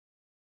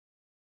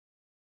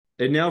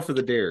And now for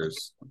the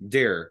dares.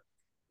 Dare.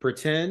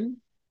 Pretend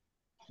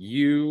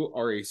you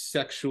are a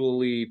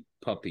sexually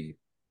puppy.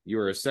 You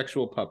are a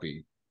sexual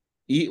puppy.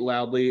 Eat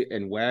loudly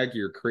and wag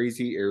your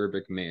crazy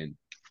Arabic man.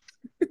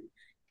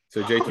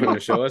 So, Jake, you want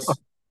to show us?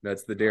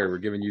 That's the dare. We're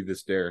giving you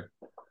this dare.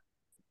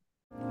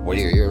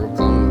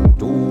 Welcome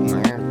to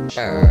my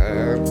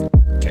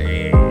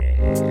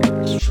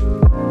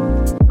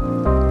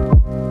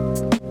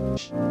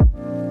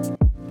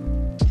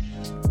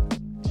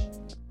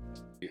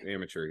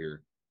Amateur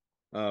here.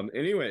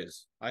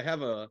 Anyways, I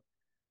have a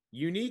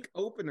unique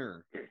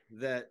opener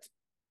that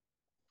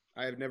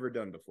I have never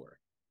done before.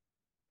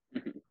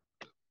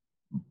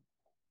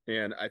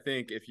 And I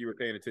think if you were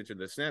paying attention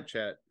to the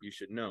Snapchat, you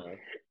should know.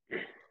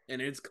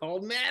 And it's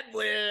called Mad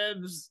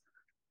Libs.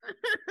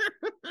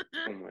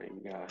 Oh my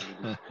god.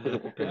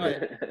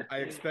 I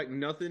expect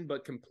nothing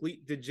but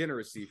complete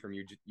degeneracy from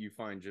you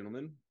fine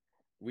gentlemen.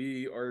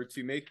 We are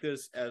to make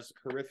this as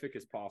horrific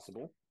as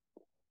possible.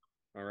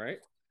 All right.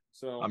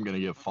 So I'm gonna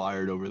get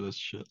fired over this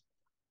shit.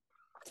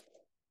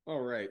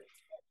 All right.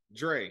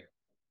 Dre.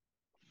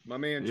 My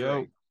man Dre.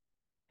 Yo.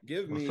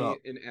 Give What's me up?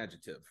 an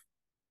adjective.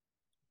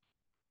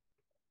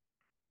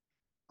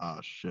 Oh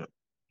shit.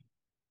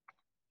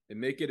 And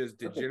make it as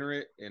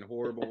degenerate and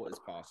horrible as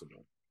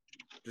possible.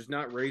 Just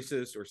not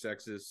racist or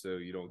sexist, so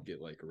you don't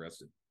get like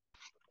arrested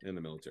in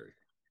the military.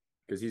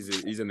 Because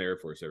he's in the Air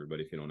Force,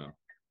 everybody, if you don't know.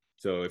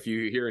 So if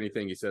you hear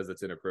anything he says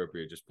that's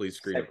inappropriate, just please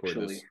screen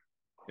record this.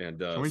 And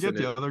can we get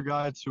the other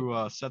guy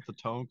to set the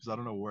tone? Because I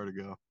don't know where to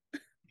go.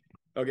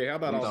 Okay, how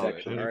about all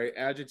Sexually. All right,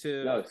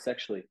 adjective. No,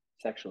 sexually.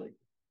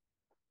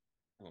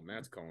 Oh,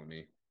 Matt's calling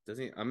me.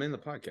 Doesn't he? I'm in the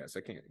podcast.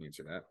 I can't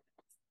answer that.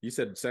 You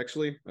said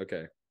sexually?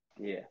 Okay.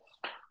 Yeah.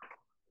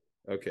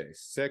 Okay,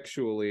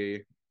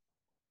 sexually.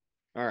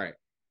 All right.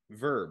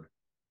 Verb.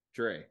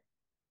 Dre.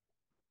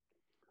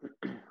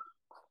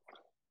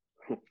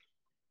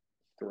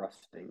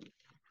 Thrusting.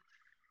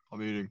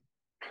 I'm eating.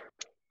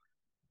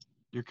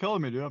 You're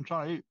killing me, dude. I'm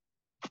trying to eat.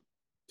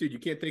 Dude, you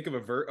can't think of a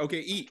verb. Okay,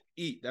 eat.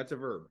 Eat. That's a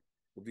verb.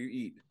 We'll do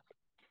eat.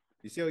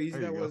 You see how easy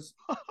that was?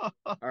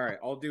 All right,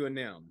 I'll do a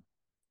noun.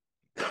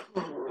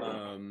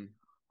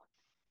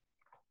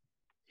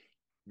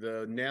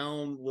 The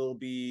noun will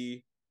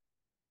be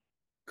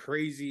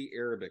crazy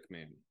Arabic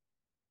man.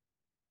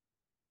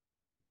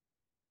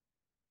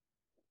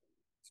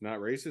 It's not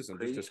racist. I'm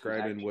just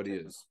describing what he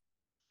is.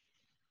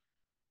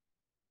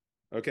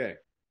 Okay.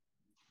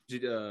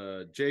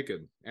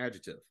 Jacob,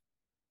 adjective.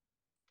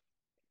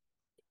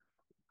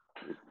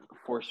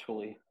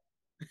 Forcefully.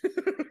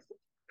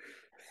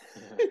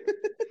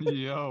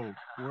 Yo,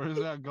 where is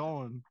that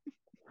going?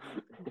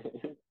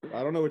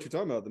 I don't know what you're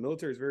talking about. The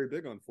military is very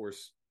big on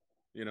force,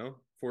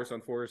 force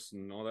on force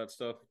and all that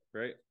stuff,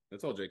 right?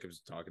 That's all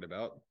Jacob's talking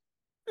about.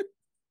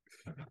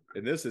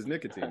 And this is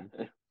nicotine.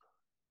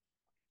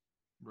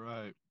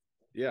 Right.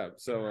 Yeah.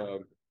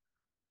 So,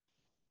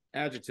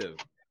 adjective.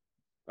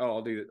 Oh,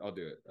 I'll do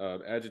it.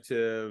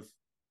 Adjective.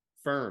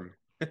 Firm.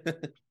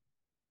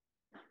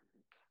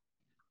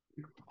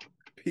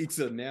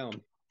 Pizza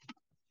noun.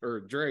 Or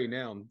Dre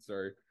noun.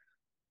 Sorry.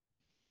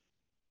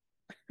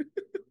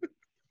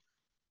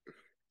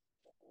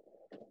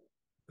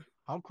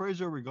 How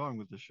crazy are we going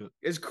with this shit?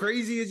 As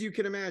crazy as you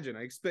can imagine.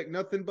 I expect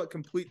nothing but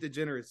complete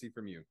degeneracy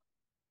from you.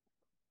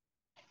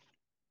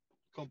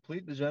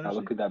 Complete degeneracy? Oh,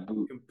 look at that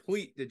boot.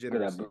 Complete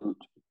degeneracy. Look at that boot.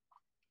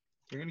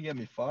 You're gonna get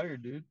me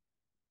fired, dude.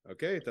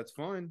 Okay, that's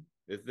fine.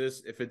 If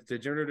it's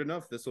degenerate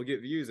enough, this will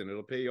get views and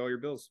it'll pay you all your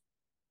bills.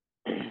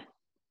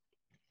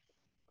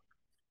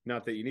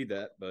 Not that you need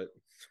that, but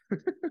He's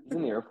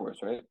in the Air Force,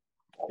 right?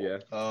 Yeah.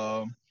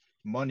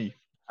 Money.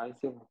 I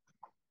see.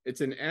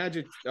 It's an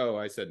adjective. Oh,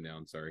 I said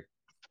noun. Sorry.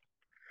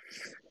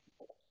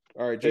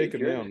 All right,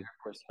 Jacob, noun. Air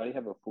Force, how do you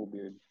have a full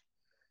beard?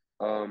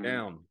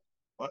 Noun.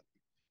 What?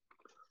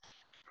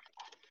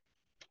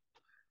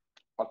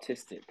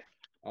 Autistic.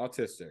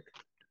 Autistic.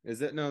 Is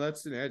that no?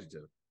 That's an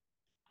adjective.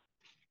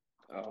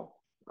 Oh.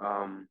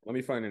 Let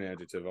me find an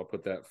adjective. I'll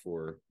put that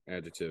for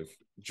adjective.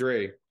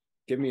 Dre,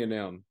 give me a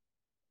noun.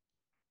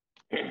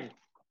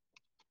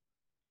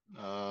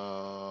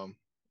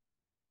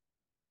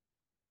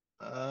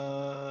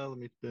 Let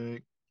me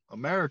think.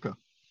 America.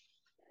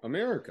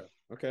 America.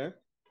 Okay.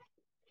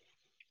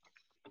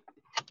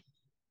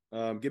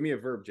 Give me a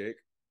verb, Jake.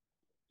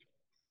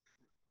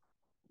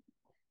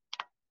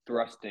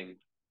 Thrusting.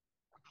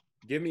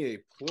 Give me a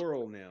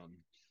plural noun,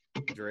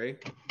 Dre.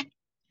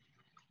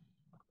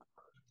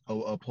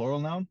 Oh, a plural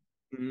noun?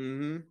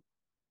 Mm-hmm.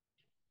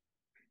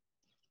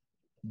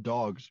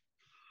 Dogs.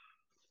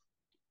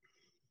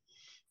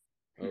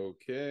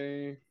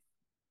 Okay.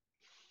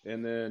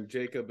 And then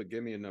Jacob, but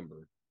give me a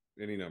number.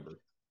 Any number.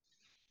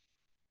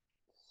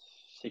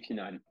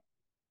 69.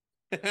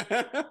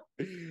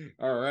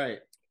 All right.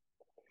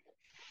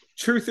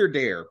 Truth or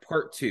Dare,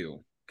 part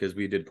 2, because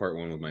we did part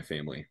 1 with my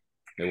family.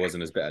 It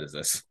wasn't as bad as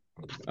this.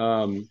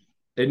 And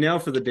now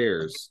for the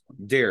dares.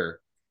 Dare.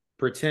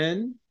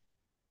 Pretend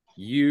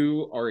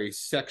you are a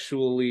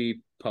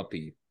sexually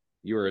puppy.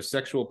 You are a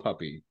sexual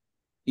puppy.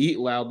 Eat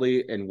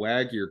loudly and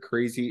wag your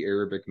crazy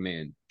Arabic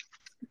man.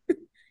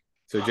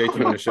 So, Jake,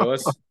 you want to show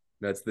us?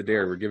 That's the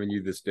dare. We're giving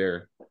you this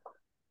dare.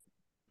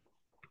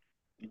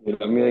 Dude,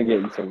 I'm gonna get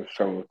in so much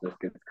trouble if this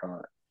gets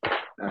caught.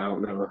 I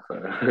don't know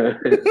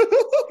if.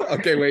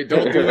 Okay, wait.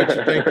 Don't do what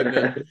you're thinking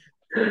then.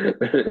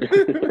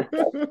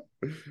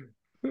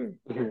 He's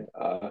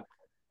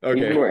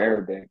Okay. more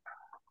Arabic.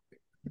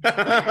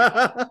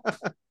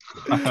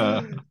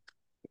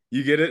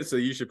 You get it, so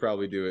you should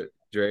probably do it,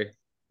 Dre.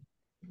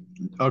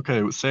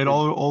 Okay, say it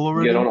all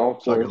over Get again. on all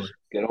Sorry, fours.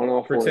 Get on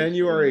all fours. Pretend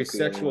you are a Look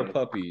the other sexual way.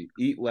 puppy.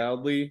 Eat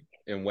loudly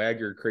and wag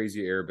your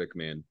crazy Arabic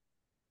man.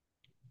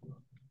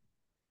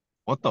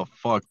 what the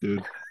fuck,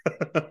 dude?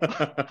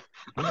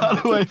 How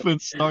do I even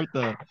start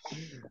that?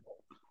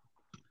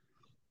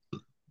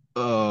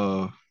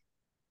 I'm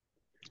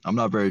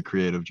not very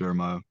creative,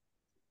 Jeremiah.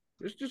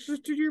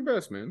 Just do your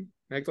best, man.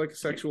 Act like a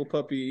sexual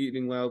puppy,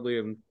 eating loudly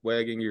and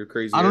wagging your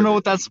crazy. I don't know Arabic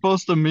what that's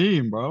supposed to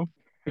mean, bro.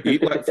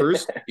 Eat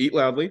first. Eat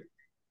loudly.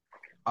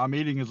 I'm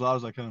eating as loud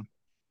as I can.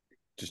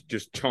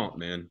 Just chomp,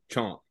 man.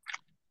 Chomp.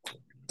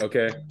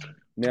 Okay.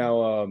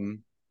 Now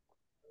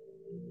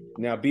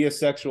now be a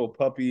sexual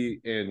puppy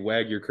and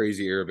wag your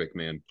crazy Arabic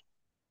man.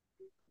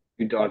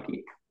 Do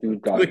doggy. Do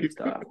doggy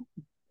style.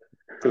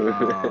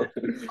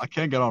 I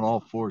can't get on all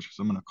fours because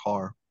I'm in a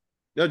car.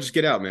 No, just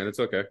get out, man. It's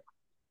okay.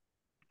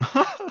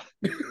 Yeah,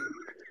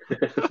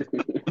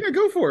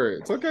 go for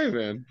it. It's okay,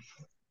 man.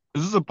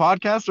 Is this a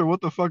podcast or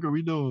what the fuck are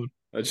we doing?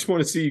 I just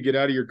want to see you get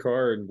out of your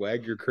car and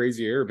wag your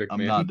crazy Arabic I'm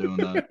man. not doing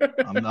that.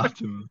 I'm not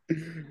doing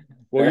it.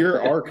 Well,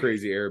 you're our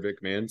crazy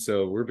Arabic man,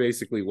 so we're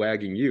basically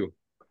wagging you,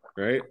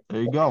 right?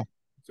 There you go.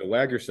 So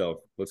wag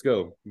yourself. Let's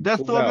go.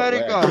 Death Pull to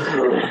it out,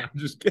 America. I'm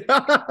just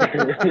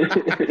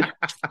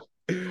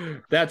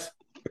kidding. That's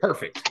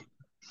perfect.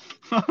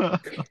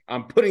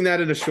 I'm putting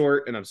that in a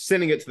short and I'm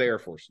sending it to the Air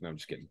Force. No, I'm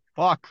just kidding.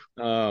 Fuck.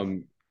 How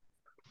do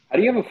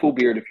you have a full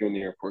beard if you're in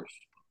the Air Force?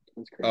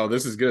 That's crazy. Oh,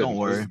 this is good. Don't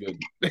worry.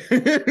 This is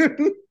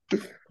good.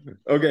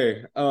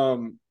 Okay.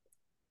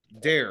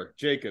 Dare,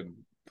 Jacob,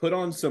 put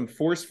on some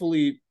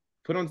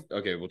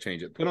okay, we'll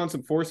change it. Put on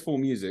some forceful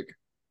music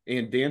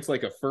and dance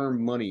like a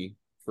firm money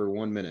for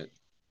 1 minute.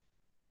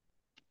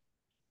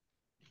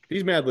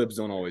 These Mad Libs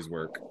don't always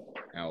work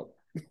out.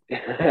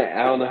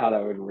 I don't know how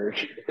that would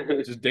work.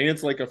 Just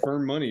dance like a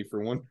firm money for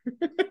 1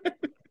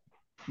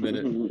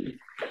 minute.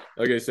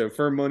 Okay, so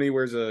firm money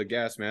wears a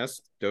gas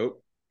mask.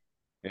 Dope.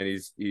 And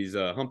he's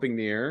humping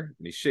the air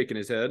and he's shaking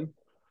his head.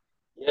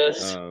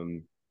 Yes.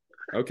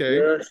 Okay.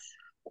 Yes.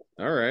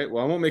 All right.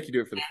 Well, I won't make you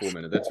do it for the full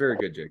minute. That's very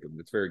good, Jacob.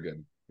 That's very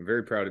good. I'm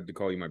very proud to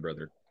call you my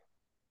brother.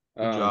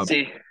 Good job.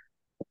 See.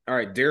 All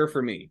right, dare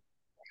for me.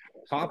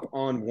 Hop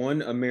on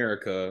One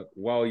America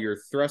while you're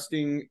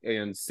thrusting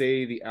and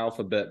say the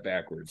alphabet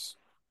backwards.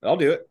 I'll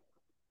do it.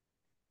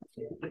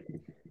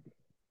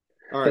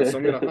 All right, so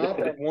I'm going to hop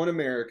on One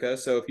America.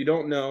 So if you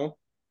don't know,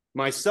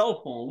 my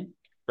cell phone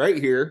right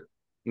here,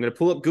 I'm going to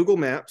pull up Google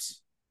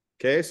Maps.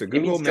 Okay, so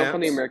Google Maps. Jump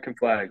on the American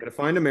flag. I'm going to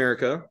find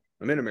America.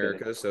 I'm in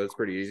America, so it's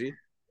pretty easy.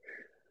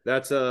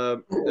 That's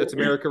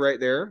America right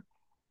there.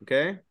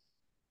 Okay,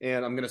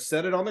 and I'm going to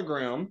set it on the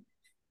ground.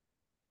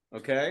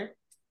 Okay,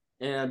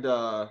 and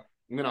I'm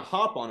going to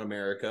hop on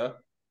America.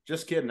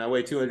 Just kidding. I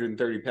weigh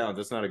 230 pounds.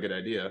 That's not a good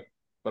idea,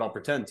 but I'll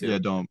pretend to. Yeah,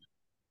 don't.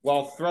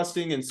 While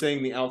thrusting and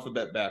saying the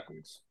alphabet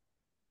backwards.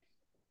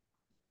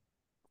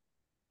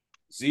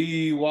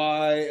 Z,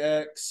 Y,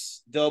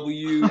 X,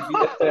 W, V,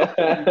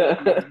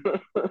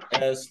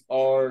 S,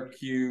 R,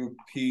 Q,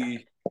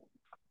 P,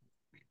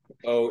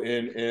 O,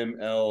 N, M,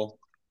 L,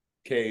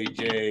 K,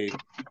 J,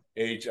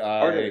 H,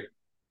 I,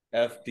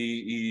 F, D,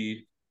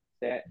 E,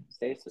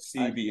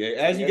 C, B, A.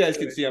 As you guys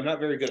can see, I'm not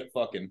very good at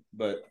fucking,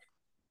 but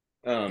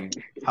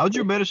How'd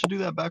you manage to do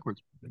that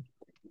backwards?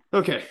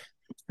 okay.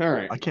 All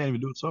right. I can't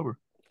even do it sober.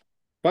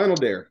 Final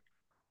dare.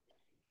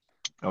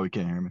 Oh, you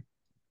can't hear me.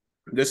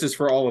 This is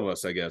for all of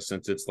us, I guess,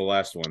 since it's the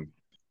last one.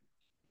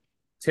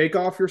 Take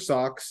off your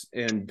socks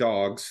and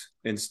dogs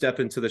and step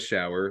into the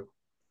shower.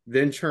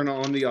 Then turn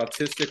on the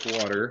autistic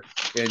water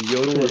and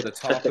yodel at the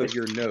top of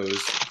your nose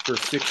for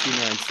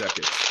 69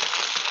 seconds.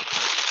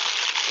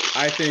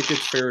 I think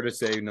it's fair to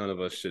say none of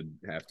us should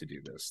have to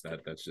do this.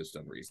 That's just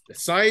unreasonable.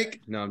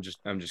 Psych! No, I'm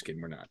just kidding.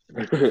 We're not.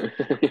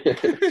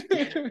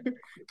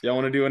 Y'all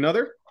want to do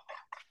another?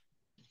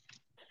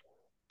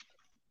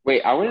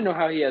 Wait, I want to know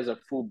how he has a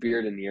full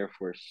beard in the Air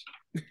Force.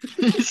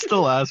 He's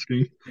still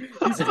asking.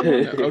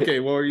 Okay,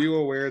 well, are you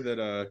aware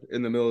that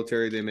in the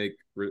military they make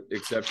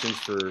exceptions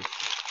for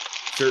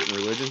certain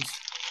religions?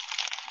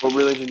 What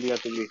religion do you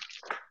have to be?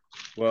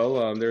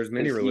 Well, there's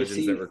many Because you religions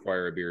see- that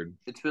require a beard.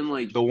 It's been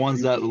like The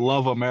ones that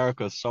love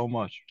America so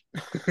much.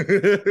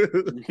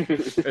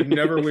 And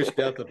never wish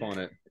death upon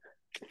it.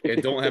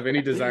 And don't have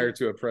any desire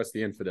to oppress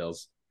the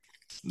infidels.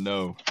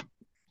 No.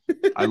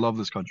 I love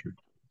this country.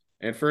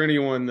 And for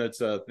anyone that's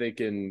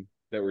thinking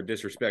that we're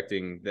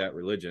disrespecting that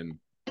religion,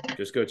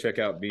 just go check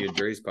out me and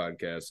Dre's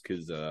podcast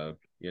because,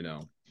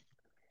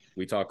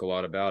 we talk a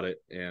lot about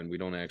it and we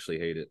don't actually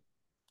hate it.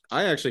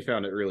 I actually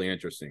found it really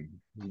interesting,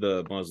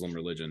 the Muslim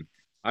religion.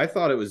 I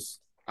thought it was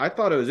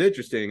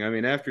interesting. I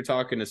mean, after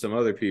talking to some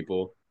other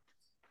people,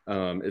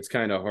 It's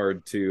kind of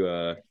hard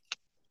to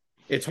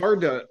it's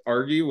hard to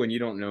argue when you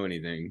don't know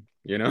anything,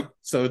 you know?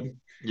 So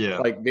Yeah.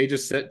 like they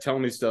just tell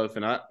me stuff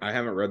and I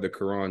haven't read the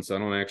Quran, so I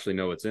don't actually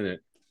know what's in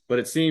it. But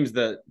it seems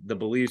that the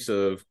beliefs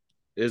of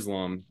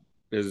Islam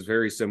is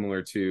very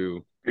similar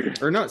to,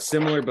 or not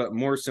similar, but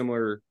more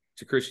similar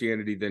to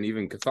Christianity than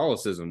even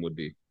Catholicism would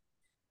be.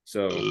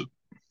 So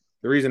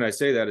the reason I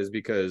say that is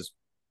because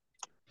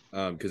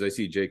I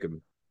see Jacob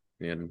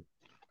and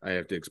I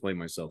have to explain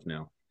myself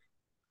now.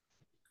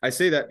 I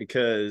say that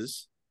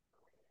because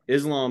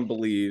Islam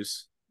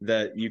believes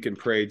that you can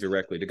pray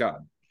directly to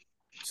God.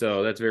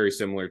 So that's very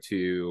similar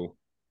to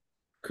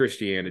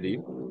Christianity,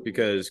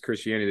 because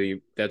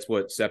Christianity, that's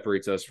what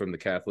separates us from the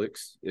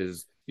Catholics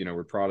is,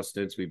 we're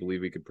Protestants. We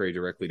believe we could pray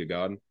directly to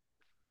God.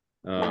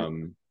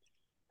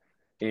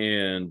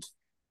 And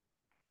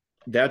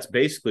that's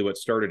basically what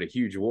started a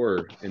huge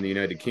war in the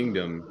United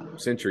Kingdom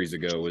centuries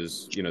ago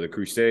was, the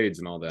Crusades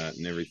and all that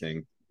and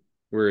everything.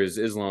 Whereas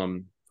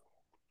Islam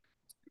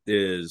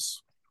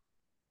is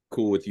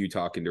cool with you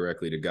talking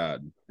directly to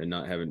God and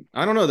not having,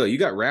 I don't know though, you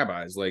got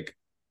rabbis, like,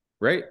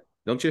 right?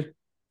 Don't you?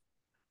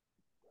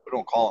 We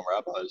don't call them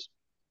rabbis.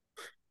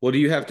 Well, do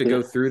you have to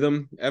go through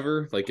them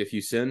ever? Like if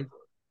you sin?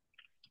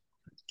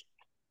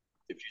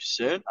 If you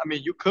sin, I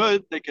mean, you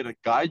could. They could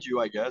guide you,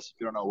 I guess, if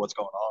you don't know what's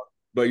going on.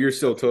 But you're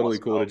still totally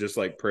cool to just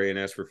like pray and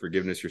ask for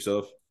forgiveness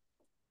yourself?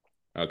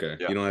 Okay.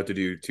 Yeah. You don't have to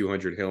do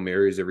 200 Hail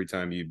Marys every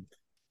time you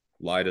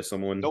lie to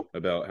someone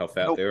about how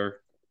fat they are?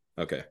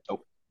 Okay.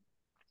 Nope.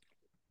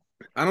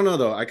 I don't know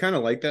though. I kind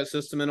of like that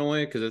system in a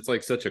way because it's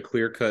like such a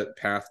clear-cut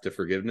path to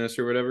forgiveness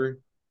or whatever.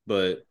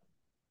 But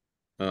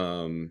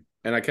and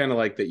I kind of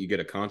like that you get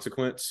a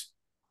consequence.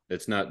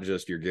 It's not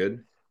just you're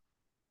good.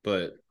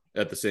 But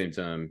at the same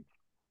time,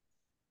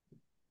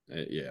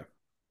 yeah,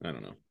 I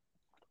don't know.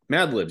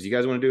 Mad Libs, you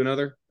guys want to do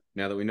another?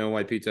 Now that we know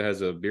why pizza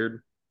has a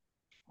beard?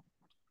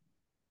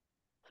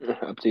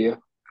 Up to you.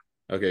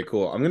 Okay,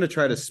 cool. I'm going to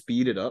try to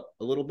speed it up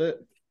a little bit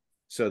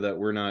so that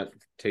we're not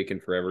taking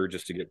forever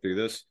just to get through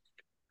this.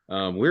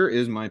 Where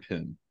is my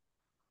pen?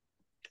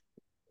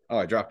 Oh,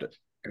 I dropped it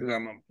because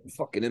I'm a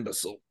fucking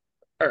imbecile.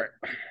 All right.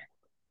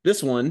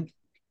 This one,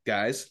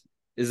 guys,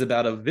 is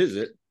about a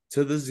visit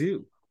to the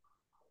zoo.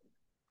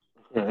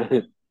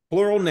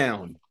 Plural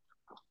noun.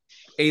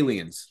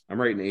 Aliens. I'm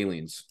writing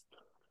aliens.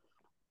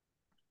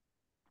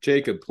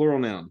 Jacob, plural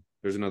noun.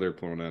 There's another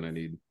plural noun I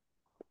need.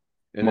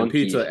 And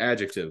Monkeys. then pizza,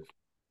 adjective.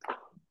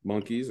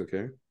 Monkeys,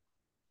 okay.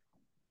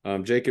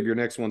 Jacob, your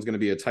next one's going to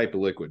be a type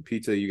of liquid.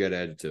 Pizza, you got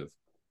adjective.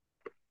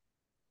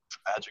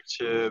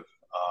 Adjective,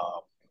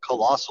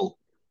 colossal.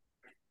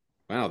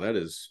 Wow, that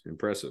is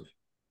impressive.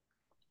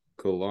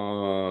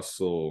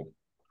 Colossal.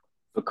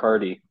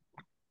 Bacardi.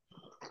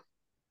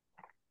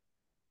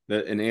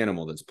 An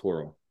animal that's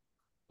plural.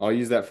 I'll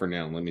use that for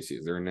noun. Let me see.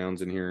 Is there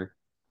nouns in here?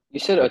 You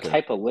said a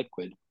type of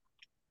liquid.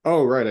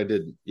 Oh, right. I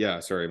did. Yeah,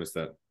 sorry. I missed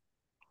that.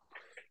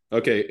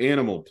 Okay.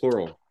 Animal,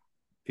 plural.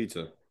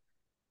 Pizza.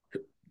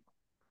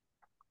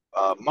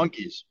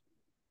 Monkeys.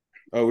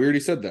 Oh, we already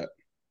said that.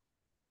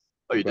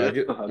 Oh, you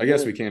did? I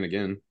guess we can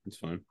again. It's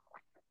fine.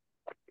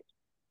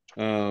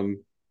 Oh,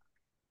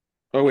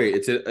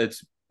 wait.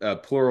 It's a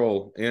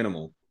plural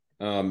animal.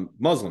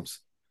 Muslims.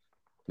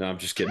 No, I'm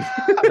just kidding.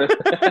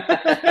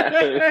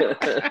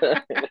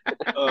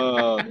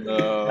 Oh,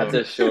 no. That's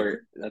a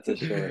short.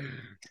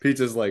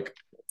 Pizza's like,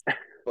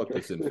 fuck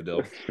this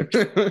infidel. I'm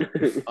going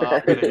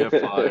to get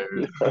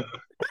fired.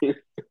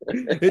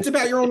 It's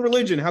about your own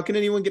religion. How can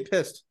anyone get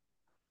pissed?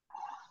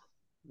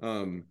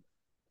 I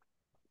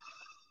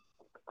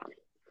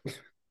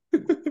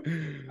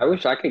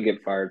wish I could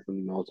get fired from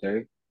the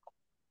military.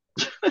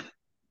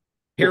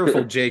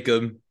 Careful,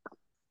 Jacob.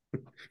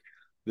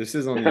 This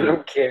is on I you.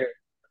 don't care.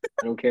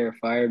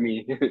 Fire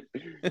me.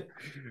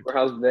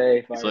 Warehouse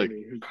Bay, fire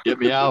me. Get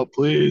me out,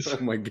 please. Oh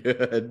my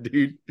god,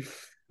 dude.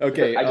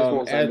 Okay, I just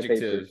won't sign the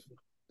adjective. papers.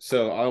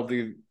 So I'll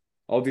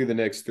do the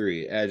next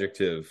three.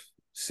 Adjective,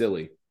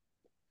 silly.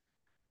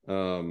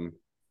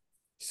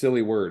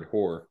 Silly word,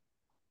 whore.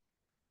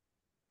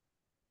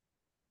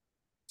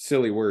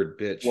 Silly word,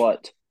 bitch.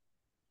 What?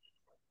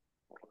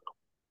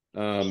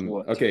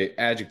 Okay,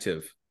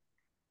 adjective.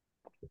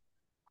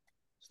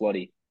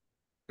 Slutty.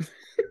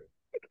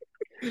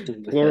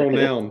 Plural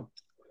noun.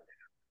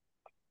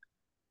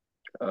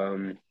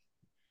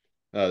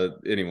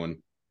 Anyone.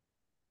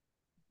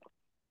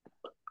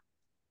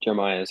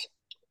 Jeremiah's.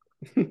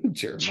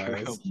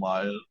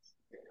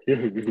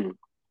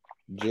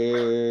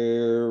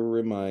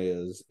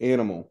 Jeremiah's.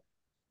 Animal.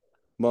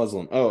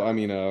 Muslim. Oh, I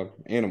mean,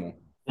 animal.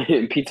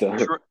 Pizza.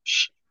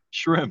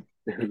 Shrimp.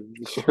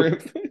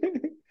 Shrimp.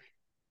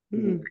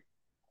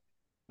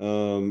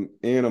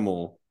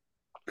 Animal.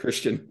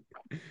 Christian.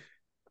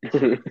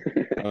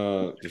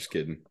 Just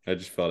kidding. I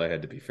just felt I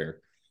had to be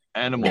fair.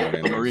 Animal.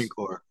 Marine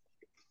Corps.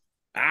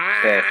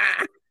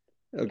 Ah.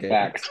 Okay.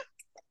 Facts.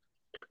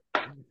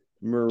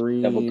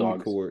 Marine Devil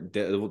dogs. Corps.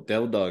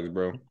 Devil dogs,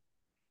 bro.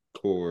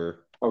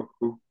 Corps. Oh,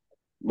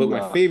 but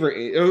my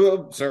favorite.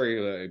 Oh,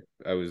 sorry.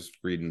 I was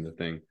reading the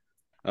thing.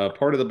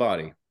 Part of the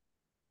body.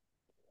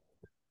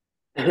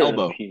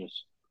 Elbow.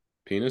 Penis.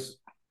 Penis?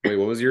 Wait,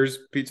 what was yours,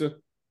 pizza?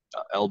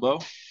 Elbow.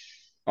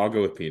 I'll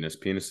go with penis.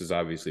 Penis is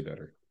obviously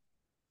better.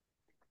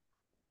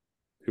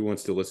 Who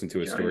wants to listen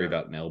to a story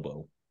about an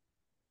elbow?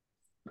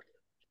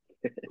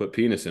 Put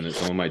penis in it.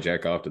 Someone might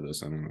jack off to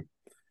this. I don't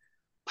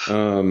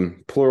know.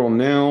 Plural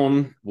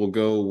noun. We'll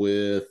go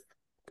with.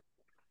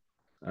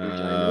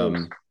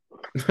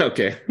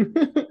 Okay.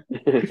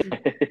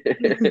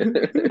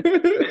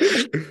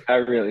 I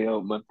really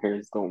hope my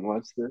parents don't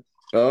watch this.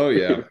 Oh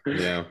yeah,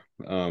 yeah.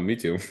 Me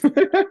too.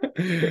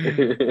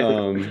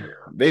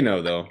 They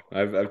know though.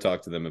 I've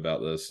talked to them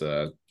about this.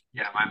 Yeah,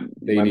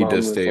 they my need to mom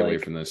was stay away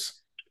like, from this.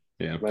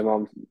 Yeah.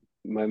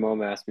 my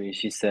mom asked me.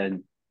 She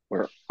said,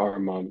 or our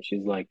mom,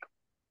 she's like,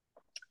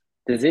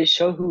 "Does it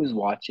show who's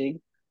watching?"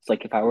 It's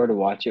like if I were to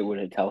watch it, would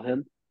it tell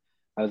him?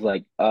 I was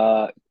like,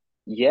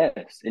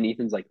 yes. And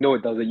Ethan's like, "No,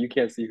 it doesn't. You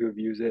can't see who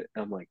views it."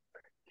 And I'm like,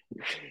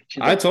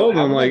 she's I like, "So told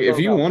how them would I like go if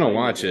you about want to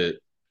finding watch it,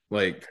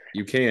 like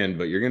you can,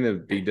 but you're gonna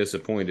be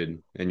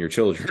disappointed in your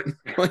children.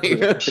 Like,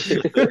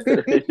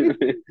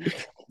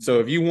 so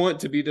if you want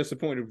to be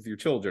disappointed with your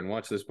children,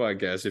 watch this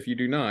podcast. If you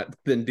do not,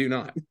 then do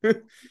not.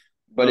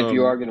 But if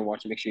you are gonna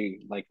watch it, make sure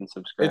you like and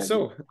subscribe. It's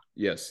so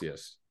yes, of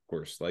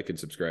course. Like and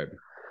subscribe.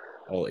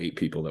 All 8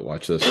 people that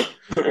watch this.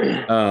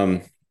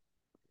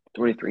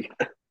 23.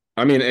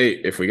 I mean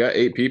 8. If we got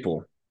 8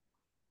 people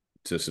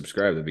to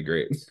subscribe, that'd be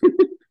great.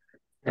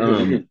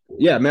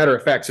 Yeah, matter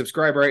of fact,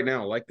 subscribe right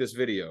now. Like this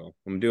video.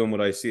 I'm doing what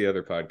I see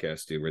other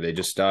podcasts do, where they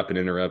just stop and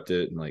interrupt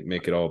it and like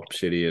make it all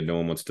shitty, and no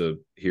one wants to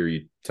hear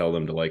you tell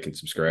them to like and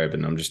subscribe.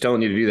 And I'm just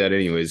telling you to do that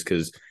anyways,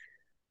 because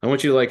I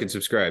want you to like and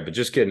subscribe. But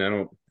just kidding.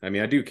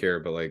 I do care,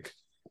 but like,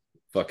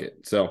 fuck it.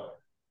 So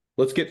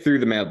let's get through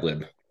the Mad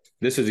Lib.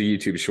 This is a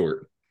YouTube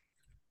short.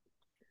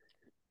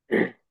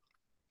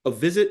 A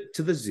visit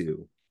to the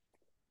zoo.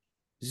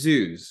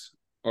 Zoos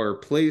are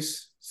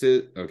places.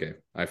 Okay,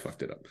 I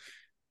fucked it up.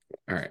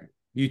 All right.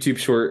 YouTube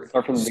short.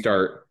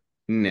 Start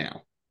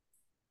now.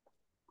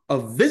 A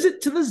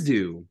visit to the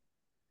zoo.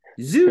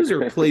 Zoos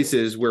are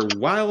places where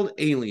wild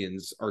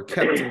aliens are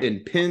kept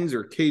in pens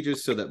or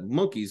cages so that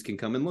monkeys can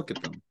come and look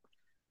at them.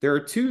 There are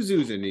 2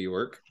 zoos in New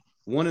York,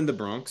 one in the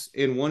Bronx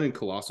and one in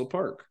Colossal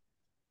Park.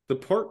 The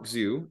Park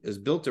Zoo is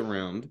built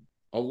around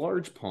a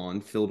large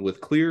pond filled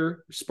with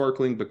clear,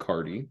 sparkling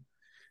Bacardi.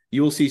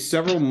 You will see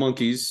several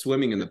monkeys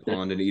swimming in the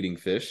pond and eating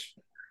fish.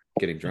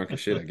 Getting drunk as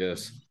shit, I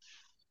guess.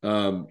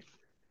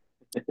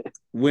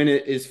 When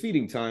it is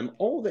feeding time,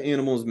 all the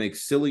animals make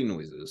silly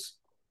noises.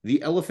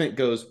 The elephant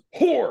goes,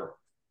 whore!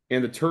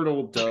 And the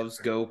turtle doves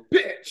go,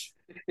 bitch!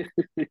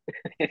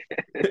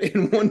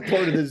 In one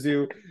part of the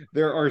zoo,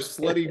 there are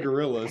slutty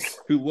gorillas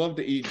who love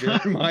to eat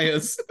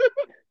Jeremiah's.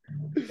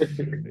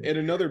 In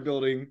another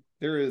building,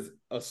 there is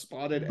a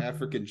spotted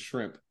African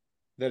shrimp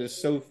that is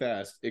so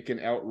fast it can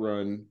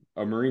outrun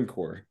a Marine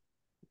Corps.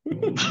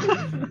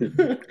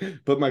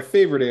 But my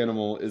favorite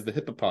animal is the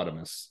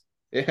hippopotamus.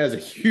 It has a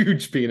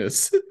huge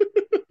penis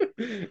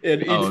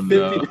and eats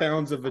 50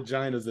 pounds of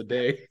vaginas a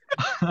day.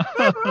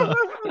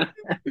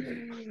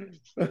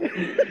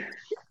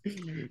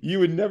 You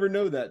would never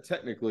know that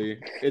technically.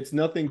 It's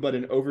nothing but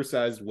an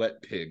oversized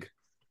wet pig.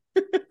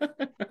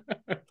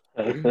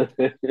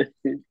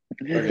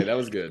 Okay, that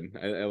was good.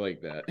 I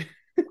like that.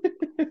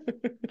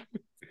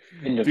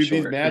 Dude,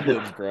 these Mad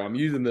Libs, bro. I'm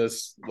using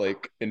this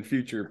like in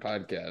future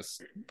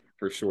podcasts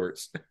for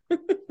shorts.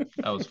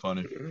 That was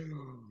funny.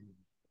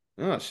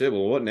 Oh shit.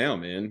 Well, what now,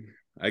 man?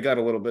 I got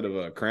a little bit of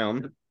a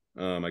crown.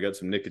 I got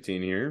some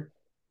nicotine here,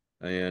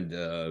 and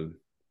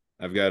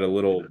I've got a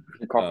little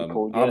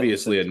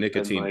obviously a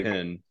nicotine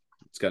pen.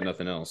 It's got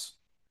nothing else.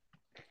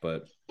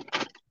 But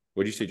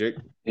what'd you say, Jake?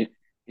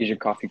 Is your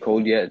coffee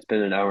cold yet? It's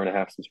been an hour and a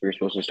half since we were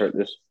supposed to start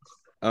this.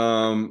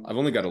 I've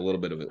only got a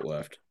little bit of it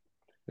left.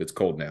 It's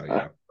cold now,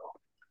 yeah.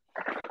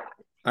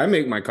 I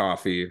make my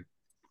coffee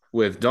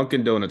with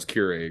Dunkin' Donuts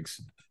Keurigs.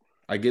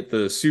 I get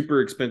the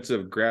super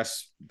expensive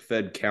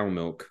grass-fed cow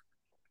milk.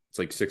 It's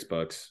like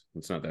 $6.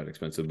 It's not that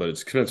expensive, but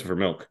it's expensive for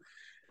milk.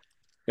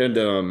 And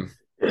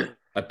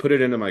I put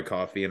it into my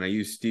coffee, and I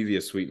use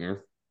stevia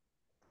sweetener.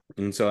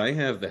 And so I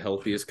have the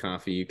healthiest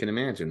coffee you can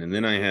imagine. And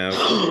then I have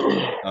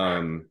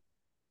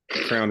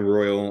Crown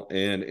Royal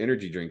and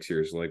energy drinks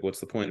here. So, like, what's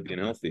the point of being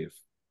healthy if,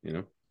 you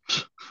know?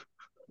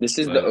 This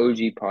is the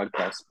OG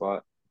podcast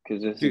spot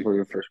because this is where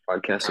your first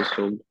podcast is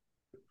filmed.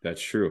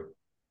 That's true.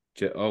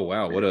 Oh,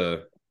 wow.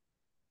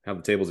 How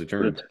the tables have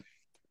turned.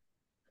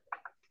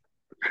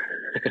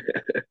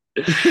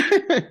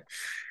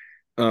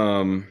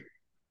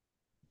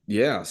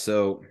 Yeah,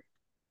 so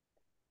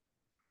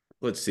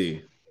let's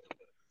see.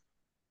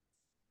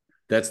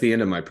 That's the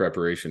end of my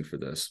preparation for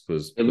this.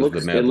 It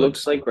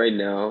looks like right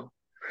now,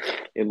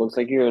 it looks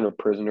like you're in a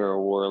prisoner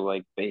of war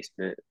like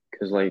basement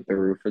because like the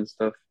roof and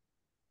stuff.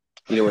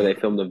 You know where they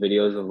film the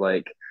videos of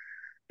like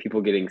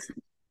people getting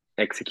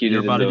executed.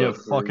 You're about to get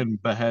fucking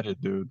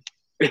beheaded, dude.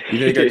 You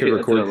think I could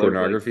record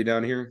pornography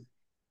down here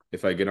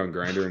if I get on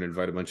Grindr and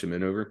invite a bunch of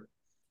men over?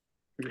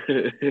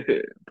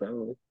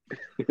 Probably.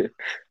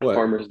 What?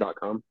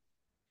 Farmers.com.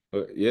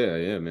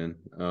 Yeah, man.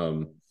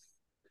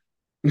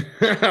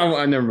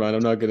 Never mind.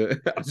 I'm not gonna.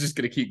 I was just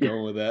gonna keep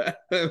going with that.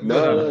 But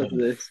No,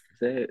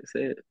 say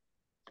it.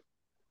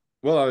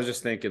 well, I was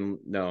just thinking.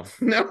 No,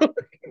 no.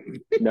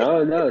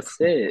 No,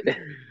 say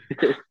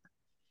it.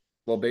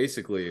 Well,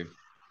 basically,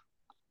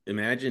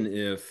 imagine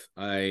if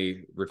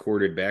I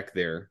recorded back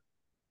there,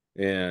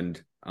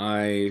 and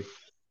I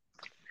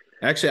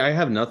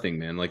have nothing,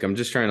 man. Like I'm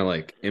just trying to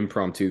like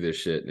impromptu this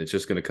shit, and it's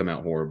just gonna come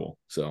out horrible.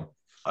 So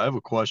I have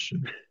a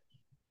question.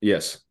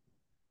 yes.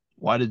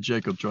 Why did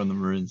Jacob join the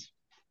Marines?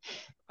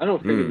 I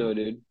don't freaking Mm. know,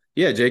 dude.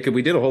 Yeah, Jacob,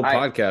 we did a whole I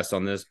podcast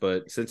on this,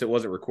 but since it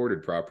wasn't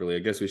recorded properly, I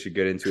guess we should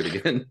get into it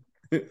again.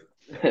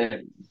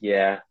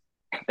 yeah,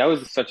 that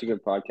was such a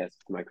good podcast.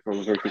 The microphone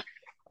was working.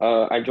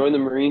 I joined the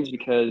Marines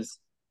because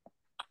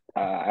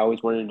I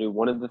always wanted to do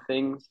one of the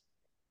things,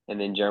 and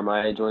then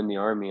Jeremiah joined the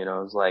Army, and I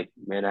was like,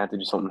 man, I have to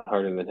do something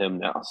harder than him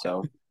now.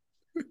 So,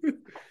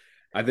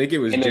 I think it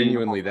was and then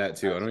genuinely that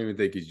too. I don't even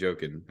think he's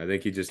joking. I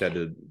think he just had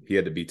to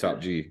be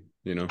top G,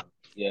 you know?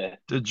 yeah,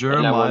 Did and I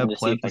Jeremiah wanted to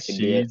see if I could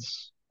do it.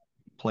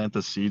 plant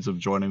the seeds of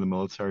joining the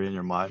military in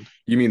your mind?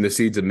 You mean the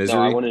seeds of No, I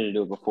misery? wanted to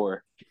do it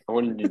before. I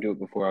wanted to do it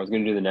before. I was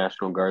going to do the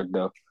National Guard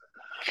though.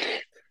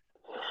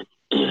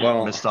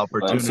 Well, Missed I'm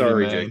opportunity,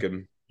 sorry, man.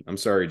 Jacob. I'm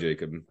sorry,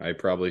 Jacob. I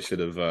probably should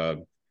have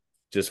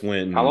just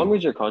went How long and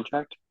was your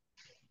contract?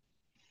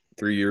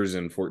 3 years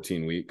and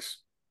 14 weeks.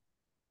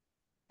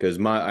 Because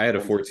I had a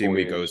Mine's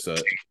 14-week 4 years.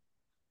 OSUT.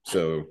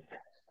 So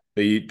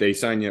they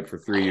sign you up for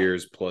 3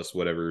 years plus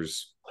whatever.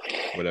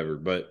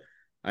 But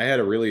I had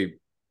a really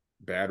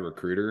bad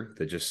recruiter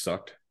that just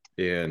sucked.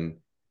 And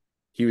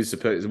he was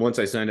supposed, once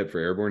I signed up for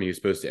airborne, he was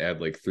supposed to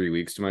add like 3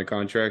 weeks to my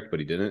contract, but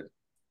he didn't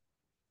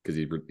because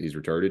he's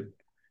retarded.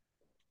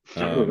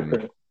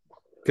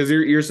 Because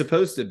you're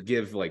supposed to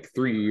give like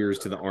 3 years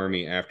to the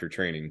Army after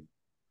training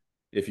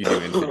if you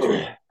do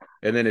infantry.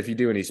 And then if you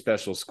do any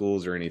special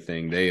schools or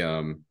anything, they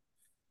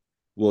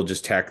will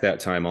just tack that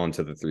time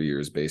onto the 3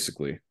 years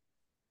basically.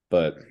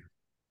 But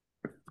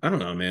I don't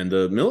know, man.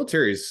 The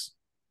military's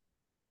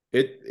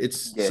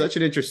it's Yeah, such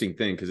an interesting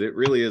thing because it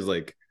really is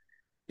like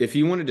if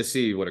you wanted to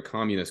see what a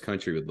communist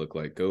country would look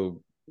like,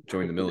 go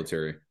join the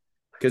military.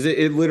 Because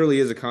it literally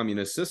is a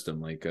communist system.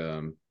 Like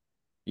everyone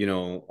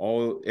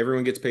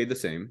gets paid the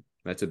same.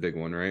 That's a big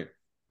one, right?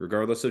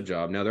 Regardless of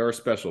job. Now there are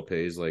special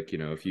pays, like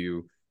if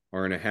you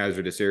are in a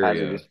hazardous area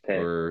hazardous pay.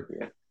 or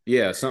Yeah.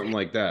 yeah, something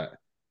like that.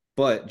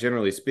 But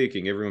generally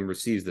speaking, everyone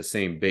receives the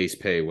same base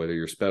pay, whether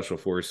you're special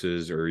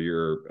forces or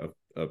you're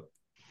a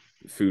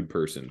food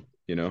person,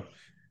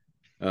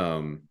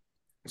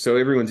 so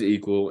everyone's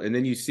equal. And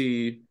then you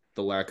see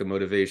the lack of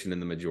motivation in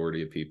the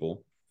majority of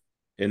people.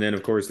 And then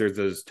of course there's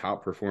those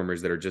top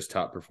performers that are just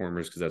top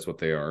performers because that's what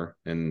they are.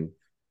 And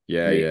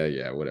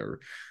yeah, whatever.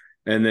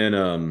 And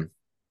then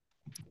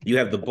you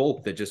have the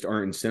bulk that just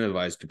aren't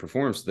incentivized to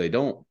perform, so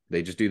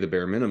they just do the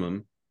bare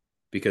minimum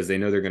because they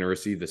know they're going to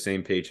receive the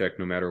same paycheck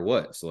no matter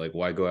what. So like,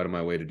 why go out of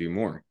my way to do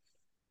more?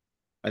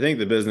 I think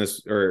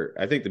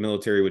the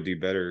military would do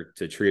better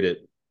to treat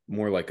it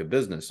more like a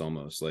business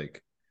almost.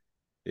 Like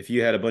if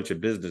you had a bunch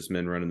of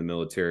businessmen running the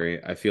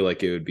military, I feel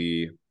like it would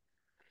be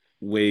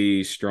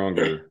way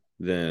stronger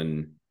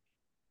than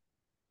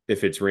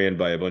if it's ran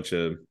by a bunch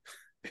of,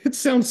 it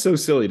sounds so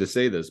silly to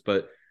say this,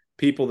 but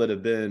people that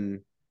have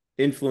been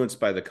influenced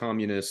by the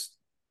communist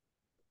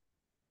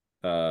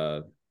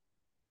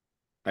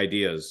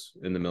ideas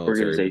in the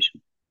military.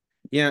 Organization.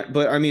 Yeah,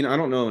 but I mean, I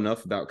don't know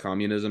enough about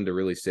communism to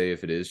really say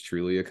if it is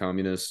truly a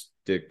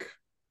communistic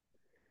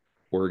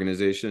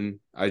organization.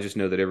 I just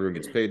know that everyone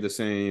gets paid the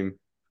same.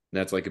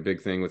 That's like a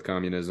big thing with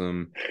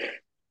communism.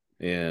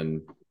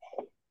 And,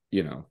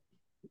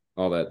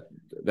 all that.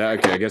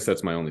 Okay, I guess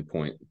that's my only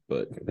point.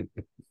 But I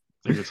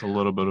think it's a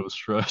little bit of a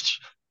stretch.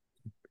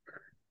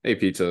 hey,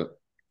 Pizza,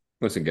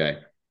 listen, guy,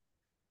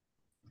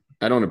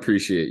 I don't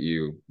appreciate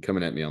you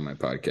coming at me on my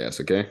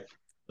podcast, okay?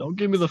 Don't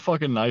give me the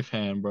fucking knife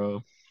hand,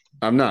 bro.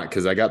 I'm not,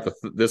 because I got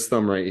this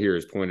thumb right here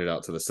is pointed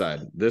out to the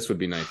side. This would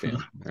be knife hand.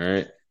 All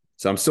right.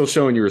 So I'm still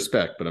showing you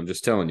respect, but I'm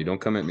just telling you,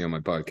 don't come at me on my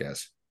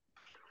podcast.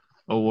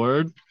 A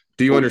word?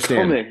 Do you Don't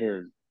understand? come at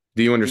him.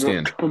 Do you Do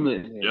understand? not come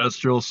at him. Yes,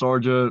 drill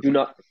sergeant.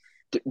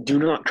 Do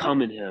not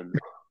come at him.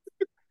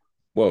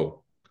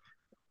 Whoa.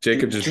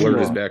 Jacob just blurred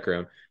his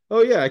background.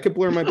 Oh, yeah, I could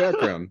blur my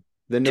background.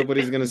 Then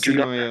nobody's going to see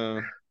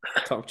my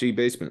top G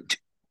basement.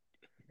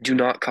 Do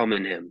not come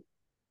in him.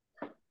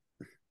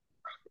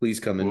 Please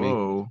come in me.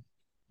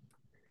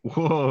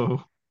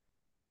 Whoa.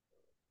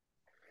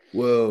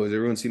 Whoa, does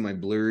everyone see my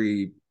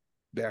blurry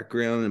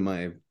background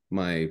and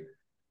my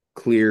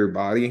clear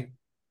body?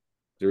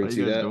 Does everyone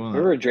see that?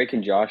 Remember Drake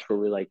and Josh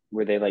were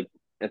they like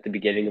at the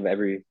beginning of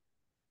every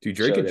Dude,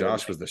 Drake show, and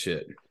Josh was the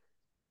shit.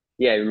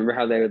 Yeah, remember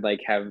how they would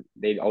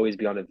they'd always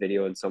be on a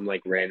video and some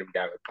like random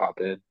guy would pop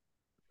in.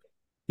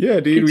 Yeah,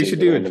 dude, we should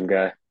do it.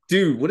 Guy.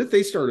 Dude, what if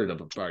they started up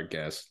a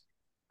podcast?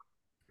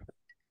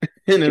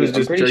 And it was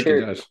just Drake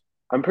and Josh.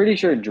 I'm pretty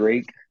sure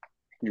Drake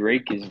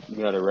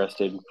got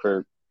arrested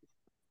for.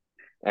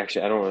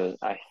 Actually, I don't want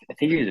to. I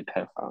think he was a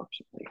pedophile or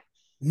something.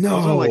 No,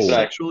 wasn't it like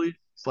sexually?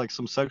 It's like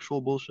some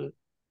sexual bullshit.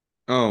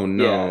 Oh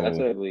no. Yeah, that's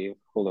what I believe.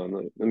 Hold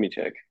on, let me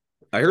check.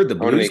 I heard the I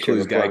want to Blues make sure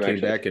Clues before guy I'm came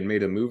actually. back and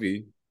made a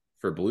movie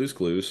for Blues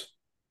Clues.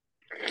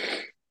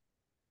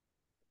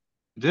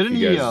 Didn't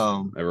You he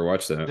guys ever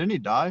watch that? didn't he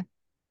die?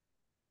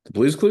 The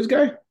Blues Clues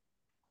guy?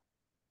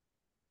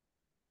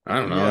 I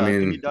don't know. I Yeah, I think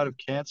he mean, died of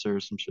cancer or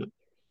some shit.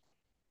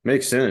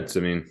 makes sense.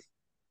 I mean,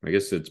 I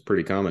guess it's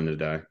pretty common to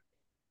die.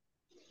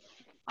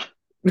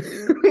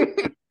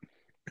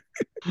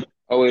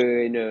 Oh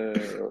wait, no,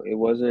 it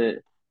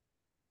wasn't.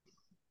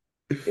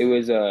 It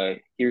was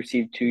he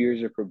received 2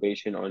 years of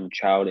probation on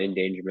child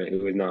endangerment.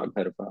 It was not a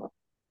pedophile.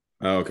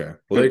 Oh, okay.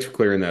 Well, thanks for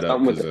clearing that up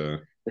Something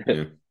with because,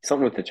 yeah,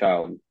 something with the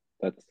child.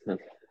 That's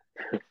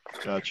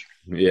Gotcha.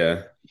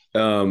 yeah.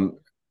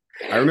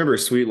 I remember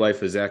Sweet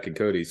Life of Zach and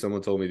Cody.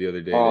 Someone told me the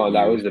other day that Oh,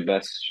 that was the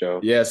best show.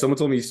 yeah, someone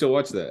told me you still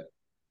watch that.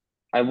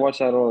 I watch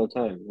that all the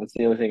time. That's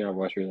the only thing I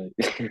watch really.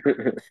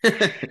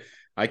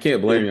 I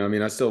can't blame you. I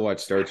mean, I still watch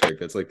Star Trek.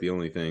 That's like the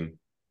only thing,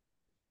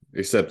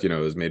 except it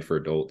was made for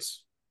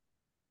adults.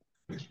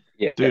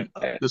 Yeah, Dude,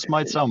 this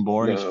might sound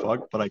boring as no.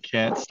 fuck, but I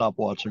can't stop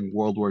watching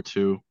World War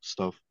II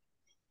stuff,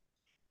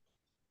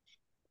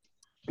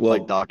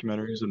 like Well,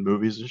 documentaries and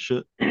movies and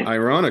shit. Oh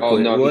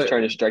ironically, no, he's what?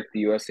 trying to strike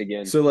the U.S.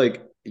 again. So,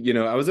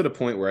 I was at a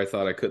point where I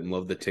thought I couldn't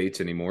love the Tates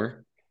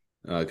anymore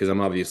because I'm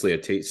obviously a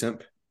Tate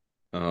simp.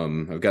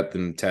 I've got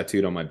them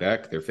tattooed on my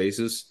back, their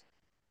faces.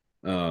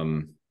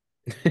 Um,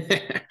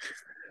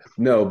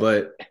 no,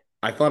 but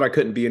I thought I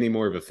couldn't be any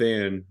more of a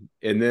fan.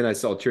 And then I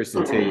saw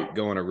Tristan Tate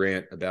go on a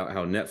rant about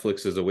how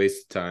Netflix is a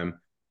waste of time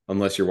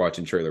unless you're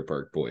watching Trailer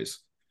Park Boys.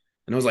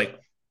 And I was like,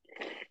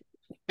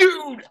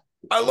 dude,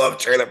 I love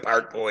Trailer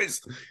Park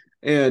Boys.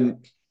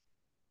 And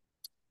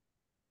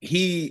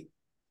he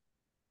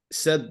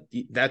said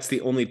that's the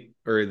only,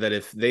 or that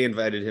if they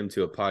invited him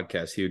to a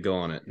podcast, he would go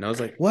on it. And I was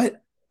like, what?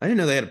 I didn't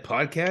know they had a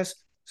podcast.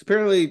 So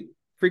apparently,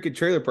 freaking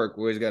Trailer Park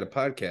Boys got a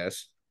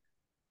podcast.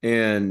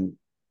 And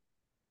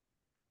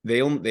they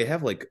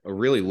have like a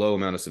really low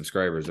amount of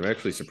subscribers. I'm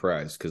actually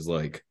surprised because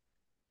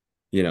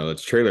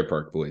it's Trailer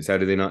Park Boys. How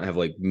do they not have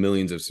like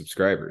millions of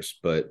subscribers?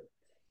 But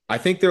I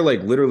think they're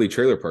like literally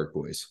Trailer Park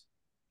Boys,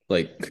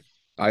 like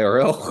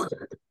IRL.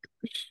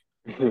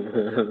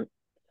 I've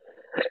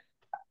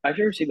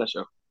never seen that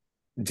show.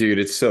 Dude,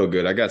 it's so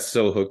good. I got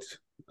so hooked.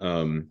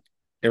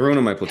 Everyone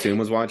in my platoon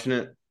was watching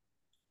it.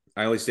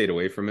 I only stayed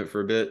away from it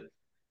for a bit.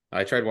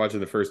 I tried watching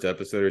the first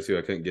episode or two.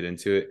 I couldn't get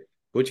into it.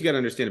 What you got to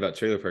understand about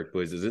Trailer Park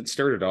Boys is it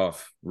started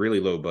off really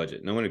low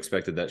budget. No one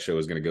expected that show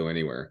was going to go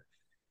anywhere.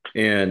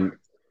 And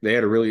they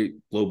had a really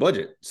low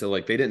budget. So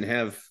like they didn't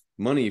have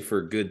money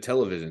for good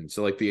television.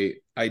 So like the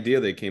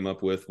idea they came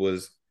up with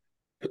was,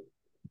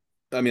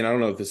 I mean, I don't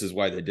know if this is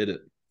why they did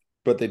it,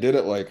 but they did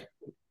it like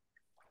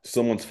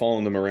someone's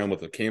following them around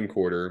with a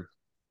camcorder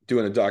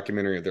doing a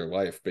documentary of their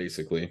life,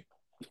 basically.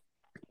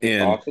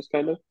 And Office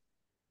kind of.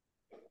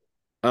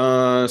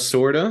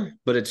 sorta,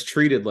 but it's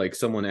treated like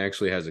someone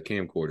actually has a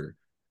camcorder.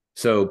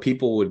 So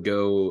people would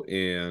go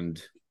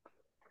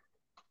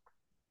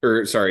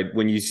or sorry,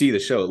 when you see the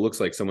show, it looks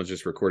like someone's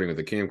just recording with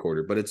a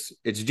camcorder, but it's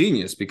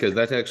genius because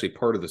that's actually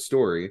part of the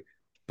story,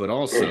 but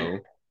also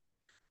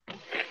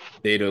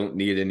they don't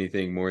need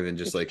anything more than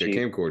just It's like cheap. a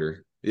camcorder.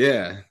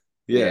 Yeah.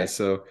 Yeah. Yeah.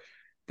 So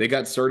they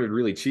got started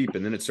really cheap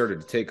and then it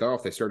started to take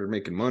off. They started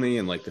making money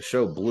and like the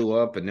show blew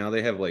up and now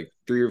they have like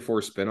 3 or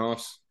 4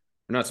 spinoffs.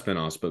 Or not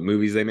spinoffs, but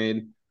movies they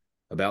made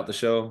about the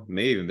show.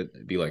 May even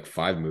be like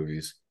 5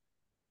 movies.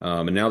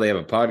 And now they have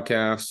a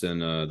podcast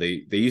and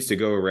they used to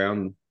go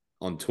around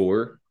on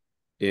tour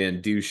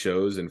and do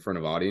shows in front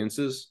of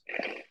audiences.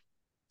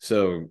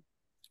 So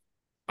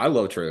I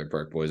love Trailer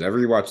Park Boys. I've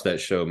rewatched that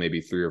show maybe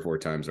 3 or 4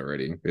 times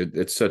already.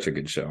 It's such a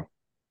good show.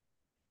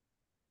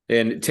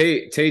 And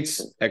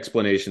Tate's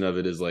explanation of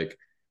it is like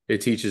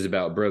it teaches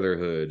about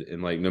brotherhood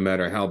and like no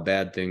matter how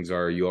bad things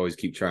are, you always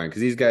keep trying.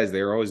 Because these guys,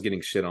 they're always getting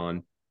shit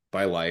on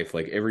by life.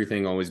 Like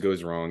everything always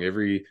goes wrong.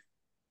 Every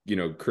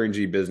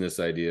cringy business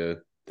idea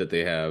that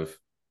they have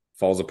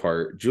falls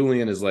apart.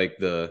 Julian is like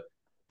the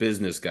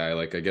business guy,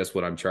 like I guess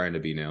what I'm trying to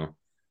be now.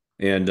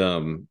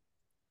 And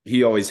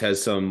he always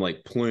has some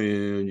like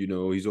plan,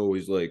 he's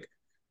always like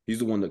he's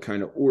the one that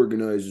kind of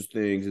organizes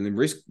things. And then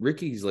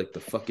Ricky's like the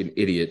fucking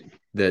idiot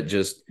that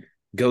just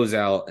goes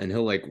out and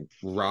he'll like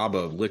rob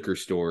a liquor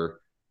store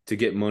to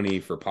get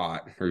money for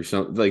pot or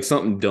something, like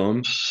something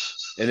dumb.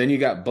 And then you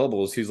got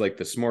Bubbles, who's like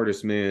the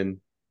smartest man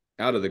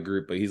out of the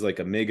group, but he's like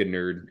a mega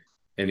nerd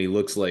and he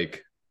looks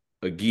like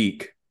a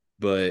geek,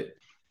 but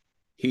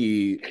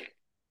he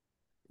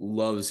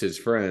loves his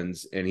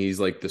friends and he's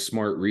like the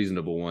smart,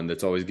 reasonable one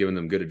that's always giving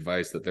them good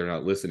advice that they're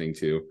not listening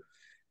to.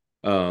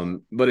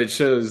 But it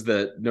shows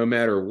that no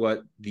matter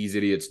what these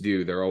idiots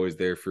do, they're always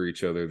there for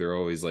each other. They're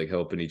always like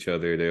helping each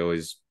other. They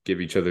always give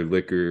each other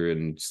liquor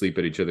and sleep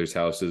at each other's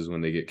houses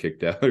when they get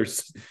kicked out. Or,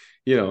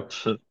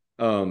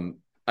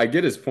 I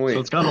get his point. So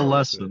it's got a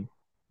lesson.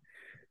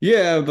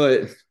 Yeah,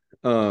 but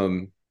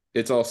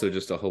it's also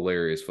just a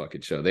hilarious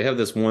fucking show. They have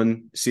this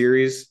one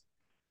series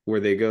where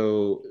they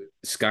go.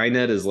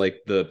 Skynet is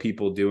like the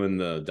people doing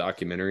the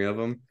documentary of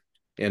them,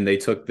 and they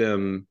took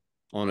them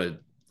on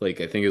I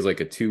think it was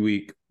like a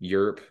 2-week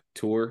Europe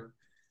tour,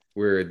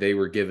 where they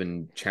were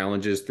given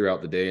challenges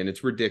throughout the day, and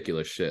it's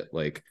ridiculous shit.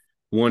 Like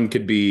one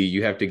could be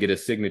you have to get a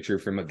signature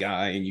from a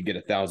guy and you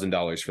get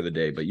 $1,000 for the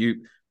day, but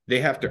they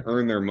have to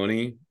earn their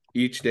money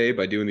each day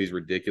by doing these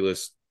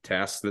ridiculous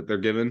tasks that they're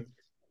given.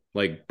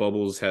 Like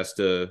Bubbles has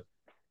to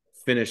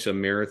finish a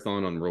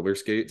marathon on roller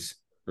skates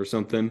or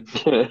something.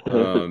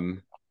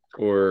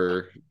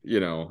 Or,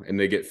 and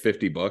they get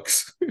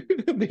 $50.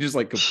 They just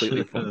like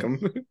completely fuck them,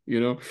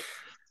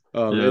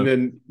 And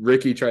then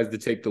Ricky tries to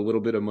take the little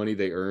bit of money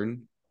they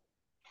earn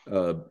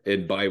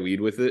and buy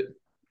weed with it,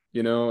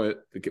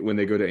 when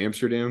they go to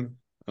Amsterdam.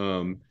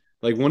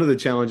 Like one of the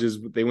challenges,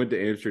 they went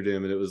to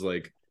Amsterdam and it was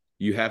like,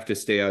 you have to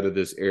stay out of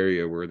this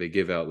area where they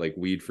give out like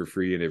weed for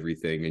free and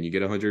everything, and you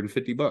get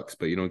 $150,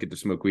 but you don't get to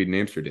smoke weed in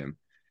Amsterdam.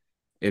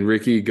 And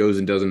Ricky goes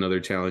and does another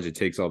challenge. It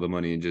takes all the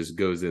money and just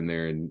goes in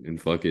there and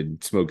fucking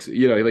smokes.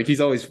 Like he's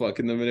always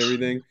fucking them and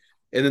everything.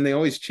 And then they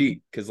always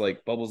cheat because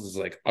like Bubbles is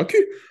like, I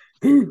can't,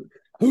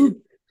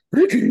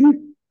 Ricky,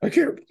 I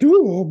can't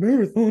do a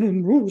marathon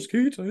on roller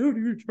skates. I haven't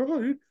even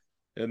tried.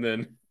 And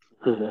then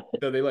so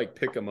they like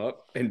pick him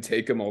up and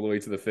take him all the way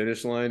to the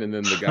finish line. And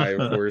then the guy,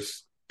 of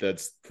course,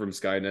 that's from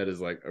Skynet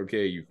is like,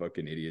 okay, you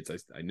fucking idiots.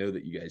 I know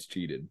that you guys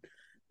cheated.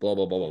 Blah,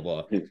 blah, blah, blah,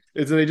 blah.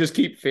 And so they just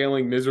keep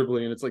failing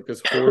miserably. And it's like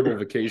this horrible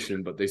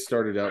vacation, but they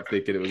started out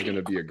thinking it was going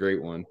to be a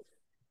great one.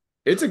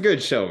 It's a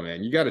good show,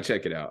 man. You got to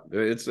check it out.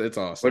 It's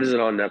awesome. What is it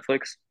on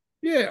Netflix?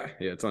 Yeah,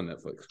 it's on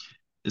Netflix.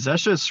 Is that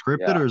shit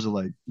scripted or is it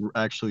like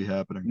actually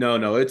happening?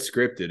 No, it's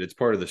scripted. It's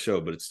part of the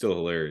show, but it's still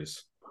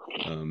hilarious.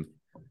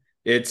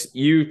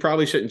 You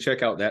probably shouldn't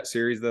check out that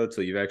series though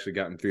till you've actually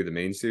gotten through the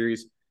main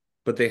series.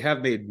 But they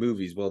have made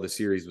movies while the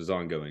series was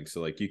ongoing,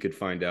 so like you could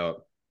find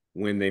out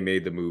when they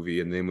made the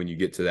movie, and then when you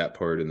get to that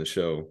part in the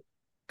show,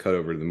 cut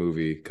over to the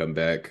movie, come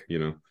back.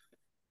 I'm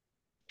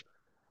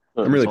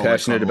really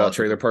passionate about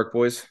Trailer Park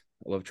Boys.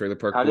 I love Trailer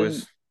Park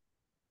Boys.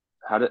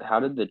 How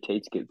did the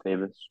Tates get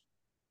famous?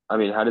 I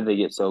mean, how did they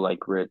get so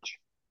like rich?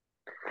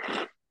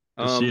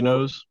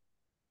 Casinos.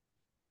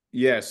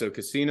 Yeah, so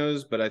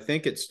casinos, but I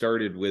think it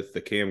started with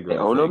the cam girl.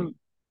 They own them?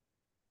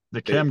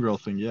 The cam girl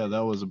thing, yeah,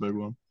 that was a big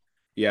one.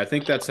 Yeah, I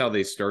think that's how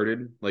they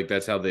started. Like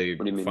that's how they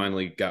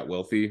finally got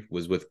wealthy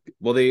was with.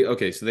 Well, I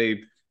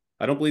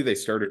don't believe they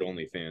started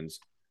OnlyFans,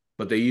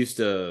 but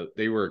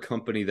they were a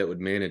company that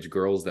would manage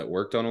girls that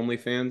worked on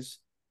OnlyFans,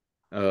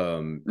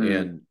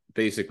 and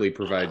basically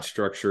provide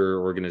structure,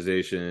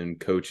 organization,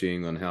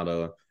 coaching on how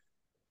to,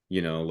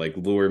 like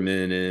lure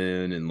men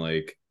in and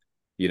like,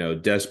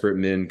 desperate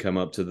men come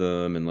up to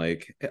them and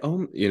like,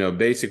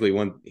 basically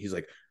he's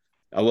like,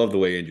 I love the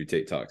way Andrew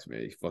Tate talks,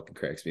 man. He fucking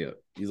cracks me up.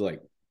 He's like,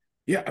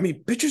 yeah, I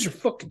mean, bitches are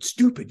fucking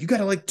stupid. You got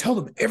to like tell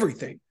them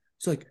everything.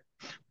 It's like,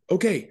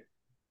 okay,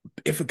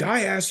 if a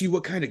guy asks you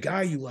what kind of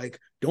guy you like,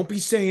 don't be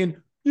saying,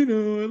 I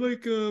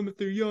like them if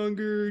they're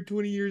younger,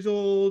 20 years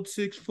old,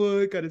 6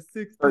 foot, got a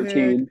 6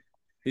 pack.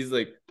 He's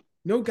like,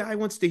 no guy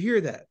wants to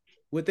hear that.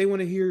 What they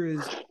want to hear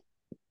is,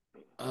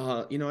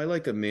 I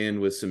like a man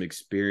with some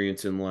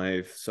experience in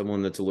life,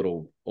 someone that's a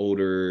little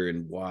older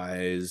and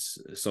wise,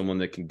 someone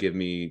that can give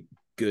me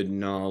good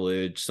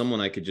knowledge, someone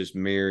I could just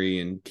marry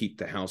and keep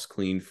the house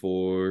clean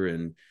for.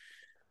 And,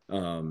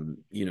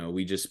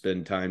 we just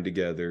spend time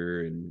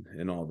together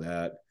and all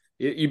that.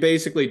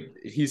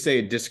 He's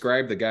saying,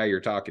 describe the guy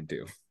you're talking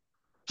to,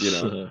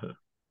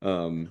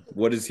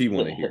 what does he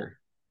want to hear?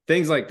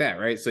 Things like that.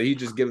 Right. So he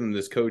just gives them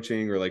this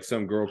coaching, or like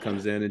some girl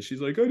comes in and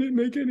she's like, I didn't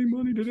make any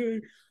money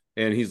today.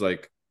 And he's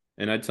like,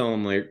 and I tell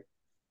him like,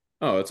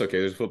 oh, it's okay.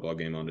 There's a football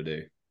game on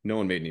today. No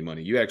one made any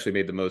money. You actually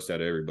made the most out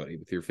of everybody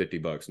with your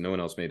 $50. No one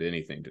else made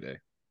anything today. And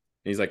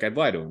he's like, I'd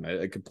lie to him.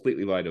 I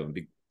completely lie to him,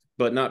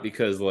 but not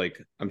because like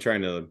I'm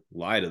trying to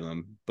lie to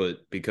them, but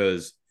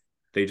because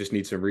they just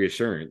need some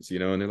reassurance, and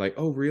they're like,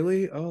 oh,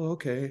 really? Oh,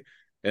 okay.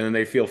 And then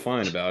they feel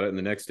fine about it. And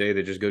the next day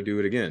they just go do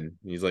it again.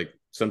 And he's like,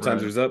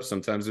 sometimes there's up,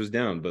 sometimes there's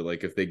down. But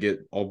like, if they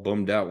get all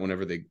bummed out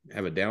whenever they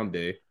have a down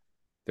day,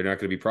 they're not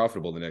going to be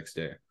profitable the next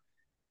day.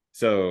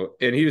 So,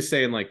 and he was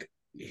saying like,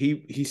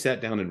 he sat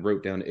down and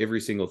wrote down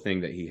every single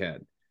thing that he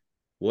had.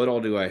 What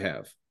all do I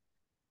have?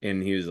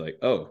 And he was like,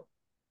 oh,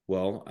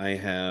 well, I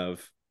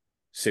have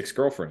 6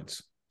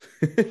 girlfriends.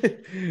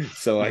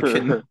 So I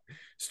can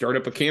start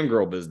up a cam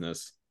girl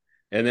business.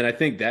 And then I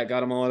think that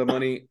got him a lot of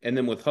money. And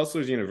then with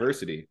Hustlers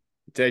University,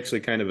 it's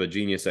actually kind of a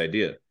genius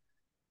idea,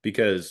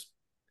 because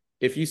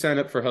if you sign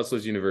up for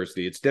Hustlers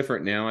University, it's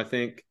different now. I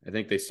think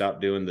they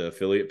stopped doing the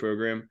affiliate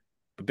program,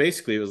 but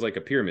basically it was like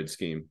a pyramid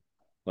scheme.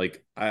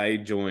 Like I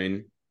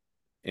join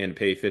and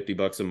pay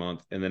 $50 a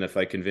month. And then if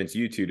I convince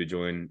you two to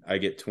join, I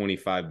get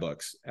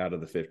 $25 out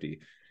of the 50,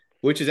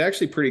 which is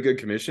actually pretty good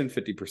commission,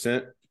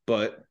 50%,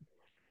 but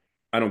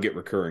I don't get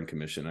recurring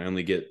commission. I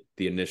only get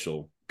the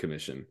initial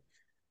commission.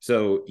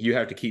 So you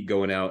have to keep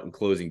going out and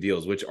closing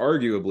deals, which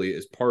arguably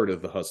is part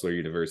of the Hustler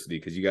University,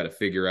 because you got to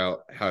figure out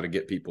how to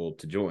get people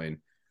to join.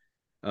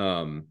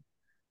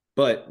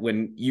 But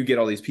when you get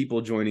all these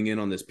people joining in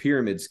on this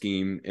pyramid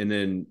scheme, and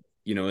then,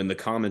 in the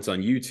comments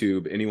on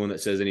YouTube, anyone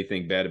that says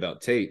anything bad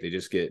about Tate, they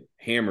just get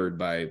hammered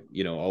by,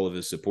 all of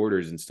his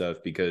supporters and stuff,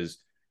 because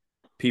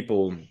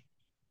people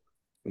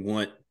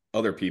want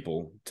other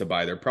people to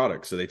buy their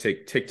products. So they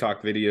take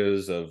TikTok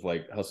videos of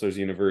like Hustlers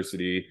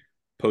University,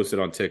 post it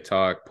on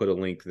TikTok, put a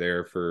link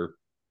there for,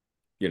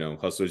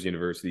 Hustlers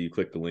University. You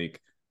click the link,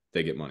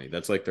 they get money.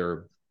 That's what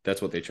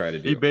they try to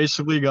He do.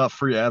 basically got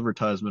free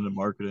advertisement and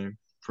marketing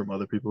from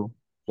other people.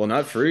 Well,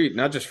 not free,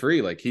 not just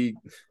free. Like he's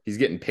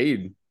getting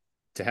paid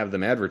to have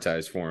them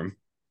advertise for him.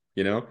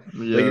 Like if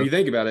Yeah. you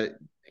think about it,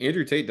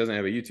 Andrew Tate doesn't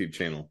have a YouTube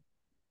channel,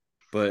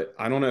 but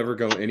I don't ever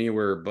go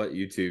anywhere but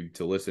YouTube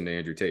to listen to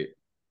Andrew Tate.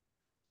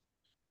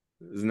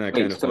 Isn't that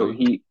kind Wait, of so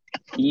funny?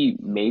 he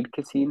made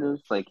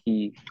casinos, like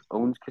he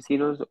owns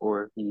casinos,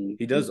 or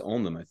He does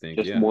own them, I think.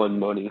 just Yeah. won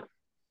money?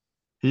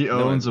 He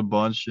No, owns a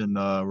bunch in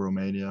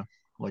Romania.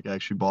 Like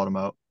actually bought them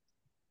out.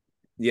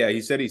 yeah,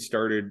 he said he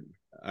started,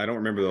 I don't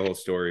remember the whole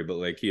story, but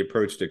like he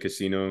approached a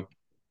casino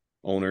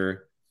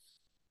owner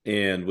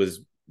and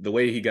was the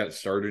way he got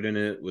started in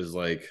it was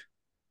like,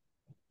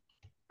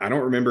 I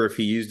don't remember if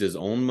he used his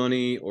own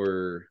money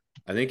or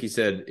I think he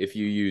said if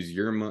you use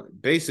your money,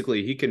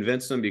 basically he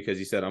convinced them because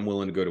he said, I'm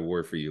willing to go to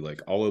war for you.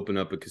 Like I'll open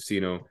up a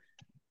casino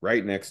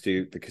right next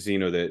to the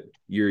casino that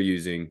you're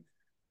using.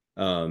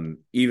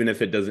 Even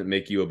if it doesn't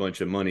make you a bunch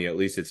of money, at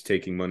least it's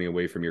taking money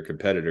away from your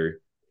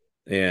competitor.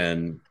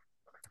 And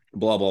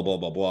blah blah blah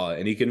blah blah.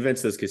 And he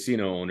convinced this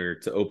casino owner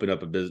to open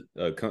up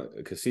a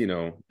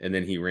casino, and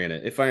then he ran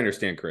it. If I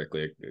understand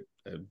correctly,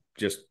 I'm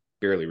just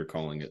barely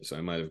recalling it, so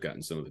I might have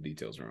gotten some of the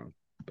details wrong,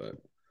 but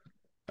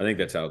I think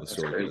that's how the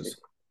story goes.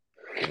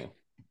 Well,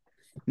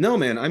 no,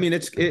 man. I mean,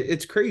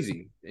 it's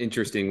crazy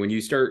interesting when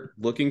you start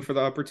looking for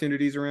the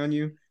opportunities around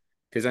you.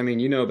 Because I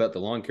mean, about the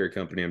lawn care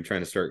company I'm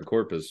trying to start in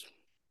Corpus.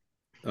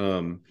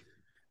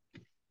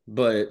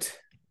 But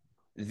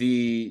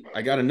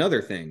I got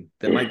another thing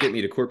that might get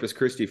me to Corpus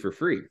Christi for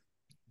free.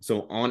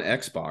 So on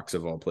Xbox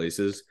of all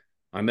places,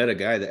 I met a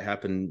guy that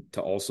happened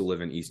to also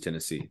live in East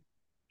Tennessee.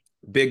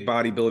 Big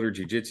bodybuilder,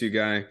 jiu-jitsu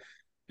guy.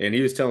 And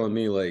he was telling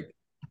me, like,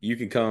 you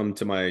can come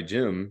to my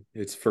gym.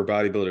 It's for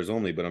bodybuilders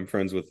only, but I'm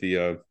friends with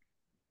the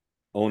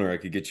owner. I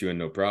could get you in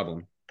no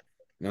problem.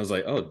 And I was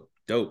like, oh,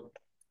 dope.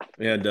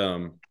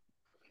 And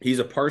he's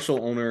a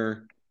partial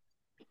owner.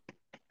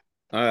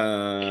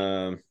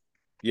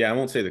 Yeah, I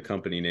won't say the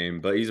company name,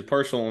 but he's a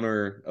partial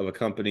owner of a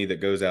company that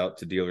goes out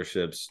to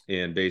dealerships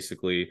and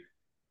basically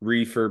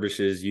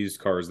refurbishes used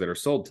cars that are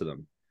sold to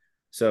them.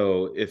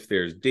 So if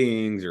there's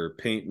dings or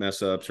paint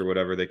mess ups or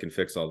whatever, they can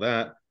fix all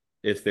that.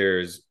 If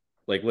there's,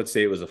 like, let's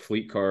say it was a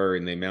fleet car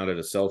and they mounted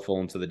a cell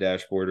phone to the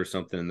dashboard or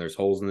something and there's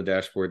holes in the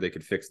dashboard, they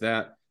could fix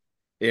that.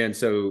 And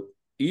so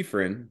he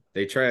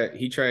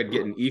tried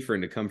getting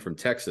Ephraim to come from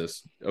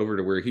Texas over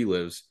to where he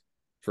lives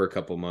for a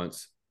couple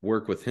months,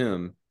 work with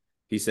him.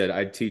 He said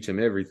I'd teach him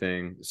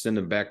everything, send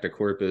him back to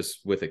Corpus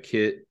with a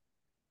kit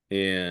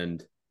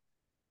and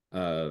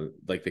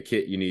like the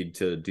kit you need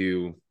to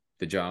do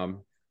the job.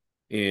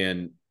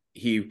 And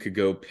he could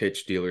go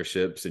pitch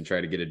dealerships and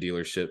try to get a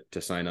dealership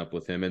to sign up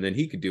with him. And then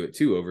he could do it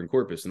too over in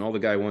Corpus. And all the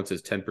guy wants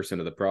is 10%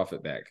 of the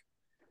profit back.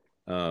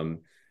 And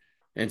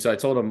so I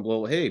told him,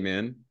 well, hey,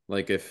 man,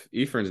 like if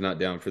Ephraim's not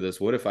down for this,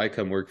 what if I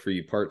come work for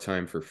you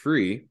part-time for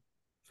free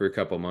for a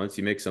couple months?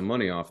 You make some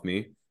money off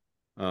me.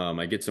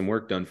 I get some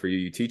work done for you.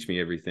 You teach me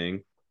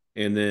everything.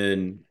 And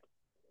then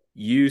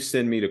you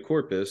send me to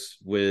Corpus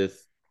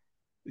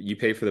you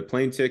pay for the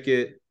plane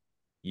ticket.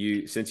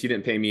 Since you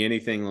didn't pay me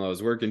anything while I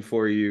was working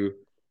for you,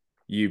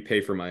 you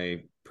pay for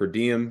my per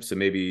diem. So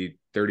maybe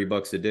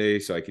 $30 a day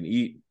so I can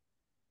eat.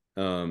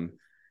 And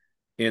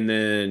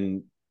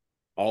then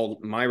all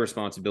my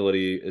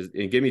responsibility is,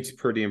 and give me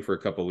per diem for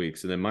a couple of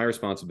weeks. And then my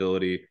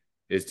responsibility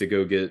is to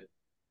go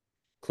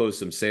close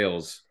some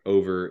sales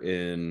over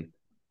in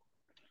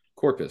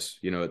Corpus,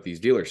 at these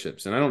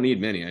dealerships. And I don't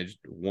need many.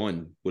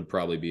 One would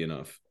probably be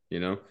enough.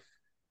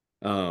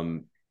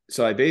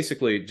 So I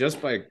basically,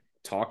 just by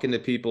talking to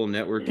people,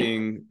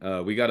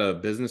 networking, we got a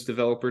business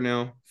developer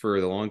now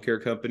for the lawn care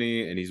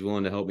company, and he's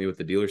willing to help me with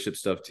the dealership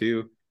stuff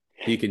too.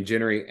 He can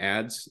generate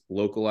ads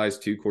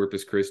localized to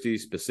Corpus Christi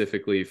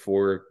specifically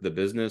for the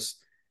business.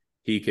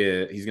 He's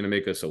going to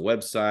make us a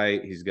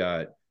website. He's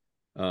got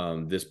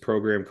this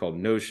program called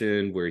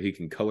Notion where he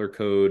can color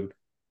code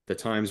the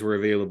times we're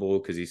available,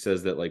 because he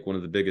says that like one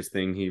of the biggest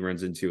thing he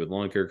runs into with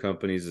lawn care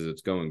companies is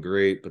it's going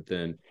great, but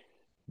then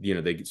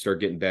they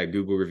start getting bad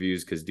Google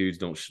reviews because dudes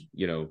don't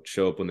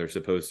show up when they're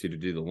supposed to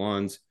do the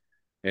lawns.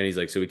 And he's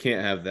like, so we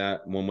can't have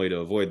that. One way to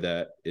avoid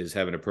that is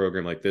having a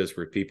program like this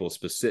where people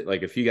specific,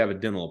 like if you have a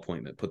dental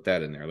appointment, put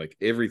that in there. Like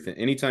everything,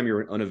 anytime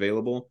you're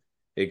unavailable,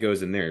 it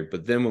goes in there.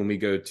 But then when we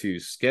go to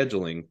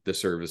scheduling the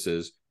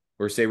services,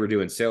 or say we're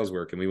doing sales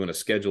work and we want to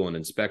schedule an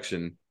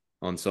inspection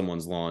on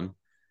someone's lawn,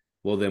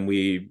 well, then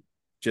we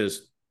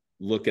just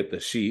look at the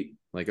sheet,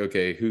 like,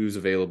 okay, who's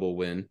available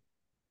when?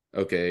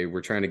 Okay,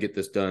 we're trying to get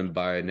this done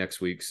by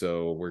next week,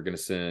 so we're going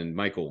to send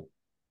Michael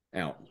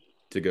out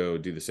to go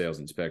do the sales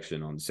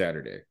inspection on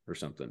Saturday or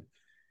something.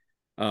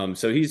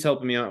 So he's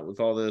helping me out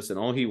with all this, and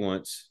all he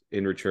wants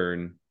in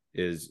return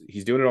is,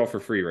 he's doing it all for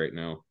free right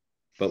now,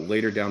 but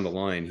later down the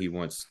line, he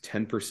wants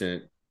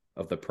 10%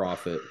 of the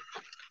profit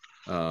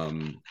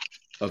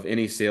of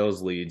any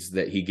sales leads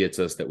that he gets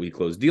us that we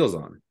close deals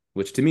on,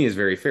 which to me is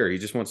very fair. He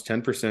just wants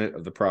 10%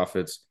 of the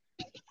profits,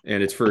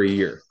 and it's for a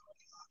year.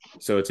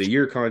 So it's a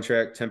year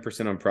contract,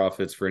 10% on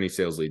profits for any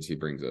sales leads he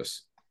brings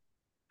us.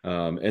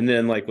 And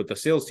then like with the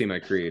sales team I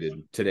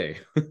created today,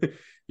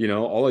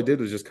 all I did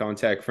was just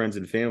contact friends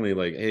and family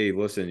like, hey,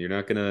 listen, you're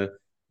not going to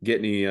get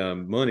any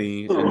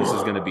money and this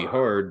is going to be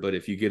hard. But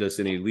if you get us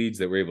any leads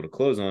that we're able to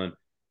close on,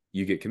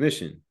 you get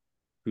commission.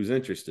 Who's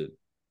interested?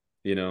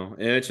 And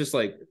it's just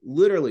like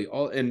literally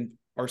all, and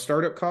our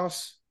startup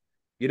costs,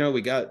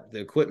 we got the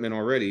equipment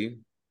already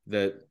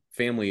that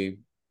family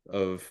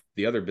of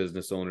the other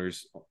business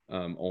owners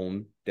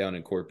own down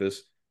in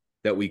Corpus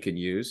that we can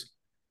use.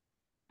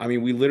 I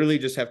mean, we literally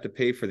just have to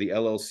pay for the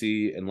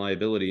LLC and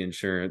liability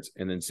insurance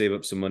and then save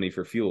up some money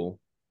for fuel.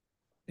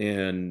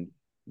 And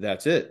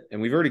that's it.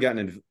 And we've already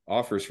gotten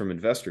offers from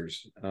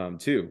investors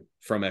too,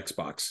 from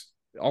Xbox.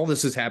 All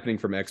this is happening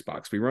from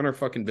Xbox. We run our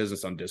fucking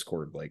business on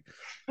Discord. Like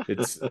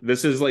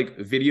this is like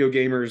video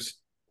gamers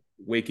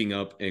waking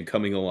up and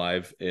coming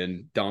alive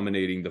and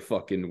dominating the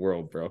fucking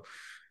world, bro.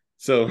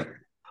 So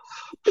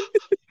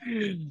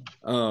it's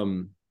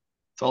all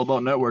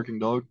about networking,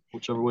 dog.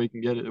 Whichever way you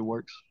can get it, it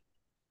works.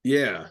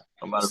 Yeah.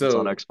 No matter if it's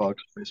on Xbox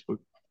or Facebook.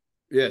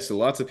 Yeah, so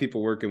lots of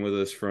people working with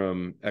us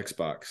from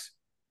Xbox.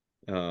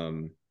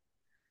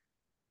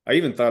 I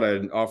even thought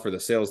I'd offer the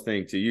sales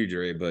thing to you,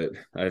 Dre, but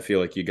I feel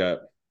like you got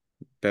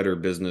better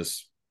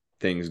business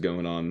things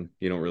going on.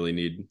 You don't really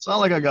need. It's not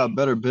like I got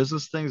better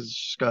business things. It's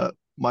just got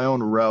my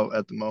own route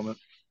at the moment.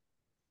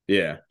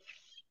 Yeah.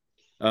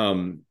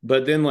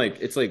 But then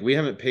it's like we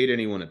haven't paid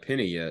anyone a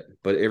penny yet,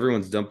 but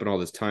everyone's dumping all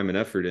this time and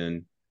effort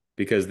in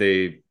because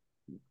they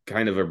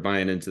kind of are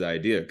buying into the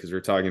idea, because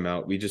we're talking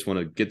about we just want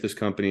to get this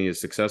company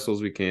as successful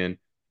as we can.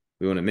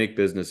 We want to make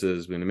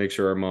businesses. We want to make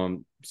sure our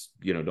moms,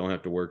 don't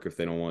have to work if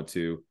they don't want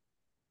to.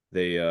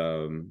 They,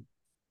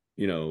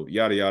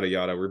 yada, yada,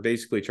 yada. We're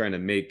basically trying to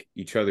make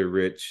each other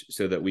rich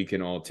so that we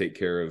can all take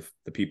care of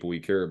the people we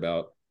care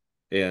about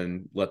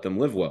and let them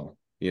live well,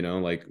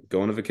 like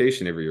go on a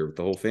vacation every year with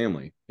the whole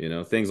family,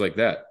 things like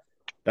that.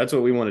 That's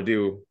what we want to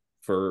do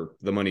for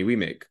the money we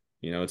make.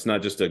 It's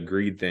not just a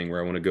greed thing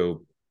where I want to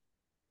go.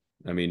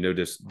 I mean, no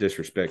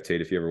disrespect,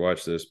 Tate, if you ever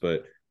watch this,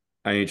 but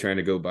I ain't trying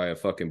to go buy a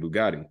fucking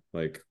Bugatti.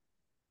 Like,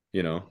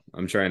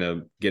 I'm trying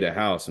to get a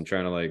house. I'm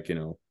trying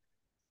to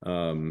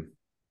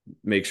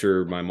make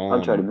sure my mom.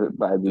 I'm trying to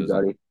buy a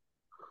Bugatti.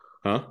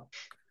 Huh?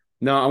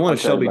 No, I want a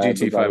Shelby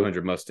GT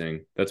 500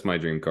 Mustang. That's my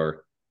dream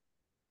car.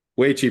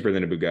 Way cheaper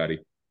than a Bugatti.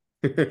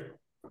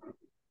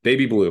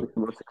 Baby blue. It's the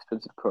most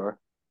expensive car.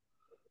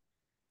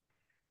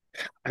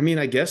 I mean,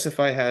 I guess if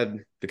I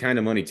had the kind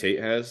of money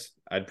Tate has,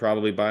 I'd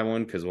probably buy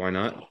one, because why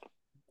not?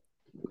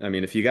 I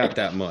mean, if you got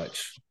that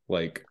much,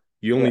 like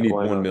you only need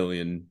 1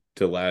 million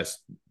to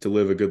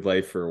live a good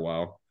life for a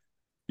while.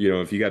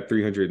 If you got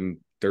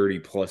 330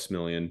 plus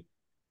million,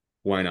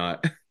 why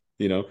not?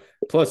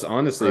 Plus,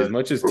 honestly, as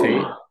much as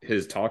Tate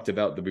has talked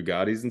about the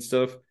Bugattis and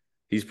stuff,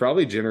 he's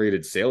probably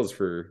generated sales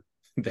for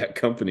that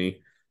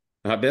company.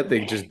 I bet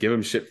they just give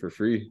him shit for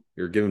free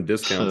or give him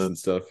discounts and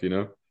stuff,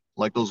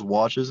 like those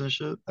watches and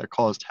shit that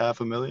cost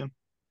 $500,000.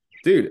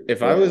 Dude,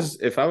 if I was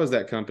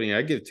that company,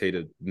 I'd give Tate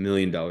 $1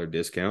 million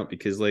discount,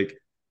 because like,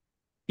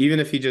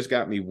 even if he just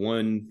got me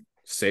one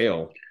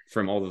sale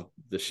from all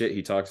the shit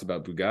he talks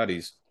about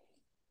Bugattis,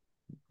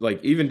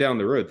 like even down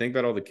the road, think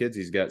about all the kids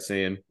he's got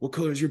saying, "What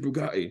color is your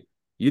Bugatti?"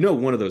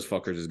 One of those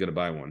fuckers is gonna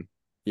buy one,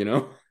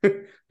 and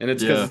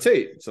it's because of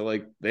Tate. So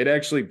like, they'd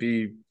actually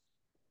be.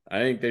 I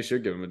think they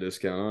should give him a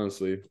discount.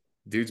 Honestly,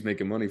 dude's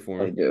making money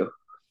for him. They do.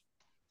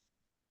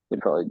 They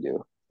probably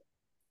do.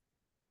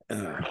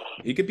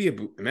 He could be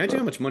imagine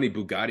how much money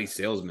Bugatti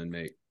salesmen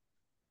make.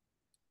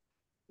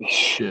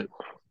 Shit.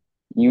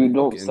 You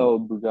don't sell a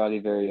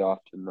Bugatti very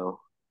often, though.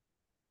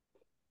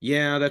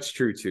 Yeah, that's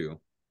true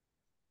too.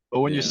 But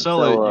when you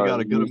sell it, you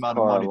got a good amount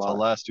of money to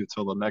last you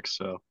till the next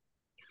sale.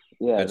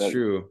 Yeah, that's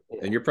true. Yeah.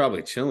 And you're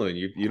probably chilling.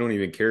 You don't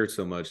even care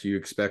so much. You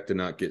expect to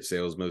not get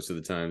sales most of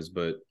the times,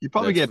 but you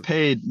probably get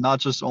paid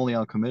not just only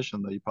on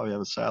commission, though. You probably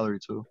have a salary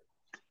too.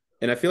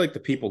 And I feel like the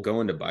people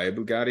going to buy a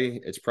Bugatti,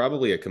 it's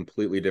probably a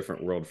completely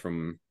different world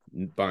from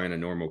buying a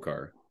normal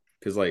car.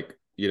 Because like,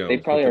 they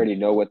probably already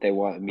know what they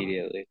want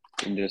immediately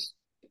and just.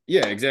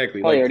 Yeah,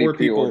 exactly. Like poor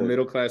people,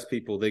 middle-class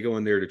people, they go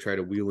in there to try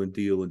to wheel and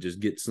deal and just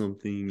get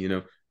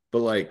something, But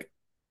like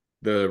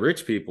the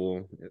rich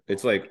people,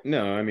 it's like,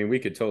 no, I mean, we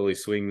could totally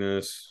swing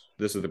this.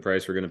 This is the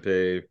price we're going to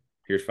pay.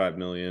 Here's $5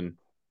 million.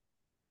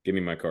 Give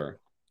me my car.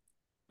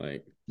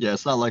 Like, yeah,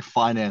 it's not like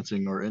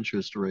financing or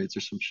interest rates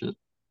or some shit.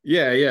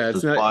 Yeah.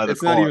 It's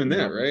not even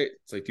that, right?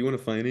 It's like, do you want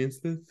to finance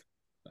this?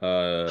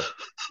 I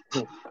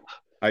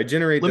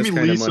generate this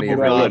kind of money.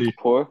 Imagine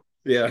poor.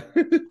 Yeah.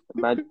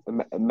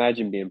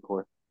 Imagine being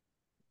poor.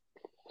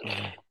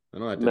 I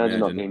don't have to imagine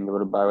not being able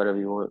to buy whatever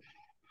you want.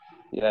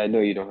 Yeah, I know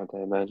you don't have to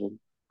imagine.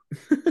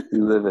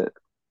 You live it.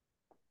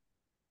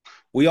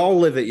 We all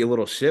live it, you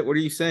little shit. What are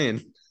you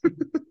saying?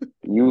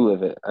 You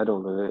live it. I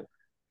don't live it.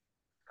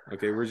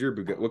 Okay, where's your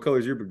Bugatti? What color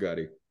is your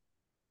Bugatti?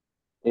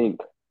 Ink.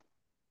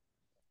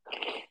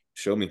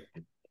 Show me.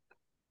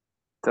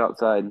 It's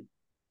outside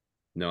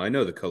No, I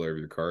know the color of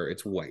your car.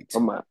 It's white.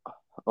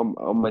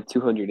 on my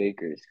 200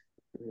 acres.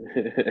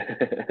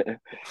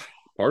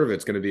 Part of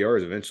it's going to be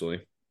ours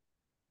eventually.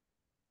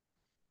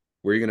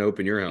 Where are you going to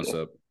open your house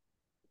up?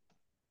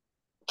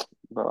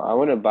 Bro, I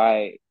want to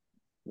buy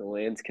the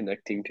lands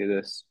connecting to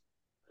this.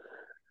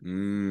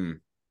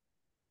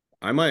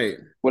 I might.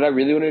 What I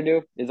really want to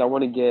do is I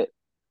want to get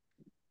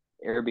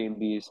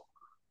Airbnbs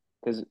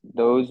because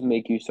those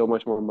make you so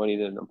much more money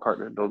than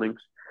apartment buildings.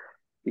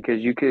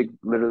 Because you could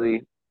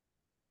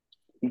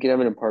have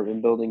an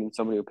apartment building and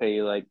somebody will pay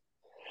you like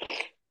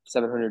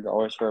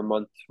 $700 for a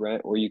month's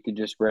rent, or you could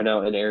just rent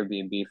out an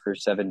Airbnb for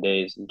 7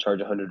 days and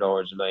charge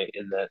 $100 a night,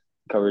 and that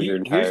covers your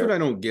Here's what entire. I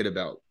don't get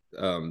about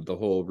the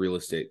whole real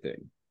estate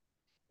thing.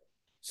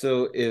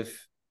 So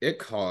if it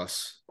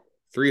costs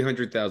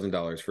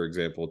 $300,000, for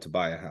example, to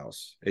buy a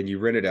house, and you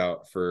rent it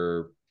out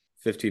for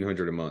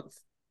 $1,500 a month,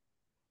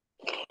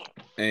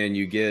 and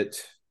you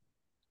get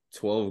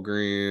 12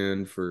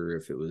 grand for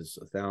if it was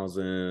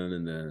 1,000,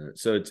 and then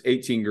so it's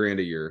 18 grand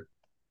a year.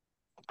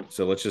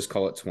 So let's just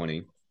call it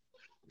 20,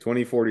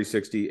 40,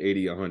 60,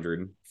 80,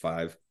 100,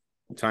 5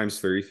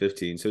 times 3,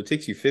 15. So it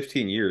takes you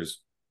 15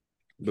 years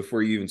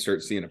before you even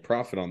start seeing a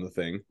profit on the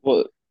thing.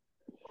 Well,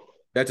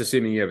 that's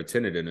assuming you have a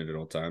tenant in it at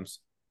all times.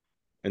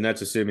 And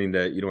that's assuming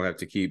that you don't have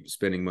to keep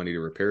spending money to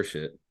repair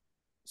shit.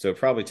 So it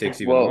probably takes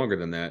even longer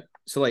than that.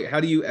 So like, how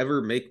do you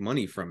ever make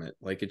money from it?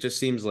 Like, it just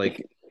seems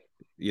like,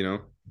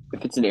 if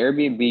it's an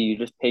Airbnb, you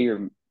just pay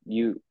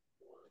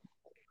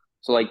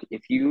so like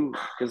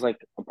because like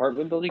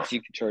apartment buildings,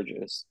 you can charge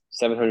us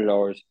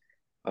 $700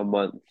 a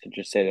month to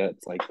just say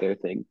that's like their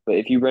thing. But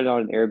if you rent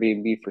out an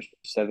Airbnb for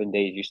 7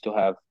 days, you still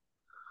have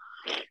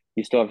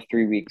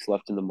 3 weeks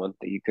left in the month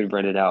that you could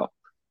rent it out.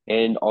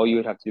 And all you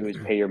would have to do is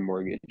pay your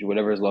mortgage.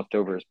 Whatever is left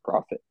over is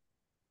profit.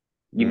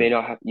 You may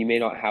not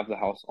have the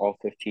house all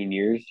 15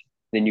 years.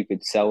 Then you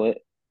could sell it,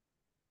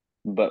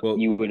 but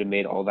you would have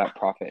made all that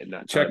profit in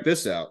that time. Check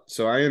this out.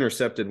 So I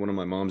intercepted one of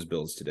my mom's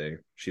bills today.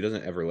 She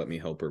doesn't ever let me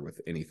help her with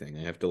anything.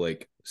 I have to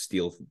like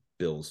steal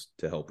bills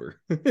to help her.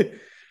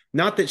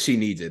 Not that she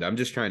needs it. I'm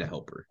just trying to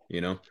help her,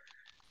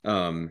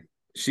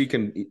 She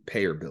can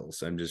pay her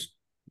bills. I'm just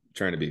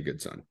trying to be a good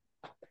son.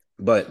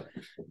 But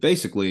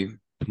basically, I'm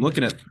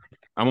looking at,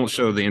 I won't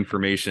show the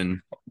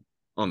information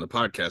on the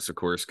podcast, of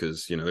course,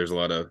 because, there's a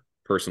lot of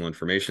personal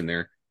information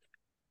there.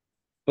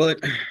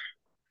 But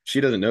she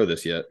doesn't know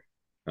this yet.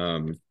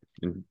 And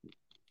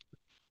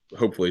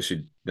hopefully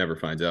she never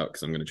finds out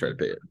because I'm going to try to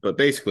pay it. But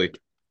basically,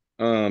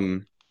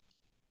 I'm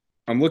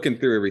looking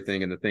through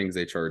everything and the things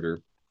they charge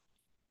her.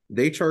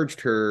 They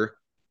charged her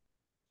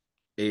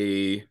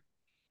so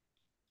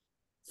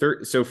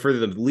for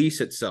the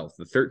lease itself,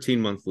 the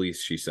 13-month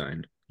lease she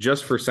signed,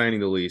 just for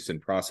signing the lease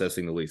and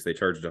processing the lease, they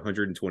charged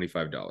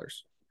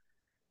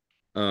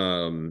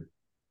 $125.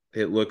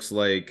 It looks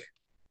like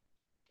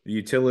the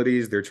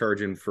utilities, they're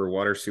charging for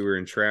water, sewer,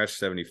 and trash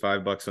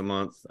 $75 a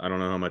month. I don't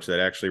know how much that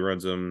actually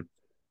runs them,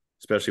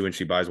 especially when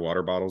she buys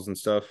water bottles and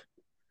stuff.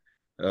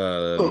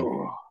 Let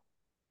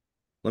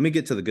me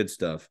get to the good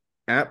stuff.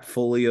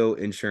 Appfolio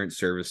Insurance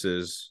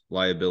Services,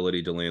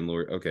 liability to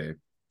landlord. Okay,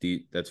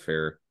 that's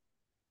fair.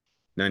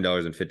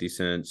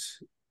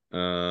 $9.50.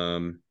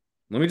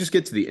 Let me just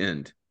get to the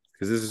end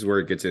because this is where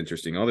it gets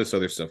interesting. All this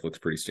other stuff looks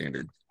pretty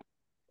standard.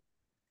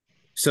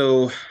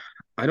 So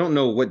I don't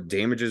know what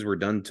damages were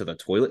done to the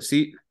toilet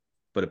seat,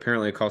 but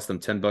apparently it cost them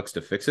 $10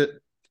 to fix it.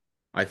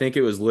 I think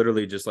it was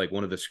literally just like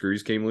one of the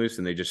screws came loose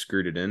and they just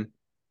screwed it in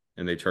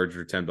and they charged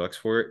her $10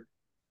 for it.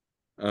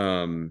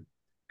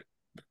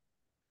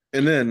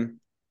 And then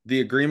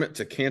the agreement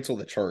to cancel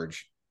the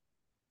charge,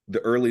 the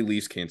early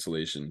lease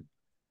cancellation,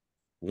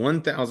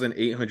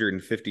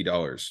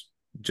 $1,850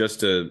 just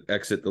to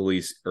exit the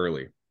lease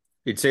early.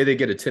 You'd say they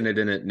get a tenant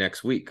in it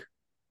next week.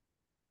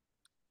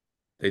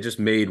 They just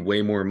made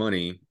way more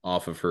money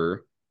off of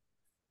her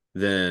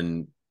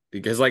than,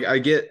 because like I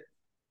get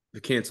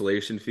the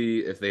cancellation fee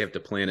if they have to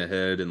plan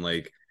ahead and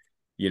like,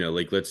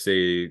 like let's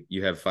say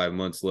you have 5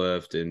 months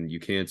left and you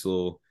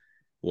cancel,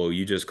 well,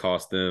 you just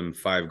cost them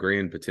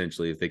 $5,000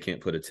 potentially if they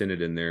can't put a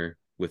tenant in there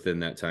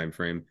within that time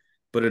frame.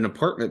 But an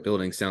apartment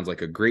building sounds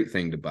like a great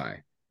thing to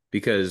buy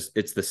because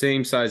it's the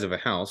same size of a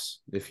house.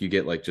 If you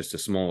get like just a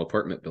small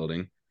apartment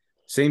building,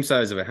 same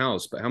size of a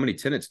house, but how many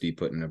tenants do you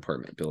put in an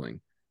apartment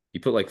building? You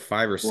put like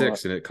 5 or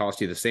 6 and it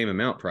costs you the same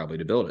amount probably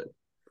to build it.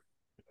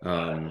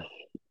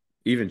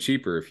 Even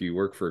cheaper if you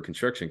work for a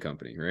construction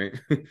company, right?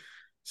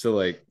 So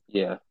like,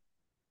 yeah,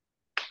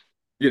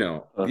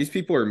 these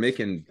people are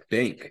making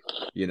bank,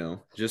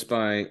 just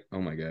by, oh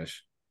my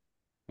gosh.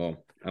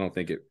 Well, I don't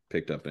think it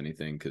picked up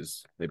anything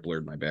because they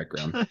blurred my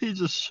background. He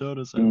just showed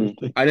us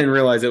everything. I didn't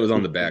realize it was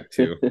on the back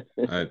too.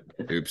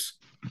 Oops.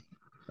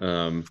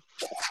 You're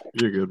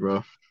good,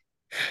 bro.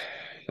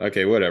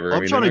 Okay, whatever.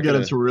 I'm trying to get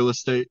into real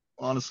estate,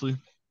 honestly,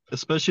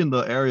 especially in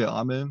the area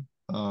I'm in.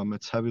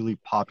 It's heavily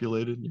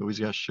populated. You always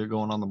got shit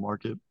going on the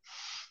market.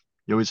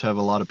 You always have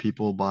a lot of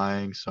people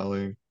buying,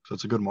 selling. So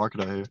it's a good market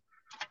out here.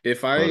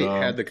 If I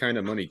had the kind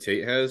of money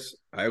Tate has,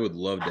 I would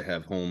love to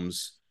have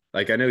homes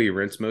Like I know he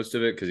rents most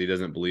of it because he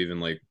doesn't believe in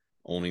like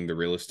owning the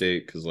real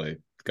estate because like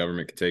the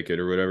government could take it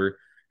or whatever.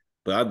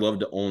 But I'd love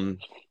to own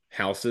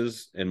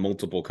houses in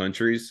multiple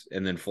countries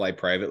and then fly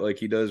private like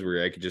he does,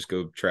 where I could just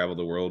go travel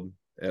the world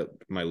at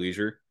my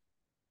leisure.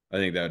 I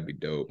think that would be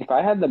dope. If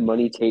I had the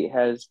money Tate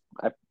has,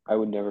 I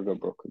would never go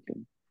broke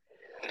again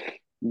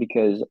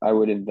because I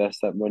would invest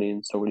that money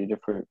in so many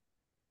different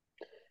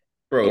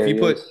Bro, if you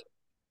put areas.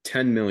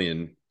 10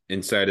 million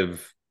inside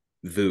of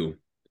VU,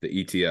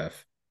 the ETF,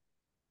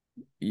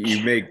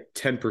 you make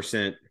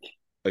 10%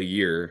 a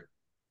year.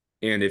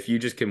 And if you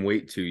just can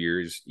wait 2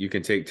 years, you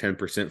can take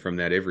 10% from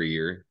that every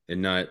year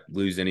and not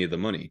lose any of the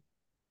money.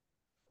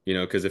 You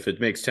know, because if it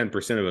makes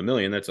 10% of a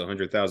million, that's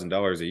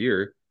 $100,000 a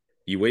year.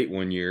 You wait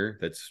 1 year,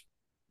 that's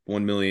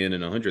 1,000,000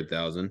 and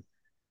 100,000.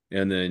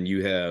 And then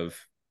you have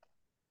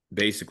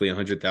basically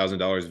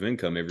 $100,000 of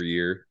income every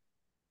year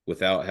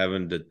without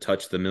having to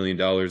touch the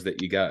 $1,000,000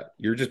 that you got.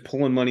 You're just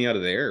pulling money out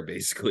of the air,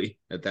 basically,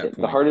 at that The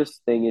point.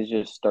 hardest thing is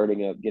just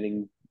starting up,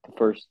 getting the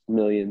first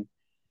million.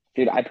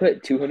 Dude, I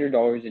put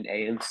 $200 in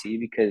AMC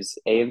because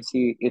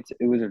AMC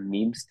it was a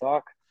meme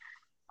stock,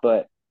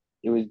 but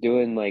it was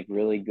doing like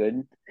really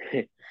good.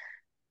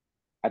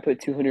 I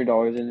put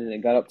 $200 in and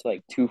it got up to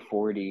like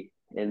 240,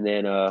 and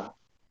then now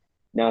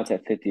it's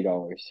at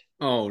 $50,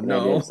 Oh, and I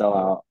didn't no. sell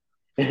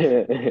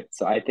out.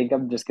 So I think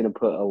I'm just gonna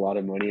put a lot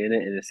of money in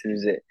it, and as soon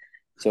as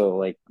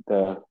like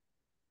the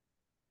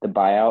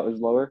buyout is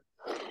lower,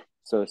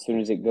 so as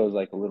soon as it goes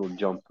like a little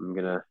jump,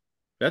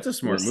 That's a I'm gonna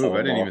smart move. sell I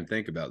it didn't all. even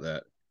think about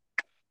that.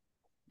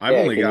 I've Yeah,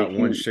 only because got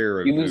one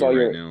share you of lose VU all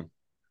right your now,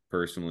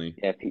 personally.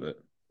 yeah But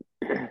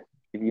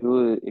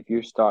if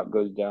your stock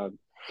goes down,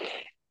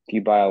 if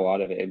you buy a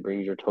lot of it, it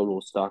brings your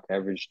total stock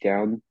average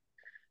down.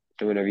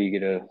 So whenever you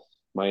get a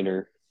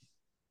minor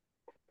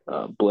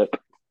blip,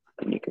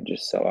 then you can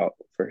just sell out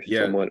for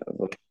yeah, somewhat of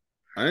a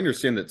I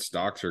understand that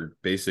stocks are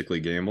basically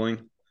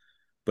gambling,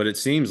 but it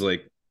seems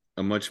like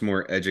a much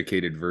more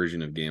educated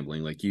version of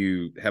gambling. Like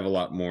you have a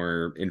lot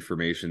more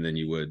information than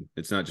you would.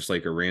 It's not just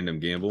like a random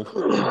gamble,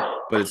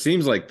 but it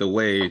seems like the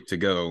way to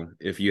go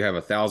if you have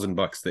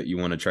 $1,000 that you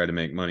want to try to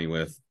make money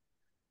with,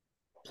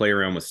 play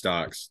around with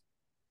stocks.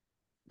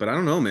 But I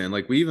don't know, man.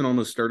 Like we even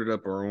almost started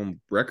up our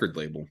own record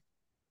label.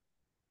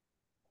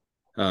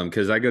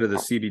 Because I go to the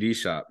CBD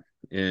shop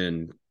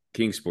in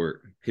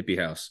Kingsport, Hippie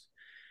House.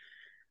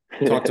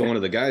 Talked to one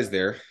of the guys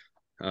there.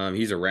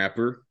 He's a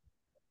rapper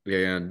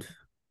and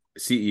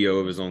CEO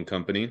of his own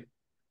company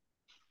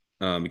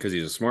because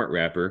he's a smart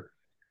rapper.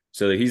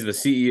 So he's the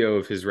CEO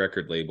of his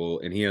record label,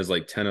 and he has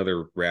like 10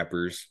 other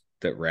rappers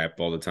that rap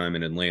all the time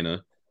in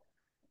Atlanta.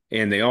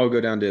 And they all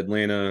go down to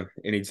Atlanta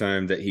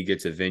anytime that he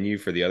gets a venue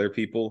for the other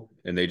people,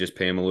 and they just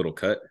pay him a little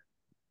cut.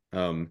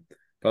 I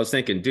was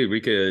thinking, dude,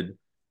 we could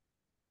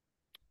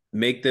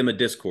make them a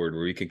Discord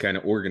where we can kind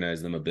of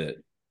organize them a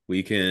bit.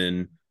 We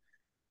can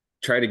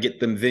try to get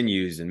them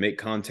venues and make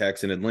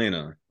contacts in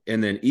Atlanta.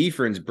 And then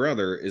Ephraim's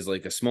brother is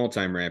like a small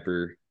time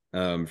rapper,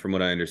 from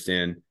what I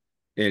understand.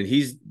 And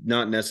he's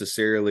not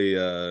necessarily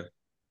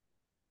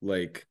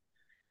like,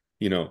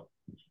 you know,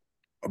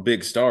 a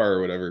big star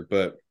or whatever,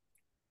 but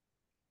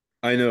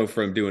I know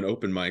from doing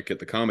open mic at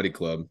the comedy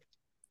club,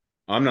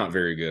 I'm not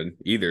very good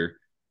either,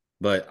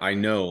 but I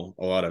know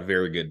a lot of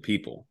very good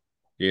people,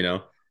 you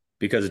know,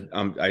 because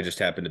I just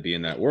happen to be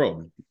in that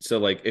world. So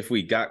like if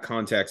we got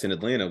contacts in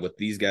Atlanta with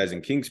these guys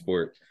in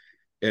Kingsport,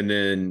 and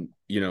then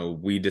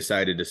we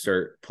decided to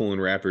start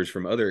pulling rappers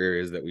from other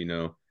areas that we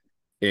know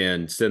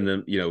and send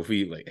them, if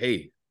we like,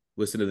 hey,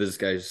 listen to this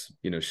guy's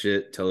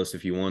shit, tell us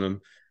if you want him,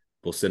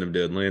 we'll send him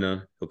to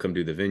Atlanta, he'll come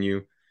do the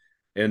venue.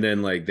 And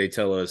then like they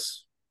tell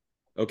us,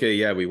 okay,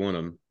 yeah, we want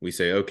him, we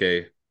say,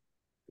 okay,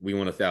 we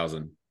want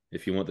 1,000.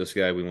 If you want this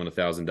guy, we want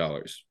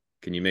 $1,000.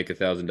 Can you make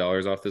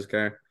 $1,000 off this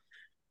guy?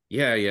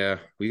 Yeah,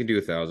 we can do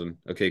 1,000.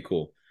 Okay,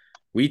 cool.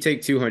 We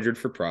take 200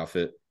 for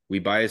profit. We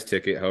buy his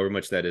ticket, however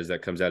much that is,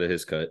 that comes out of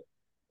his cut.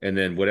 And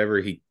then whatever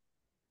he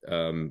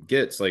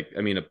gets, like,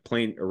 I mean, a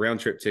round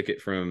trip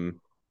ticket from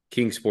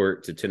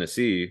Kingsport to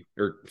Tennessee,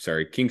 or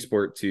sorry,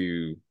 Kingsport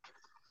to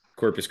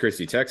Corpus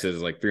Christi, Texas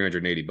is like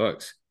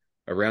 $380.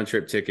 A round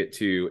trip ticket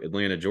to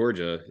Atlanta,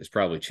 Georgia is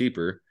probably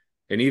cheaper.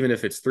 And even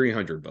if it's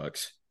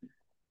 $300,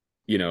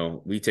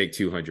 we take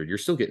 200. You're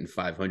still getting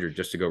 500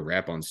 just to go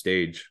rap on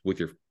stage with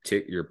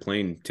your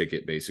plane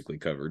ticket basically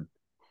covered,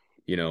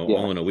 yeah.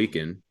 all in a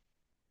weekend.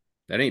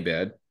 That ain't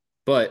bad.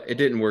 But it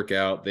didn't work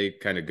out. They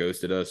kind of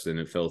ghosted us and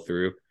it fell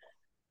through.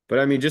 But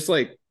I mean, just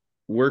like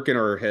working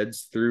our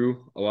heads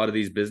through a lot of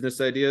these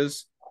business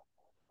ideas,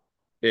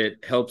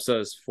 it helps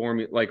us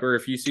form like, or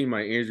if you see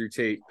my Andrew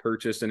Tate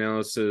purchase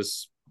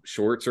analysis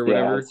shorts or Yeah,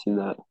 I've whatever, seen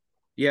that.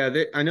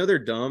 yeah, I know they're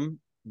dumb,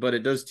 but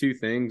it does two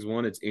things.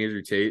 One, it's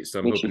Andrew Tate, so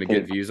I'm Makes hoping you to get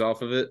think. views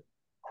off of it.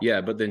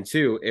 Yeah, but then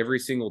two, every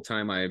single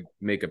time I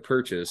make a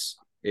purchase,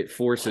 it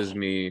forces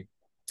me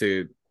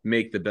to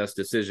make the best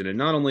decision, and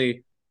not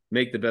only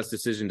make the best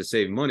decision to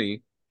save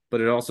money, but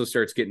it also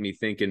starts getting me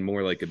thinking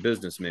more like a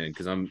businessman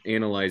because I'm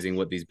analyzing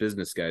what these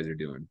business guys are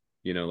doing.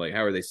 Like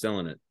how are they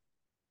selling it?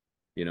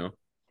 You know?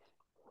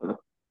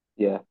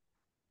 Yeah.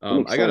 That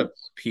makes I gotta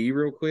sense. pee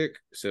real quick,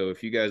 so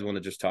if you guys want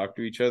to just talk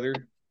to each other,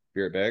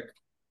 be right back.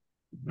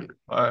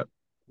 All right,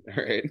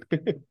 All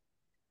right.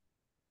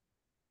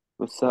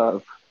 What's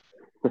up?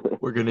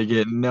 we're gonna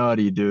get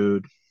nutty,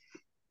 dude.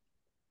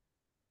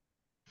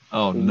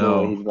 Oh There's no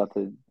way no. he's about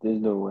to.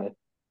 There's no way.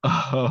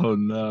 Oh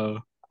no.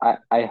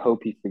 I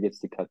hope he forgets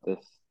to cut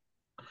this.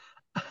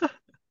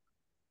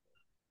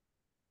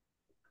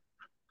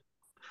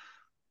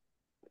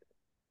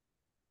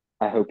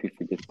 I hope he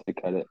forgets to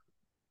cut it.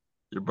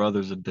 Your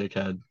brother's a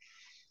dickhead.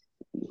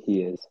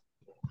 He is.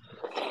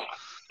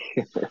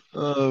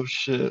 Oh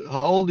shit.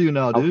 How old are you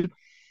now, How, dude?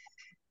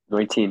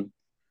 19.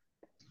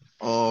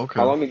 Oh,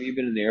 How okay. long have you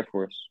been in the Air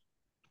Force?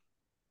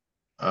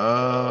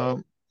 Uh,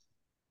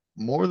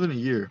 more than a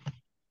year.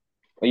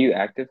 Are you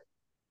active?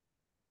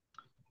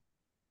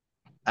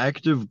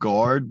 Active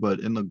guard, but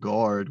in the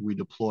guard we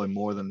deploy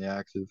more than the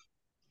active.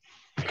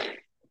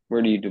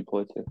 Where do you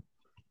deploy to?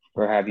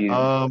 Or have you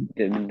Um,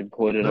 been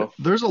deployed at all?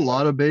 there's a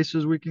lot of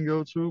bases we can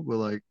go to, but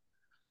like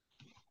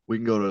we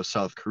can go to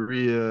South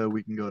Korea,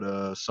 we can go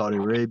to Saudi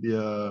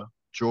Arabia,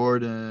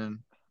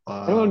 Jordan.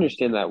 I don't Um,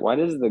 understand that. Why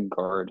does the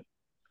guard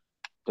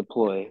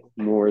deploy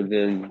more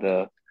than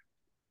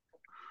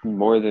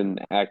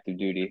active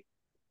duty?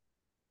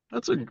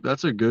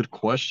 that's a good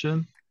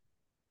question.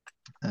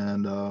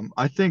 And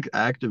I think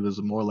active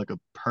is more like a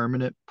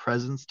permanent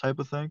presence type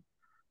of thing.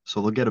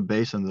 So they'll get a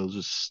base and they'll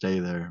just stay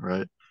there,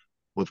 right?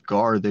 With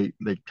guard, they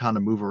kind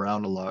of move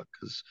around a lot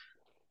because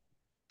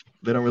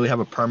they don't really have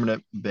a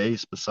permanent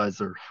base besides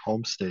their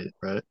home state,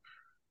 right?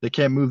 They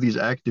can't move these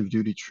active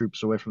duty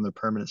troops away from their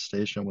permanent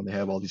station when they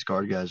have all these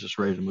guard guys just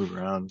ready to move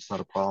around. It's not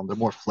a problem. They're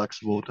more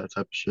flexible with that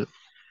type of shit.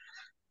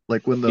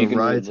 Like when So the you can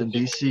riots in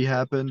reenlist. DC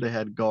happened, they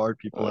had guard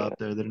people Oh out yeah.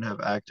 there. They didn't have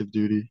active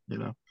duty, you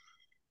know.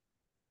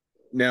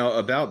 Now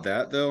about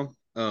that though,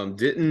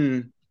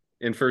 didn't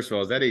and first of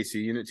all, is that AC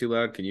unit too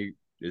loud?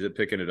 Is it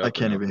picking it I up or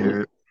can't no? even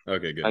hear it.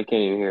 Okay, I good. can't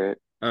even hear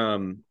it.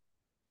 Um,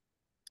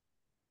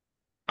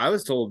 I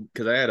was told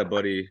because I had a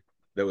buddy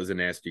that was a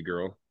nasty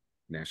girl,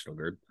 National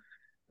Guard.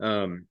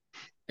 Um,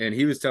 and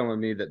he was telling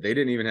me that they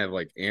didn't even have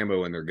like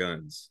ammo in their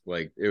guns.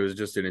 Like it was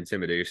just an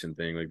intimidation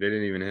thing. Like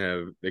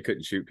they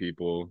couldn't shoot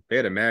people. They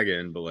had a mag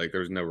in, but like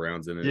there was no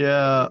rounds in it.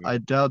 Yeah, You know? I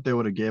doubt they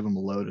would have gave them a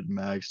loaded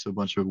mags to a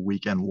bunch of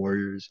weekend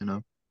warriors, you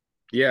know.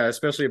 Yeah,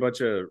 especially a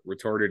bunch of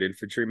retarded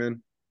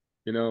infantrymen.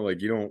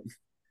 Like you don't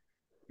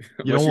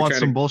You unless don't you're want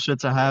trying to. some bullshit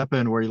to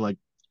happen where you like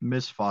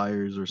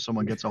misfires or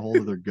someone gets a hold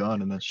of their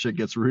gun and then shit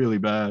gets really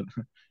bad.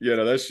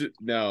 No, that shit.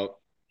 Now,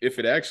 if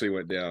it actually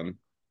went down,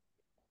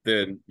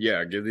 then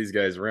yeah, give these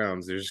guys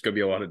rounds. There's just gonna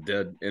be a lot of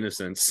dead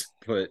innocents,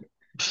 but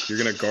you're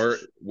gonna guard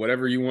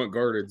whatever you want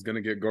guarded. It's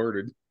gonna get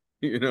guarded.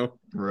 You know.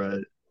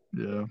 Right.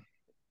 Yeah.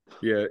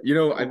 Yeah,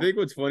 I think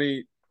what's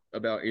funny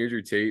about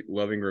Andrew Tate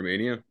loving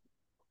Romania,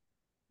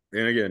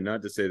 and again,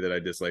 not to say that I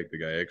dislike the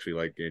guy, I actually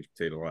like Andrew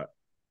Tate a lot.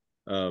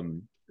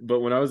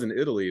 But when I was in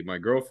Italy, my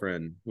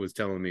girlfriend was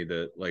telling me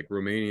that like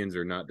Romanians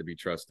are not to be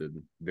trusted.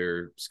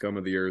 They're scum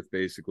of the earth,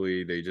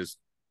 basically.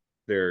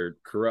 They're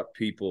corrupt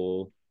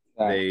people.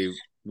 They Facts.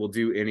 will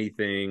do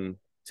anything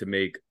to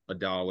make a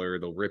dollar.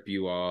 They'll rip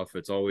you off.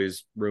 It's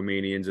always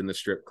Romanians in the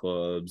strip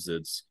clubs.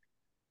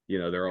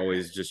 They're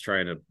always just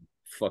trying to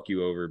fuck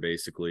you over,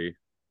 basically.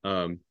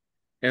 Um,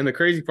 and the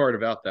crazy part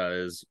about that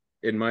is,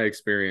 in my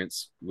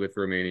experience with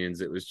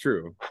Romanians, it was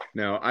true.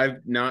 Now,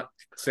 I'm not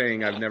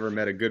saying I've never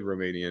met a good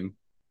Romanian.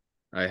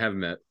 I have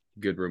met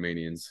good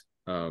Romanians.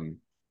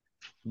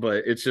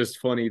 But it's just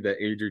funny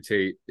that Andrew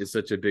Tate is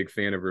such a big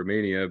fan of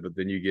Romania, but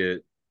then you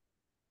get,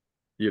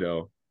 you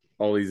know,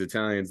 all these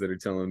Italians that are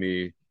telling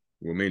me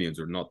Romanians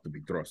are not to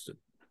be trusted.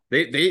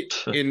 They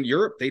in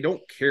Europe, they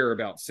don't care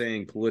about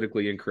saying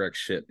politically incorrect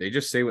shit. They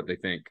just say what they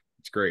think.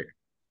 It's great.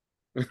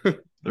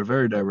 They're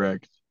very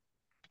direct.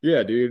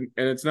 Yeah, dude.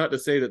 And it's not to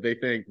say that they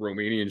think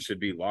Romanians should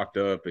be locked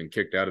up and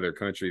kicked out of their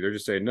country. They're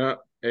just saying, no,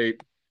 hey,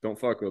 don't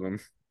fuck with them.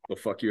 They'll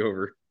fuck you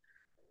over.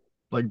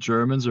 Like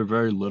Germans are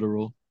very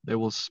literal. They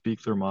will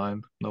speak their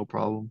mind, no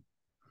problem.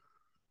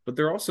 But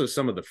they're also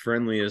some of the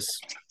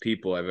friendliest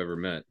people I've ever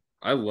met.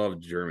 I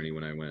loved Germany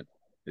when I went.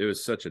 It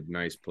was such a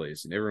nice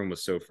place, and everyone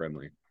was so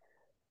friendly.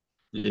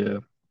 Yeah.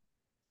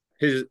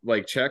 His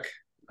like Czech,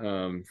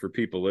 for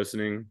people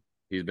listening,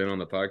 he's been on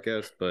the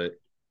podcast, but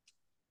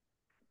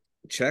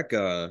Czech,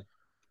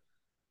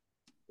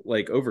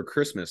 like over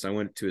Christmas, I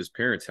went to his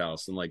parents'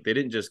 house, and like they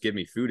didn't just give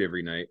me food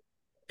every night;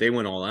 they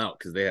went all out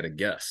because they had a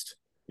guest.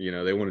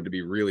 They wanted to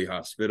be really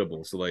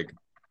hospitable, so like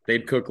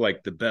they'd cook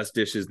like the best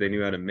dishes they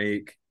knew how to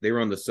make. They were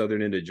on the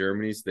southern end of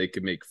Germany, so they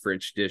could make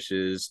French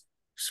dishes,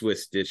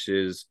 Swiss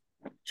dishes,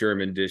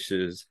 German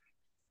dishes,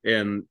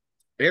 and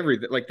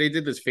everything. Like they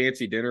did this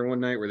fancy dinner one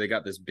night where they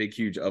got this big,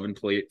 huge oven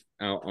plate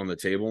out on the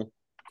table,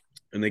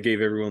 and they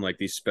gave everyone like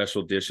these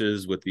special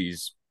dishes with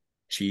these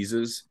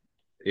cheeses,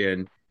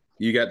 and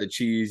you got the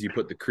cheese, you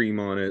put the cream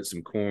on it,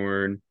 some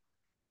corn,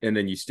 and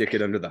then you stick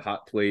it under the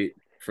hot plate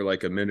for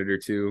like a minute or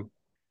two,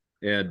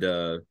 and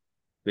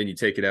then you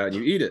take it out and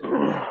you eat it.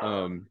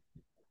 Um,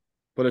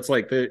 but it's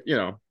like the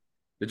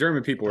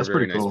German people are That's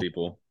very pretty nice cool.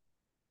 people.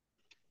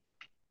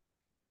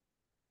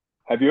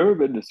 Have you ever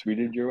been to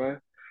Sweden, Jeremiah?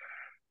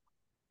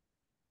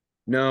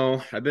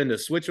 No, I've been to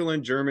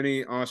Switzerland,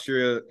 Germany,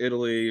 Austria,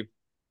 Italy,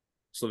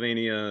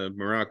 Slovenia,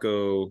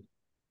 Morocco,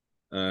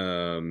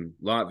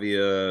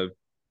 Latvia,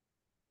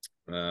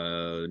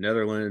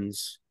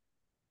 Netherlands,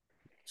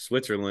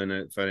 Switzerland,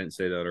 if I didn't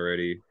say that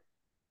already,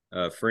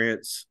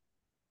 France,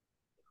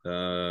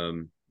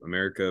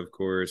 America, of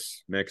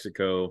course,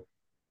 Mexico,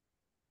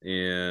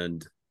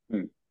 and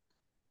Hmm.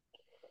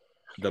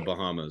 the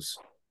Bahamas.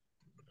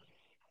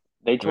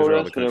 They Those told are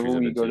all the us whenever countries I've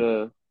we been go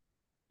to. to,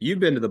 You've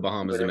been to the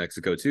Bahamas and whenever,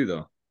 Mexico too,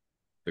 though.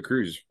 The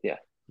cruise. yeah,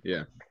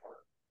 Yeah.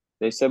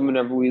 they said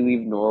whenever we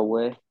leave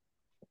Norway,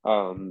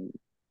 um,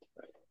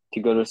 to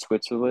go to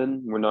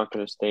Switzerland, we're not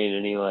going to stay in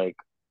any like,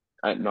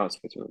 not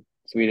Switzerland,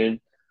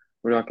 Sweden.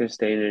 We're not going to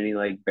stay in any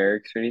like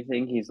barracks or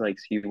anything. He's like,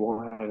 so you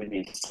won't have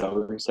any cell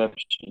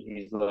reception.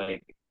 He's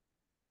like,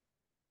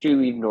 if you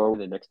leave Norway,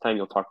 the next time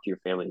you'll talk to your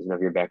families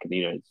whenever you're back in the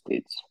United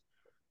States,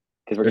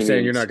 because we're They're going to be saying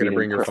in you're not going to Sweden.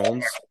 bring your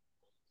phones.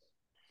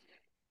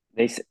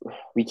 They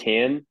we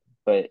can,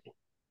 but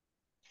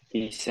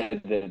he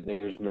said that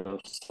there's no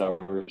cell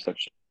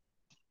reception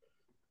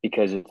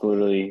because it's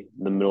literally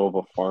the middle of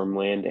a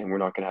farmland, and we're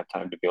not going to have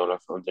time to be on our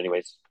phones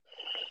anyways.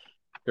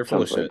 They're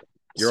full of Sounds like shit.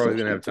 You're so always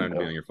going to have stupid time to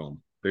be though. on your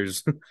phone.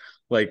 There's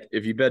like,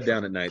 if you bed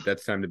down at night,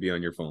 that's time to be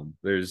on your phone.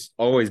 There's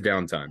always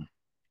downtime,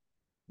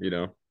 you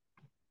know?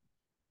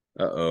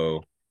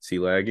 Uh-oh. Is he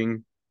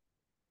lagging?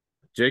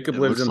 Jacob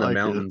It lives looks in the like it.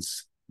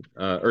 mountains.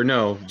 Or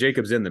no,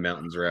 Jacob's in the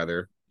mountains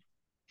rather.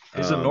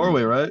 He's in Um,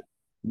 Norway, right?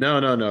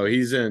 no.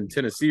 He's in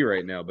Tennessee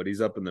right now, but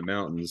he's up in the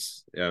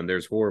mountains and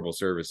there's horrible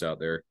service out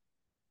there.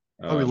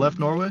 Oh, he left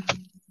Um, Norway?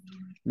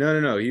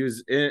 no.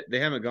 They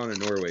haven't gone to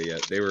Norway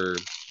yet. They were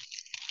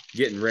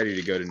getting ready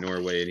to go to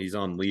Norway and he's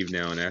on leave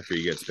now. And after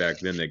he gets back,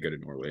 then they go to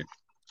Norway.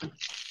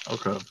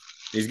 Okay.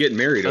 He's getting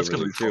married That's over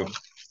gonna there be too.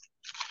 fun.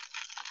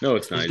 No,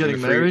 it's not. He's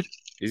getting married?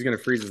 He's gonna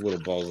freeze his little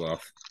balls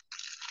off.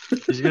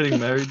 He's getting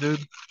married, dude.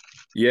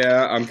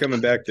 Yeah, I'm coming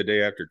back the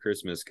day after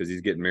Christmas because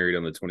he's getting married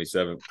on the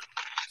 27th.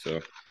 So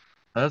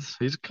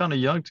He's kind of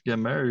young to get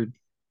married.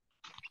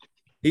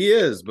 he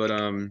is, but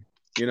him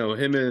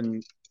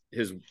and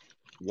his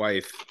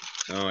wife.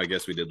 Oh, I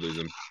guess we did lose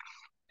him.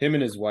 Him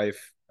and his wife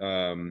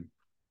have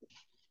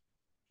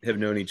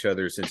known each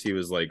other since he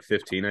was like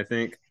 15, I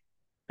think.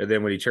 And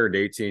then when he turned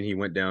 18, he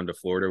went down to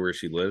Florida where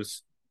she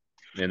lives,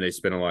 and they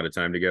spent a lot of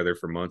time together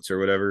for months or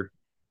whatever.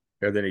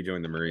 And then he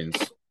joined the Marines.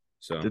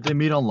 So Did they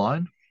meet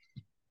online?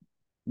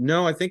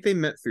 no, I think they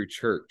met through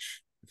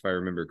church, if I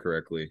remember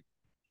correctly.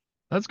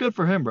 That's good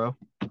for him, bro.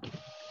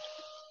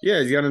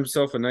 Yeah, he's got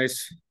himself a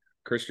nice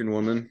Christian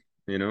woman,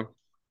 I'm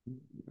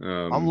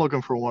Um,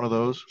 looking for one of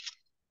those.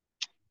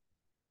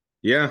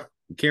 yeah,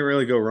 you can't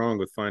really go wrong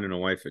with finding a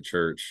wife at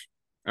church.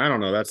 I don't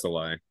know, that's a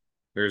lie.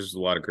 There's a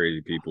lot of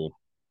crazy people,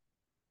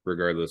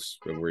 regardless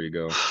of where you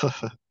go.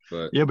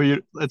 But Yeah, but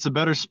it's a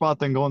better spot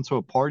than going to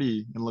a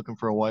party and looking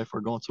for a wife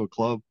or going to a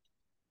club.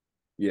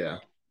 yeah.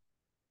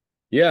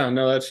 Yeah,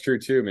 no, that's true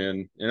too,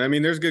 man. And I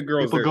mean, there's good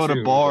girls People there go to too,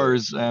 but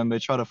bars and they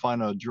try to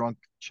find a drunk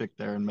chick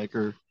there and make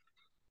her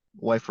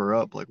wife her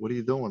up. Like, what are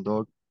you doing,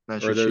 dog? Man,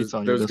 or she cheats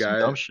on you, those does some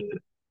guys. dumb shit.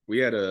 We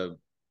had a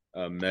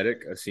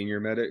senior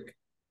medic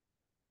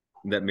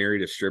that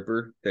married a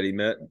stripper that he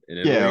met in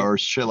Yeah, Italy. or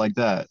shit like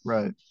that.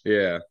 Right.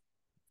 Yeah.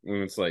 And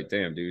it's like,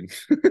 damn, dude.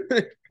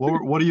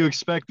 What are you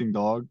expecting,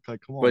 dog? Like,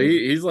 come But on, man.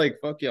 he's like,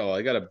 fuck y'all.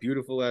 I got a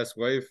beautiful ass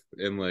wife,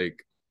 and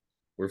like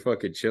we're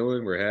fucking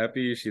chilling. We're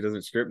happy. She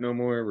doesn't strip no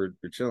more.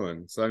 We're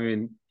chilling. So I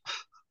mean,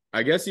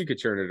 I guess you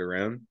could turn it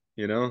around,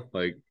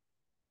 like,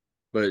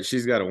 but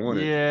she's got to want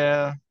it.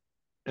 Yeah.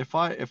 If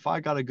I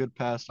got a good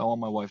past, I want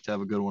my wife to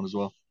have a good one as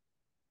well.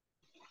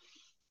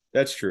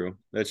 That's true.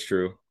 That's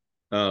true.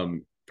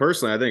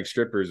 Personally, I think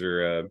strippers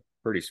are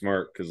pretty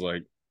smart because,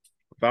 like,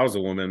 if I was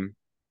a woman,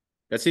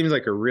 that seems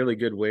like a really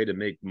good way to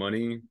make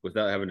money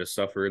without having to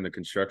suffer in the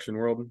construction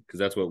world because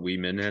that's what we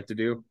men have to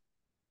do.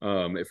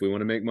 If we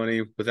want to make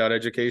money without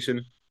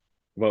education,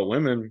 but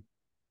women,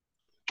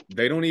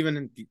 they don't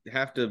even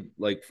have to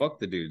like fuck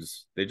the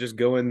dudes. They just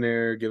go in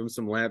there, give them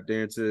some lap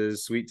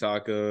dances, sweet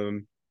talk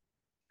them,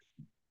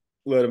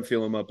 let them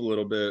feel them up a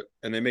little bit,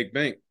 and they make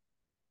bank.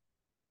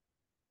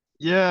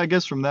 Yeah, I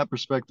guess from that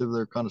perspective,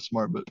 they're kind of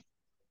smart, but I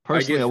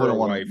personally, get I for a wouldn't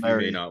want to wife, you may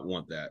marry. not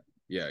want that.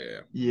 Yeah.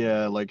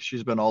 Yeah, like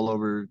she's been all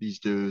over these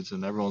dudes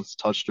and everyone's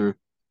touched her.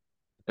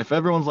 If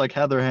everyone's like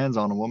had their hands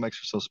on them, what makes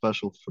her so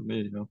special for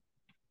me, you know?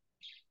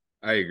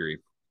 I agree.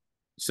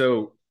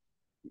 So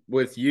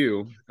with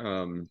you,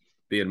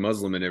 being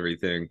Muslim and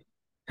everything,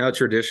 how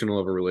traditional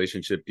of a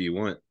relationship do you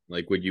want?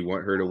 Like, would you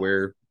want her to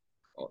wear,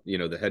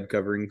 the head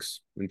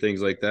coverings and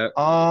things like that?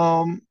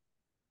 Um,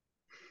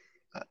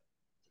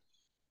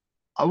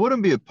 I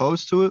wouldn't be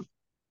opposed to it,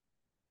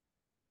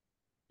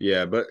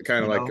 Yeah, but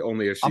kind you of like know.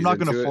 only if I'm she's not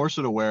gonna into it. force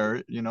her to wear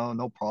it,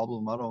 no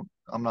problem.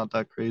 I'm not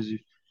that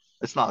crazy.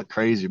 It's not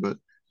crazy, but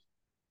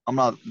I'm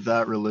not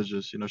that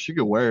religious, She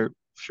could wear it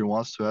if she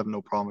wants to. I have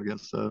no problem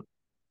against that.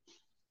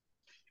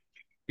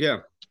 Yeah,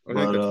 I think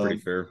But that's pretty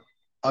fair.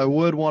 I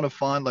would want to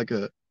find like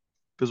a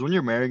Because when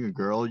you're marrying a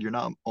girl, you're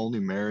not only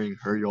marrying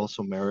her, you're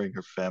also marrying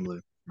her family,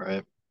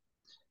 right?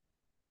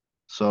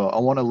 So I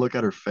want to look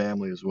at her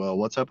family as well.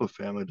 What type of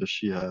family does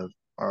she have?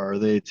 Are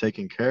they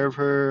taking care of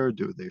her?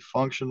 Do they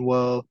function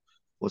well?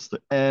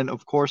 And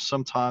of course,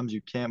 sometimes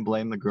you can't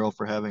blame the girl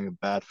for having a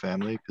bad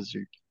family because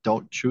you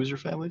don't choose your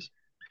families.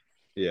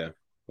 Yeah.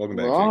 Welcome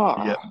back, Jake.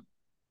 Raw.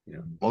 Yeah.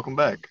 Welcome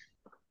back.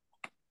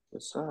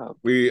 What's up?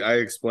 I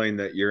explained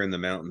that you're in the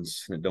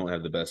mountains and don't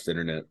have the best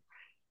internet.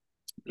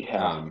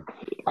 Yeah.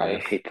 I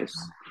hate this.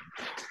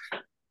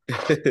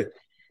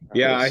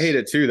 Yeah, I hate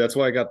it too. That's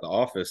why I got the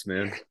office,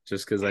 man.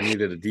 Just because I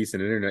needed a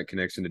decent internet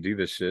connection to do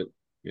this shit,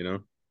 you know?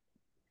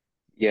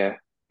 Yeah.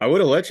 I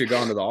would have let you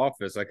go into the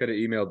office. I could have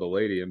emailed the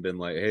lady and been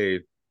like, hey,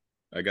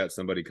 I got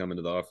somebody coming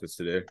to the office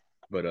today.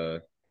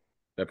 But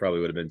that probably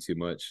would have been too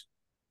much.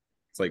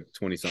 It's like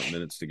 20 something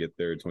minutes to get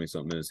there, 20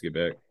 something minutes to get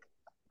back.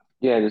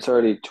 Yeah, and it's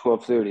already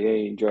 12:30. I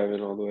ain't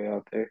driving all the way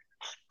out there.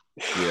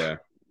 Yeah.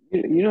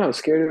 You know how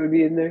scared I would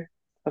be in there?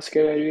 How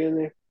scared I'd be in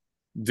there?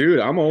 Dude,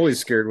 I'm always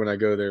scared when I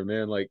go there,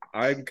 man. Like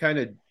I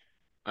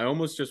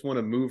almost just want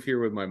to move here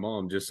with my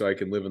mom just so I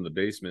can live in the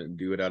basement and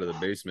do it out of the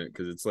basement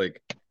because it's like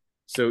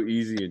so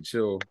easy and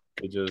chill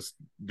to just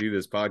do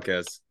this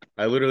podcast.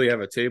 I literally have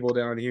a table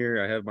down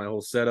here. I have my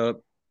whole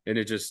setup and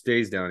it just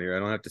stays down here. I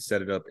don't have to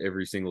set it up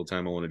every single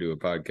time I want to do a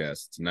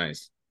podcast. It's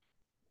nice.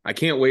 I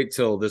can't wait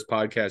till this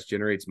podcast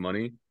generates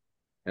money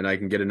and I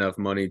can get enough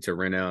money to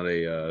rent out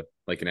a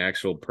like an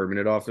actual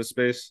permanent office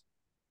space,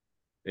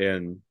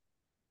 and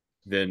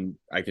then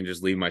I can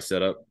just leave my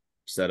setup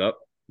set up,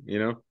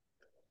 you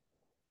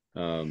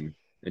and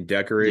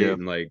decorate Yeah.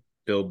 and like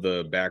build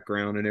the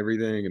background and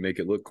everything and make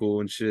it look cool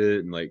and shit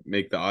and like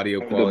make the audio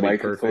Have the quality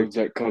microphones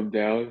perfect. that come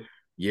down.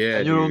 Yeah,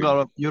 And dude.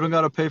 you don't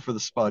gotta pay for the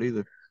spot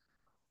either.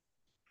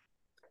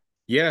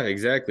 Yeah,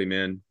 exactly,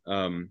 man.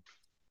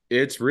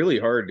 It's really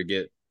hard to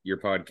get your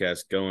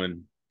podcast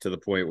going to the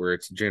point where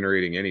it's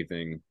generating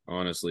anything,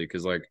 honestly,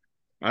 because like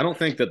I don't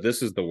think that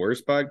this is the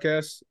worst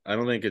podcast. I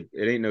don't think it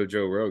ain't no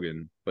Joe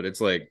Rogan, but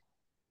it's like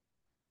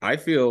I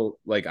feel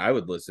like I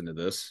would listen to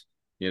this,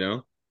 you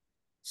know?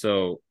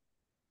 So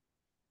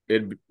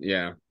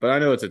yeah, but I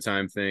know it's a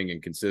time thing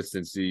and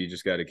consistency. You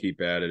just got to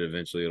keep at it.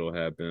 Eventually it'll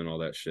happen, all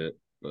that shit.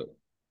 But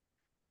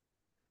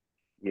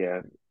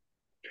Yeah.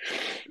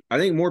 I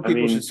think more I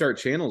people should mean, start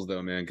channels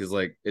though, man, because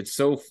like it's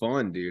so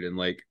fun, dude. And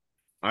like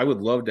I would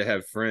love to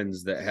have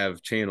friends that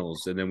have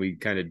channels and then we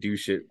kind of do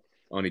shit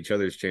on each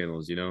other's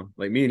channels, you know?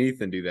 Like me and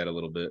Ethan do that a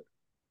little bit.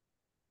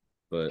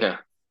 But yeah,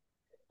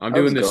 I'm I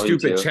was doing this going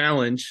stupid to.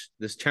 challenge.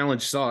 This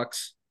challenge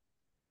sucks.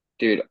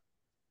 Dude,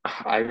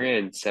 I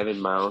ran 7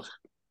 miles.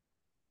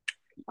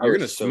 I You're was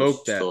gonna so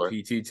smoke that sore.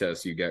 PT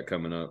test you got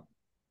coming up.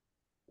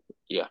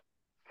 Yeah.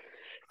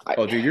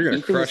 Oh, dude, you're gonna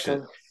Ethan was crush it.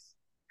 telling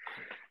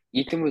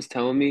Ethan was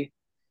telling me,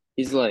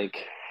 he's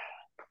like,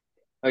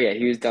 oh yeah,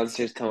 he was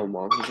downstairs telling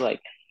mom, he's like,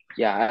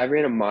 yeah, I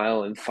ran a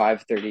mile in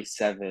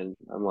 5:37.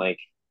 I'm like,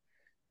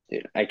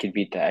 dude, I could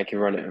beat that. I can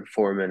run it in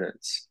 4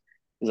 minutes.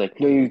 He's like,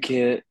 no, you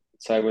can't.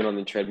 So I went on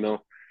the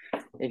treadmill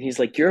and he's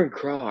like, you're in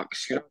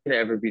Crocs. You're not gonna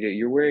ever beat it.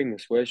 You're wearing the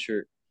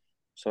sweatshirt.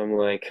 So I'm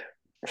like,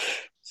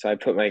 so I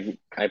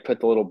put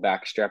the little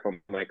back strap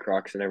on my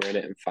Crocs and I ran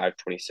it in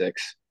 5:26.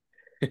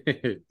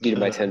 Beat it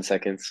by 10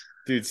 seconds.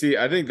 Dude, see,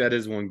 I think that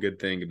is one good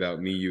thing about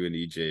me, you, and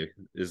EJ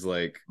is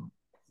like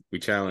we He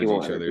challenge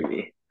won't each ever other, beat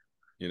me.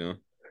 you know?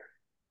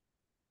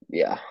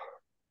 Yeah.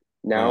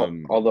 Now,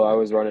 Um, although I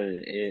was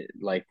running it,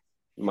 like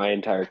my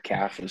entire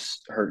calf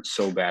is hurt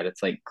so bad,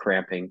 it's like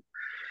cramping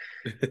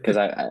because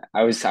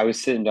I was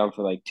sitting down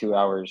for like 2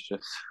 hours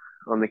just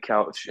on the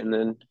couch, and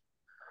then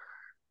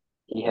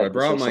he well, I had to say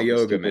brought my something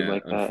yoga stupid mat,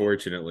 like that.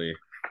 unfortunately,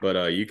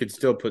 but you could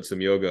still put some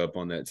yoga up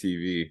on that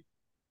TV.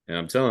 And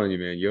I'm telling you,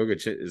 man,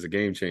 is a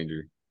game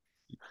changer.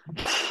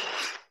 I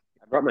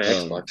brought my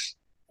Um, Xbox.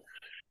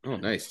 oh,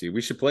 nice, dude.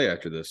 We should play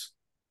after this.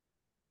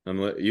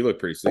 You look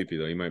pretty sleepy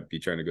though. You might be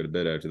trying to go to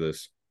bed after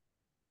this.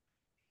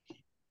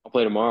 I'll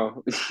play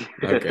tomorrow.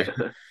 Okay.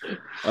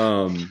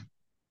 Um,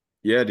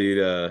 yeah,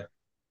 dude.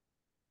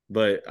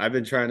 But I've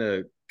been trying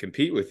to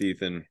compete with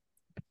Ethan.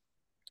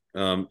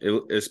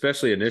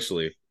 Especially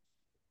initially,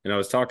 and I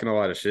was talking a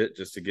lot of shit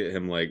just to get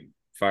him like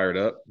fired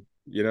up,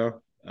 you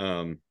know.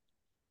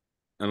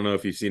 I don't know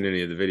if you've seen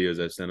any of the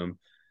videos I've sent him,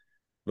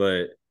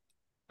 but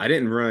I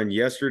didn't run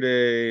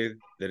yesterday,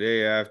 the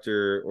day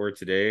after, or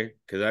today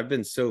because I've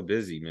been so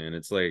busy, man.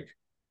 It's like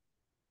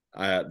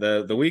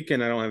the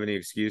weekend I don't have any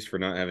excuse for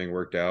not having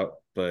worked out,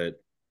 but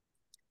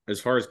as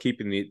far as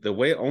keeping the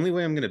way only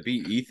way I'm gonna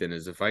beat Ethan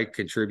is if I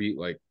contribute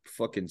like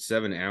fucking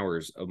 7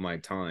 hours of my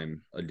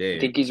time a I day.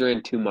 think he's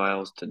ran 2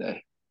 miles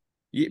today.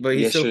 Yeah, but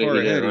he's so Yesterday far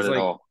he ahead. didn't He's run at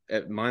like all.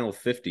 at mile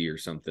 50 or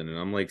something, and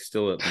I'm like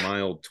still at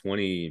mile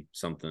 20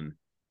 something,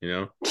 you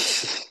know?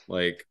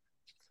 Like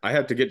I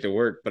have to get to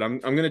work, but I'm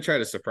gonna try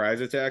to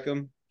surprise attack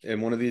him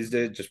and one of these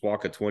days, just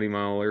walk a 20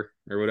 miler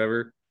or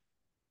whatever,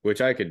 which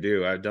I could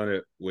do. I've done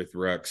it with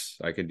rucks.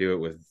 I can do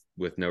it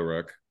with no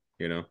ruck,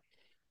 you know.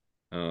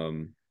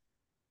 Um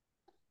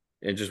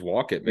and just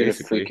walk it You're gonna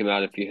freak basically. him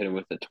out if you hit him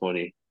with a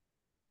 20.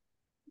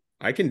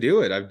 I can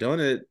do it. I've done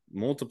it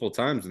multiple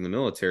times in the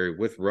military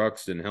with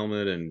rucks and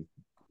helmet and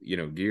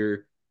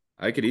gear.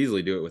 I could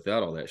easily do it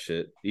without all that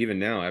shit, even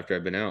now after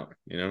I've been out.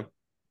 You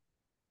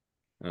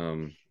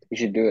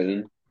should do it.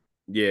 And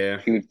Yeah,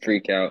 he would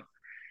freak out.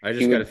 I He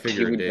just got to would he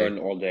figure a would day. run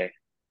all day.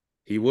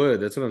 He would.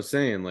 That's what I'm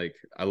saying. Like,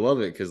 I love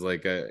it because,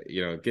 like,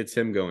 it gets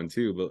him going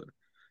too. But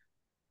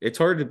it's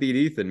hard to beat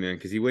Ethan, man,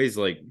 because he weighs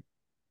like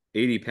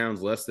 80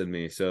 pounds less than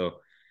me. So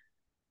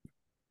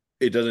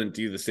it doesn't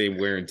do the same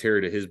wear and tear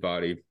to his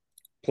body.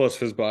 Plus,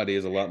 his body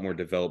is a lot more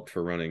developed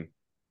for running.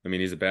 I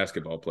mean, he's a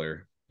basketball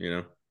player,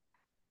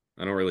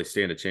 I don't really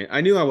stand a chance.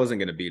 I knew I wasn't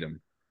going to beat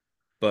him,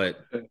 but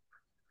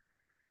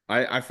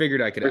I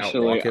figured I could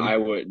Personally, outwalk I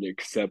him. wouldn't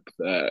accept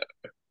that.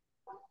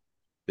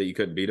 That you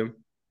couldn't beat him?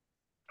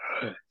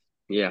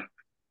 Yeah,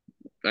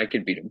 I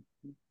could beat him.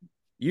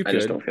 You I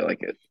just could. don't feel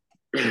like it.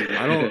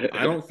 I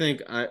don't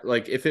think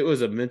like if it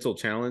was a mental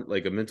challenge,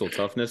 like a mental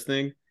toughness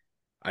thing,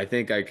 I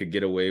think I could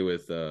get away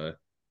with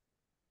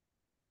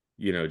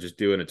just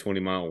doing a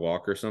 20-mile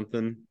walk or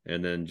something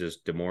and then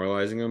just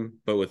demoralizing him.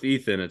 But with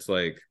Ethan, it's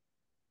like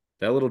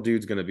that little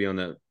dude's going to be on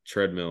that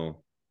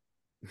treadmill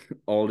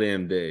all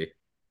damn day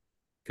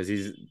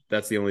because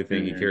that's the only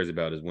thing he cares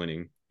about is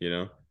winning.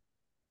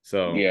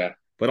 So, Yeah,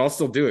 but I'll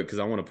still do it because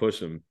I want to push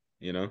him.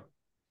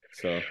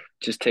 So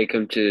just take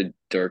him to a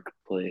dark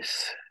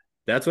place.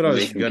 that's what I was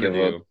Make him gonna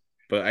give up. do.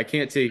 But I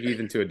can't take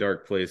Ethan to a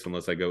dark place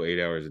unless I go 8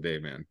 hours a day,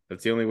 man.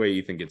 That's the only way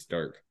Ethan gets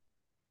dark.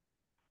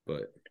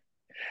 But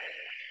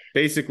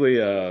basically,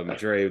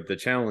 Dre, the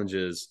challenge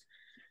is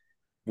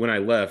when I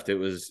left, it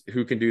was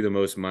who can do the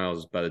most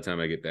miles by the time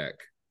I get back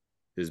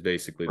is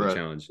basically the Right.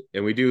 challenge.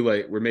 And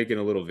we're making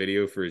a little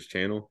video for his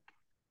channel.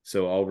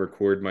 So I'll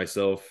record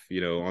myself,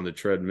 on the